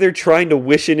 it's like they're trying to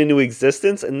wish it into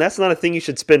existence, and that's not a thing you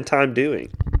should spend time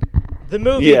doing. The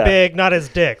movie Big, not his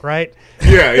dick, right?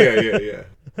 Yeah.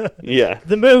 Yeah.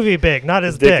 The movie Big, not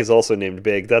his dick. Dick is also named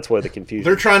Big. That's why the confusion.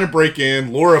 They're trying to break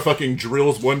in. Laura fucking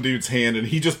drills one dude's hand, and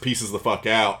he just pieces the fuck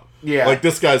out. Yeah. Like,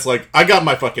 this guy's like, I got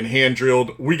my fucking hand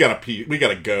drilled. We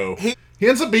gotta go. He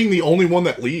ends up being the only one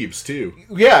that leaves, too.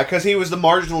 Yeah, because he was the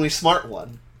marginally smart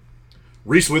one.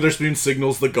 Reese Witherspoon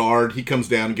signals the guard. He comes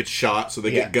down and gets shot, so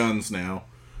they get guns now.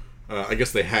 I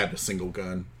guess they had a single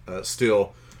gun.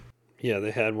 Still. Yeah,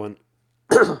 they had one.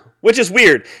 Which is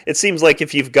weird. It seems like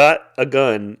if you've got a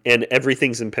gun and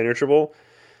everything's impenetrable,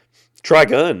 try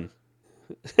gun.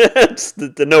 It's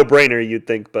the no-brainer, you'd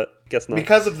think, but guess not.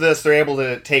 Because of this, they're able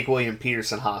to take William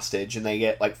Peterson hostage, and they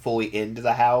get like fully into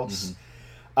the house.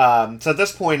 So at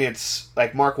this point, it's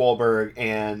like Mark Wahlberg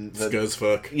and the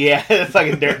Scuzzfuck. Yeah, the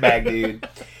fucking dirtbag dude.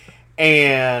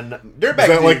 And dirtbag Is that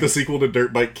dude, like the sequel to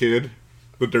Dirtbike Kid?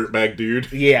 The dirtbag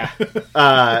dude? Yeah.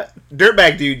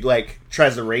 Dirtbag dude like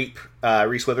tries to rape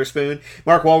Reese Witherspoon.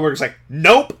 Mark Wahlberg's like,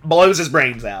 nope, blows his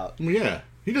brains out. Yeah.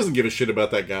 He doesn't give a shit about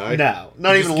that guy. No,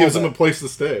 not he even just a gives little him bit. a place to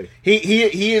stay.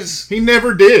 He is. He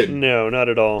never did. No, not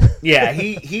at all. Yeah,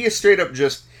 he is straight up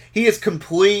just. He is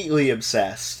completely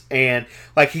obsessed, and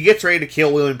like he gets ready to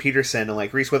kill William Peterson, and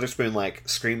like Reese Witherspoon like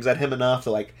screams at him enough to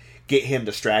like get him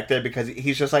distracted because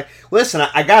he's just like, listen,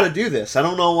 I got to do this. I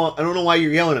don't know why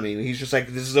you're yelling at me. He's just like,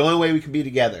 this is the only way we can be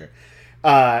together.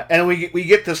 And we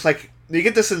get this like you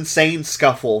get this insane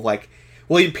scuffle of, like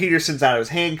William Peterson's out of his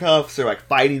handcuffs. They're like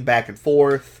fighting back and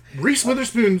forth. Reese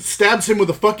Witherspoon stabs him with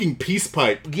a fucking peace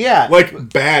pipe. Yeah.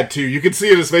 Like, bad, too. You can see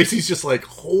in his face, he's just like,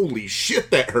 holy shit,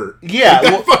 that hurt. Yeah.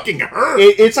 Like, that fucking hurt.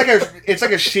 It's like a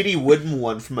shitty wooden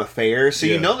one from a fair, so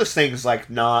you Yeah. know this thing's like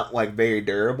not like very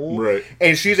durable. Right.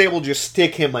 And she's able to just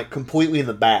stick him like completely in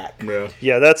the back. Yeah.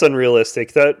 Yeah, that's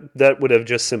unrealistic. That would have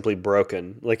just simply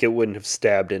broken. Like, it wouldn't have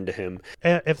stabbed into him.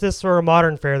 If this were a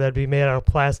modern fair, that'd be made out of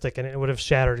plastic, and it would have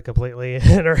shattered completely in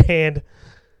her hand.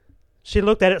 She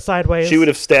looked at it sideways. She would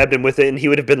have stabbed him with it, and he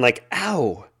would have been like,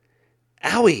 ow.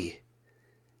 Owie.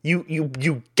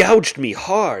 You gouged me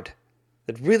hard.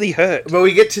 It really hurt. But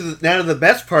we get to now to the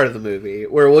best part of the movie,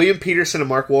 where William Peterson and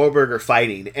Mark Wahlberg are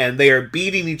fighting, and they are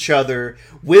beating each other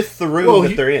with the room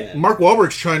that they're in. Mark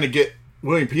Wahlberg's trying to get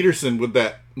William Peterson with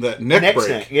that neck break.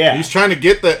 Snake, yeah. He's trying to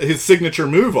get his signature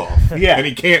move off. Yeah. And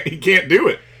he can't do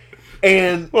it.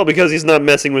 And Well, because he's not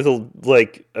messing with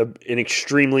an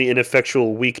extremely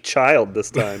ineffectual, weak child this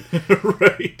time.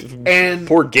 Right. and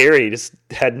Poor Gary just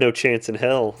had no chance in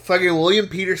hell. fucking William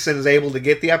Peterson is able to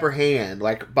get the upper hand,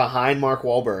 like, behind Mark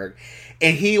Wahlberg.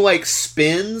 And he, like,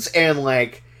 spins and,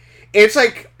 like, it's,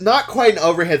 like, not quite an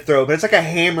overhead throw, but it's like a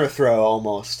hammer throw,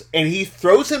 almost. And he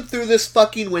throws him through this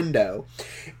fucking window.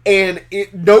 And,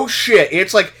 no shit,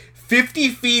 it's, like, 50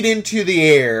 feet into the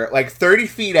air, like, 30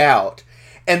 feet out.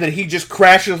 And then he just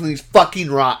crashes on these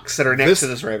fucking rocks that are next to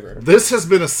this river. This has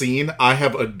been a scene I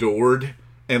have adored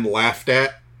and laughed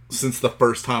at since the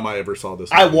first time I ever saw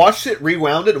this movie. I watched it,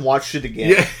 rewound it, and watched it again.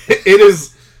 Yeah,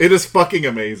 it is fucking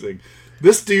amazing.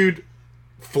 This dude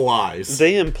flies.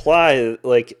 They imply,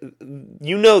 like,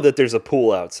 you know that there's a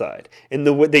pool outside. And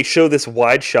they show this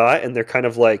wide shot, and they're kind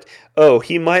of like, oh,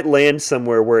 he might land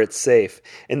somewhere where it's safe.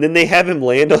 And then they have him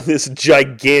land on this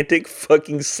gigantic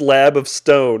fucking slab of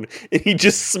stone, and he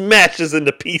just smashes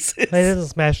into pieces. He doesn't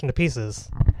smash into pieces.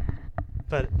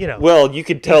 But, you know. Well, you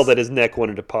could tell that his neck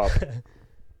wanted to pop.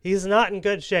 He's not in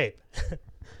good shape.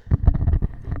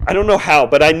 I don't know how,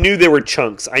 but I knew there were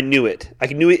chunks. I knew it. I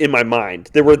knew it in my mind.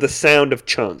 There were the sound of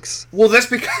chunks. Well, that's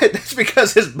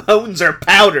because his bones are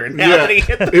powdered now that he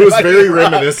hit the It was fucking very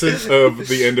rock. reminiscent of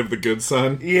the end of The Good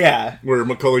Son. Yeah. Where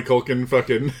Macaulay Culkin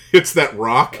fucking hits that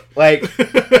rock. Like,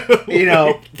 you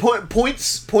know,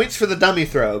 points for the dummy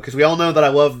throw, because we all know that I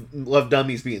love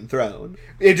dummies being thrown.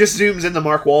 It just zooms into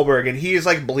Mark Wahlberg, and he is,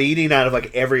 like, bleeding out of,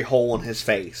 like, every hole in his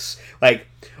face. Like,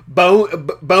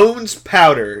 bones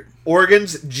powdered,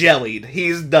 organs jellied.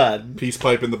 He's done. Peace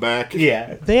pipe in the back.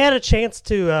 Yeah. They had a chance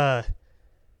to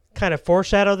kind of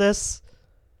foreshadow this.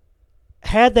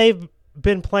 Had they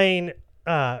been playing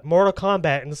Mortal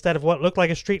Kombat instead of what looked like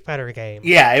a Street Fighter game.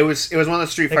 Yeah, it was one of the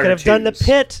Street They Fighter could have done the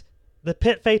 2s.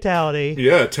 pit fatality.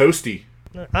 Yeah, toasty.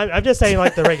 I'm just saying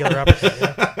like the regular opportunity.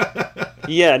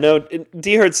 Yeah, no,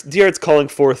 D-Hart's calling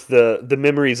forth the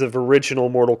memories of original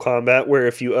Mortal Kombat, where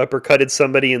if you uppercutted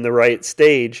somebody in the right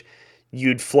stage,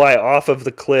 you'd fly off of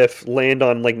the cliff, land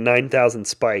on like 9,000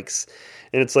 spikes.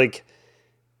 And it's like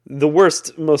the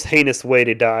worst, most heinous way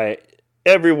to die,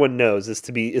 everyone knows, is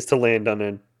to land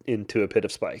into a pit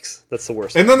of spikes. That's the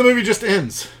worst. And then the movie just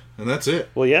ends, and that's it.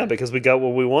 Well, yeah, because we got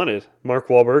what we wanted. Mark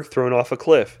Wahlberg thrown off a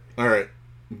cliff. All right.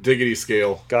 Diggity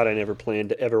scale. God, I never planned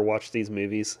to ever watch these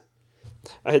movies.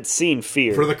 I had seen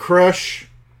Fear. For the Crush,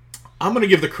 I'm going to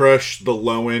give the Crush the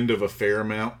low end of a fair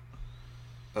amount.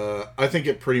 I think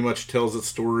it pretty much tells its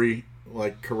story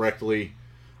like correctly.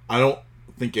 I don't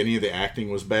think any of the acting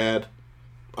was bad.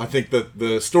 I think that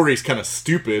the story's kind of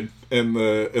stupid, and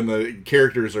the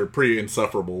characters are pretty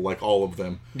insufferable, like all of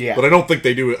them. Yeah. But I don't think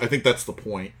they do it. I think that's the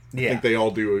point. Yeah. I think they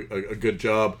all do a good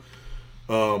job.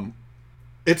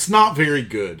 It's not very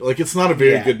good. Like, it's not a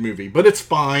very good movie, but it's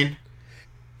fine.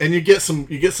 And you get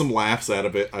some laughs out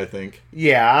of it, I think.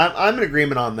 Yeah, I'm in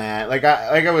agreement on that. Like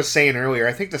I was saying earlier,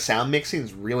 I think the sound mixing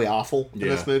is really awful in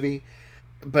this movie.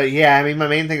 But yeah, I mean, my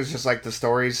main thing is just like the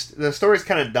story's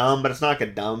kind of dumb, but it's not like a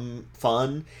dumb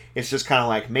fun. It's just kind of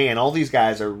like, man, all these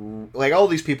guys are like, all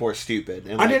these people are stupid.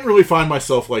 And I didn't really find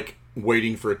myself like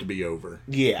waiting for it to be over.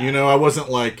 Yeah, you know, I wasn't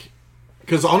like,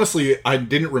 because honestly, I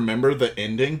didn't remember the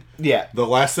ending. Yeah, the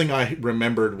last thing I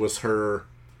remembered was her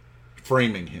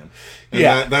framing him. And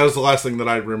yeah, that was the last thing that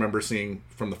I remember seeing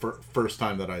from the first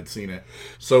time that I'd seen it.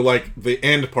 So like the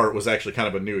end part was actually kind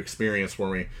of a new experience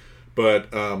for me. But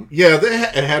yeah,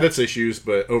 it had its issues,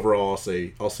 but overall,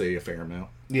 I'll say a fair amount.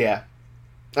 Yeah,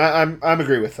 I'm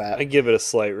agree with that. I give it a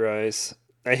slight rise.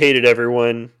 I hated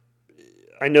everyone.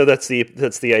 I know that's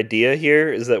the idea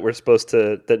here, is that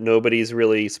that nobody's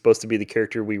really supposed to be the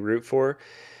character we root for.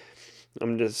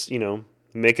 I'm just,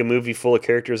 make a movie full of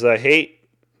characters I hate.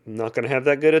 I'm not going to have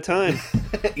that good a time.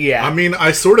 Yeah. I mean,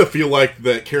 I sort of feel like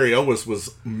that Cary Elwes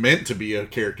was meant to be a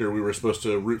character we were supposed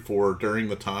to root for during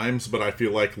the times, but I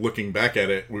feel like looking back at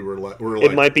it, we're like...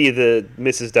 It might be the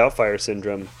Mrs. Doubtfire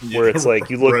syndrome, where it's like,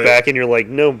 you look back and you're like,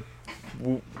 no,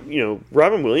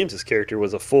 Robin Williams' character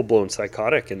was a full-blown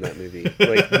psychotic in that movie.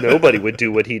 Like, nobody would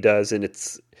do what he does, and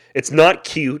it's not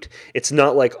cute. It's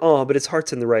not like, oh, but his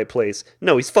heart's in the right place.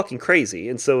 No, he's fucking crazy,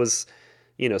 and so is...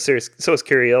 so is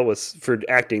Cary Elwes for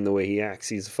acting the way he acts.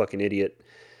 He's a fucking idiot.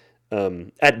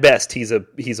 At best, he's a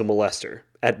molester.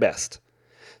 At best.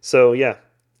 So, yeah.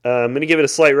 I'm going to give it a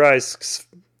slight rise. 'Cause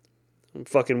I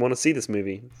fucking want to see this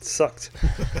movie. It sucked.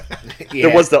 Yeah.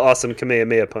 There was the awesome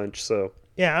Kamehameha punch, so...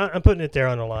 Yeah, I'm putting it there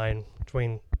on the line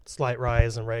between slight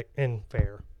rise and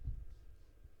fair.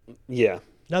 Yeah.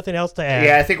 Nothing else to add.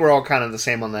 Yeah, I think we're all kind of the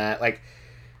same on that. Like,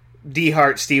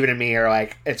 D-Hart, Steven, and me are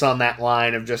like, it's on that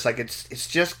line of just like, it's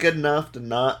just good enough to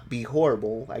not be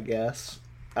horrible, I guess.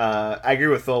 I agree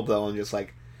with Philip, though, and just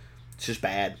like, it's just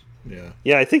bad. Yeah.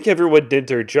 Yeah, I think everyone did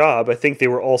their job. I think they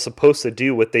were all supposed to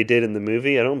do what they did in the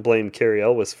movie. I don't blame Cary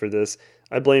Elwes for this.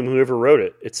 I blame whoever wrote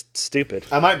it. It's stupid.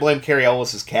 I might blame Cary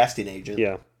Elwes' casting agent.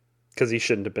 Yeah, because he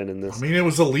shouldn't have been in this. I mean, it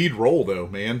was a lead role, though,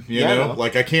 man. You Yeah, know?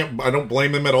 Like, I don't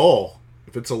blame them at all.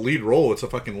 If it's a lead role, it's a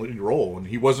fucking lead role. And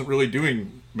he wasn't really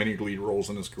doing many lead roles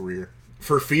in his career.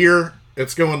 For Fear,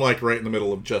 it's going, like, right in the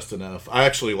middle of just enough. I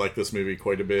actually like this movie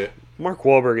quite a bit. Mark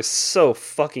Wahlberg is so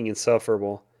fucking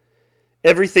insufferable.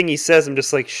 Everything he says, I'm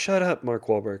just like, shut up, Mark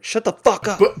Wahlberg. Shut the fuck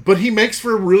up. But he makes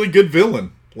for a really good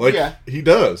villain. Like, Yeah. he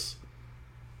does.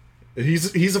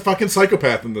 He's a fucking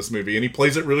psychopath in this movie, and he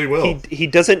plays it really well. He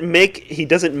doesn't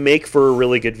make for a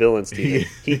really good villain, Steven.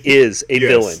 He is a Yes.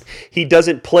 villain. He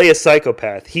doesn't play a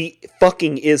psychopath. He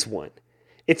fucking is one.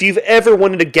 If you've ever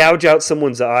wanted to gouge out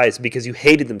someone's eyes because you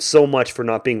hated them so much for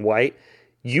not being white,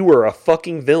 you are a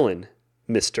fucking villain,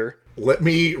 mister. Let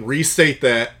me restate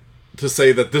that to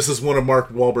say that this is one of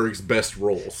Mark Wahlberg's best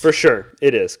roles. For sure,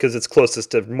 it is, because it's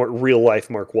closest to real-life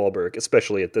Mark Wahlberg,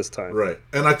 especially at this time. Right.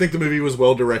 And I think the movie was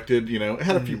well directed, it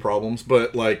had a few problems,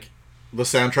 but, like, the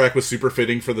soundtrack was super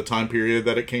fitting for the time period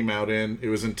that it came out in. It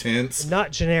was intense.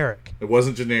 Not generic. It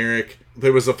wasn't generic.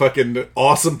 There was a fucking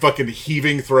awesome fucking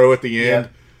heaving throw at the end.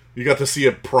 Yeah. You got to see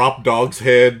a prop dog's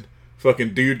head.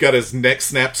 Fucking dude got his neck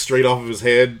snapped straight off of his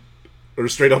head. Or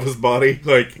straight off his body.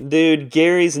 Like, dude,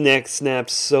 Gary's neck snapped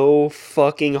so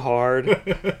fucking hard.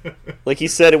 Like he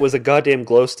said, it was a goddamn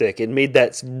glow stick. It made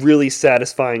that really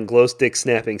satisfying glow stick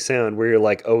snapping sound where you're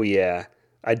like, oh yeah,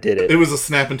 I did it. It was a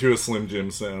snap into a Slim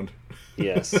Jim sound.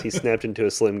 Yes, he snapped into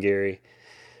a Slim Gary.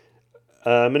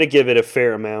 I'm going to give it a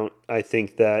fair amount. I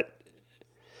think there's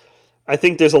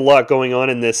a lot going on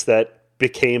in this that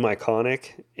became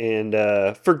iconic, and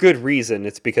for good reason.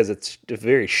 It's because it's a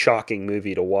very shocking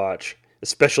movie to watch.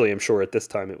 Especially, I'm sure at this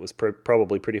time it was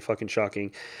probably pretty fucking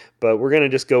shocking. But we're gonna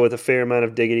just go with a fair amount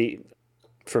of diggity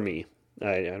for me.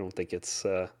 I don't think it's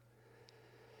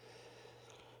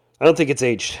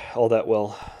aged all that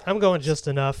well. I'm going just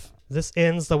enough. This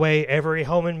ends the way every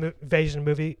home invasion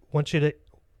movie wants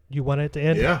you want it to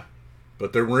end. Yeah,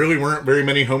 but there really weren't very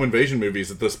many home invasion movies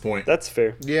at this point. That's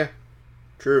fair. Yeah,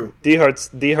 true. D Hart's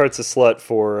a slut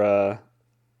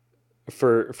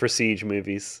for siege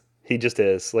movies. He just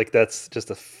is. Like, that's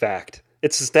just a fact.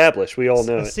 It's established. We all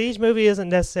know a it. siege movie isn't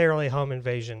necessarily home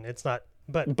invasion. It's not.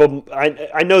 But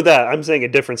I know that. I'm saying a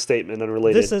different statement,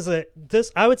 unrelated.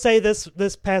 I would say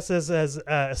this passes as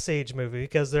a siege movie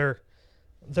because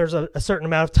there's a certain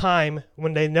amount of time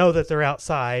when they know that they're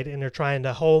outside and they're trying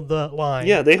to hold the line.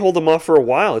 Yeah, they hold them off for a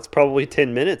while. It's probably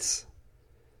 10 minutes.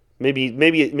 Maybe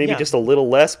just a little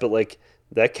less, but like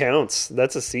that counts.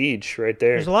 That's a siege right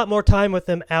there. There's a lot more time with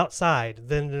them outside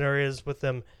than there is with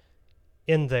them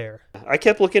in there. I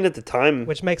kept looking at the time,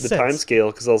 which makes the time sense.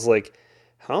 scale, because I was like,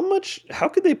 how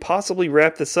could they possibly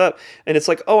wrap this up? And it's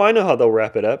like, oh, I know how they'll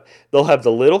wrap it up. They'll have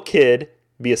the little kid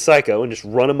be a psycho and just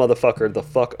run a motherfucker the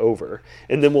fuck over.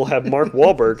 And then we'll have Mark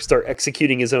Wahlberg start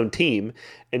executing his own team.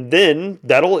 And then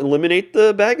that'll eliminate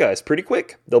the bad guys pretty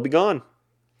quick. They'll be gone.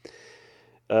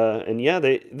 And yeah,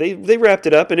 they wrapped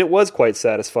it up, and it was quite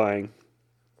satisfying.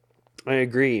 I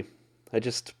agree. I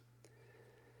just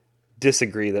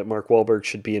disagree that Mark Wahlberg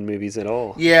should be in movies at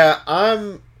all. Yeah,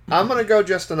 I'm gonna go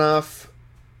just enough,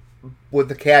 with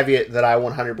the caveat that I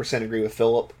 100% agree with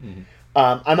Philip. Mm-hmm.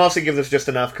 I'm also give this just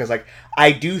enough because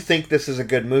I do think this is a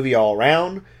good movie all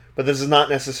around, but this is not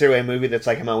necessarily a movie that's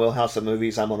in my wheelhouse of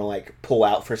movies I'm gonna pull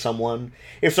out for someone.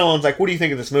 If someone's like, "What do you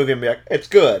think of this movie?" I'm like, "It's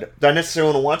good." Do I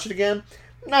necessarily want to watch it again?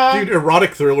 No. Dude,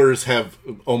 erotic thrillers have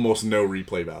almost no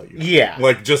replay value. Yeah.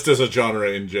 Just as a genre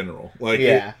in general.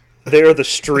 Yeah. They're the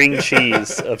string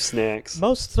cheese of snacks.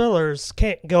 Most thrillers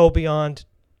can't go beyond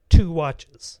 2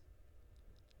 watches.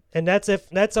 And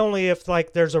that's only if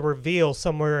there's a reveal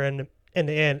somewhere in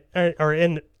the end, or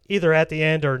in either at the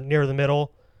end or near the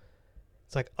middle.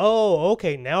 It's like, oh,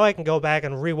 okay, now I can go back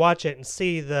and rewatch it and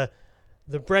see the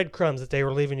breadcrumbs that they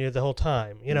were leaving you the whole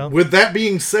time, With that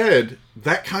being said,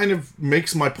 that kind of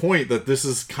makes my point that this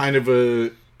is kind of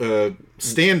a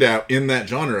standout in that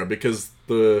genre, because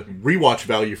the rewatch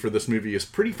value for this movie is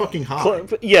pretty fucking high.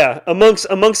 Yeah, amongst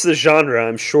the genre,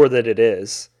 I'm sure that it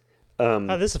is.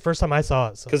 This is the first time I saw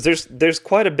it. Because there's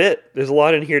quite a bit. There's a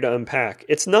lot in here to unpack.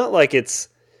 It's not like it's...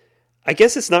 I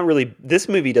guess it's not really... This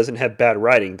movie doesn't have bad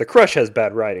writing. The Crush has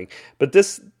bad writing. But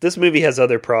this movie has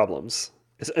other problems.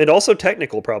 And also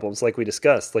technical problems, like we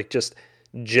discussed. Like just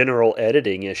general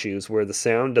editing issues where the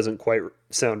sound doesn't quite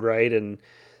sound right. And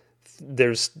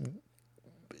there's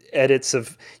edits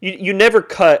of... You never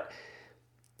cut...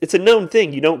 It's a known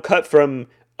thing. You don't cut from...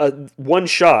 one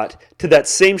shot to that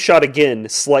same shot again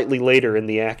slightly later in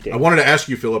the acting. I wanted to ask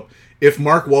you, Philip, if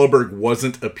Mark Wahlberg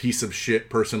wasn't a piece of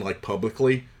shit person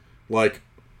publicly,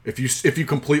 if you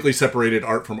completely separated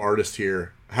art from artist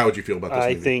here, how would you feel about this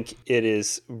movie? I think it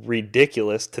is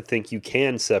ridiculous to think you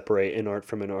can separate an art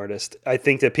from an artist. I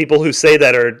think that people who say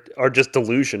that are just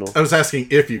delusional. I was asking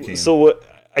if you can. So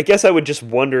I guess I would just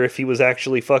wonder if he was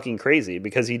actually fucking crazy,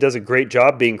 because he does a great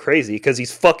job being crazy because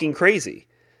he's fucking crazy.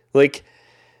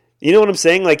 You know what I'm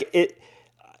saying?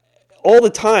 All the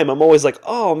time, I'm always like,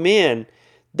 oh man,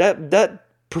 that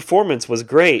performance was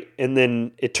great. And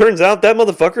then it turns out that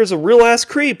motherfucker is a real ass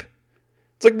creep.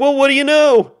 It's like, well, what do you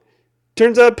know?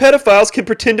 Turns out pedophiles can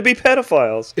pretend to be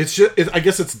pedophiles. It's just, I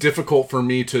guess it's difficult for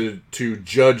me to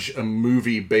judge a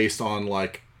movie based on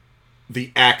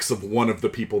the acts of one of the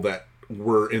people that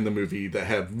were in the movie that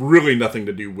have really nothing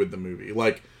to do with the movie.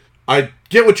 I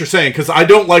get what you're saying, because I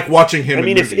don't like watching him. I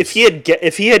mean, if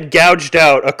he had gouged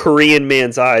out a Korean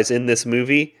man's eyes in this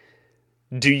movie,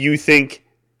 do you think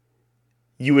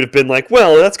you would have been like,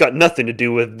 well, that's got nothing to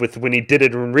do with when he did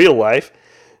it in real life?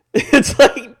 It's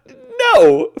like,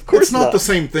 no, of course it's not the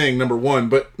same thing. Number one,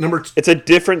 but it's a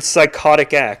different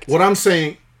psychotic act. What I'm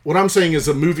saying is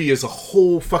a movie is a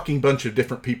whole fucking bunch of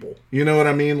different people. You know what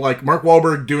I mean? Mark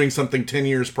Wahlberg doing something 10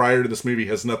 years prior to this movie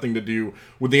has nothing to do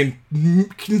with the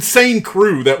insane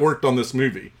crew that worked on this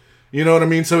movie. You know what I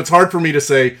mean? So it's hard for me to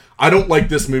say, I don't like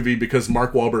this movie because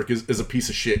Mark Wahlberg is a piece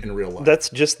of shit in real life. That's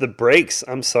just the breaks.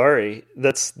 I'm sorry.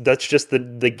 That's just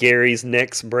the Gary's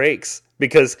next breaks.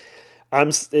 Because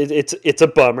it's a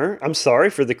bummer. I'm sorry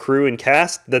for the crew and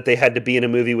cast that they had to be in a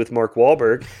movie with Mark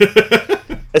Wahlberg.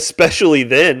 Especially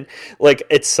then,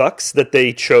 it sucks that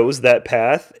they chose that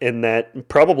path, and that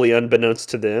probably unbeknownst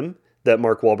to them, that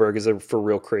Mark Wahlberg is a for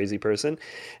real crazy person.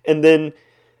 And then,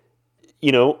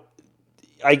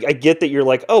 I get that you're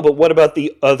like, oh, but what about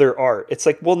the other art? It's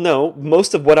like, well, no,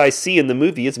 most of what I see in the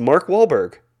movie is Mark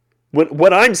Wahlberg.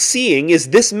 What I'm seeing is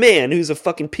this man who's a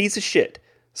fucking piece of shit.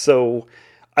 So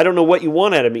I don't know what you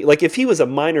want out of me. Like, if he was a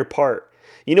minor part,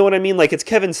 you know what I mean? Like, it's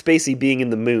Kevin Spacey being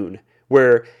in The Moon,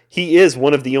 where he is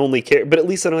one of the only characters, but at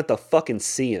least I don't have to fucking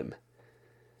see him.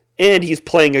 And he's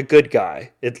playing a good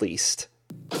guy, at least.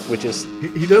 Which is...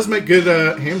 He does make good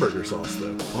hamburger sauce,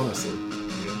 though, honestly. You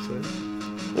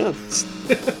know what I'm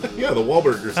saying? Yeah, the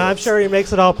Wahlberg sauce. I'm sure he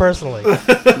makes it all personally.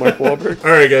 Mark Wahlberg.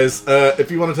 All right, guys. If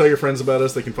you want to tell your friends about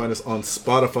us, they can find us on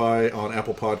Spotify, on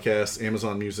Apple Podcasts,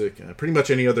 Amazon Music, pretty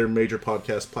much any other major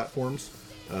podcast platforms.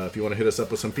 If you want to hit us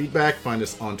up with some feedback, find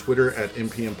us on Twitter at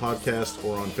MPM Podcast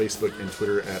or on Facebook and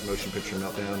Twitter at Motion Picture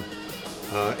Meltdown.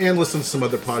 And listen to some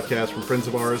other podcasts from friends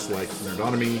of ours like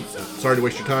Nerdonomy, Sorry to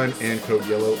Waste Your Time, and Code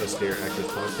Yellow, a Scare Actors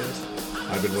podcast.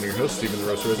 I've been one of your hosts, Stephen the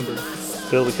Roast Rosenberg.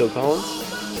 Phil the Kill Collins.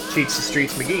 Cheats the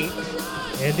Streets McGee.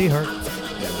 Andy Hart.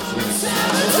 Yeah, we'll see you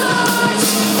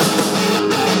next time.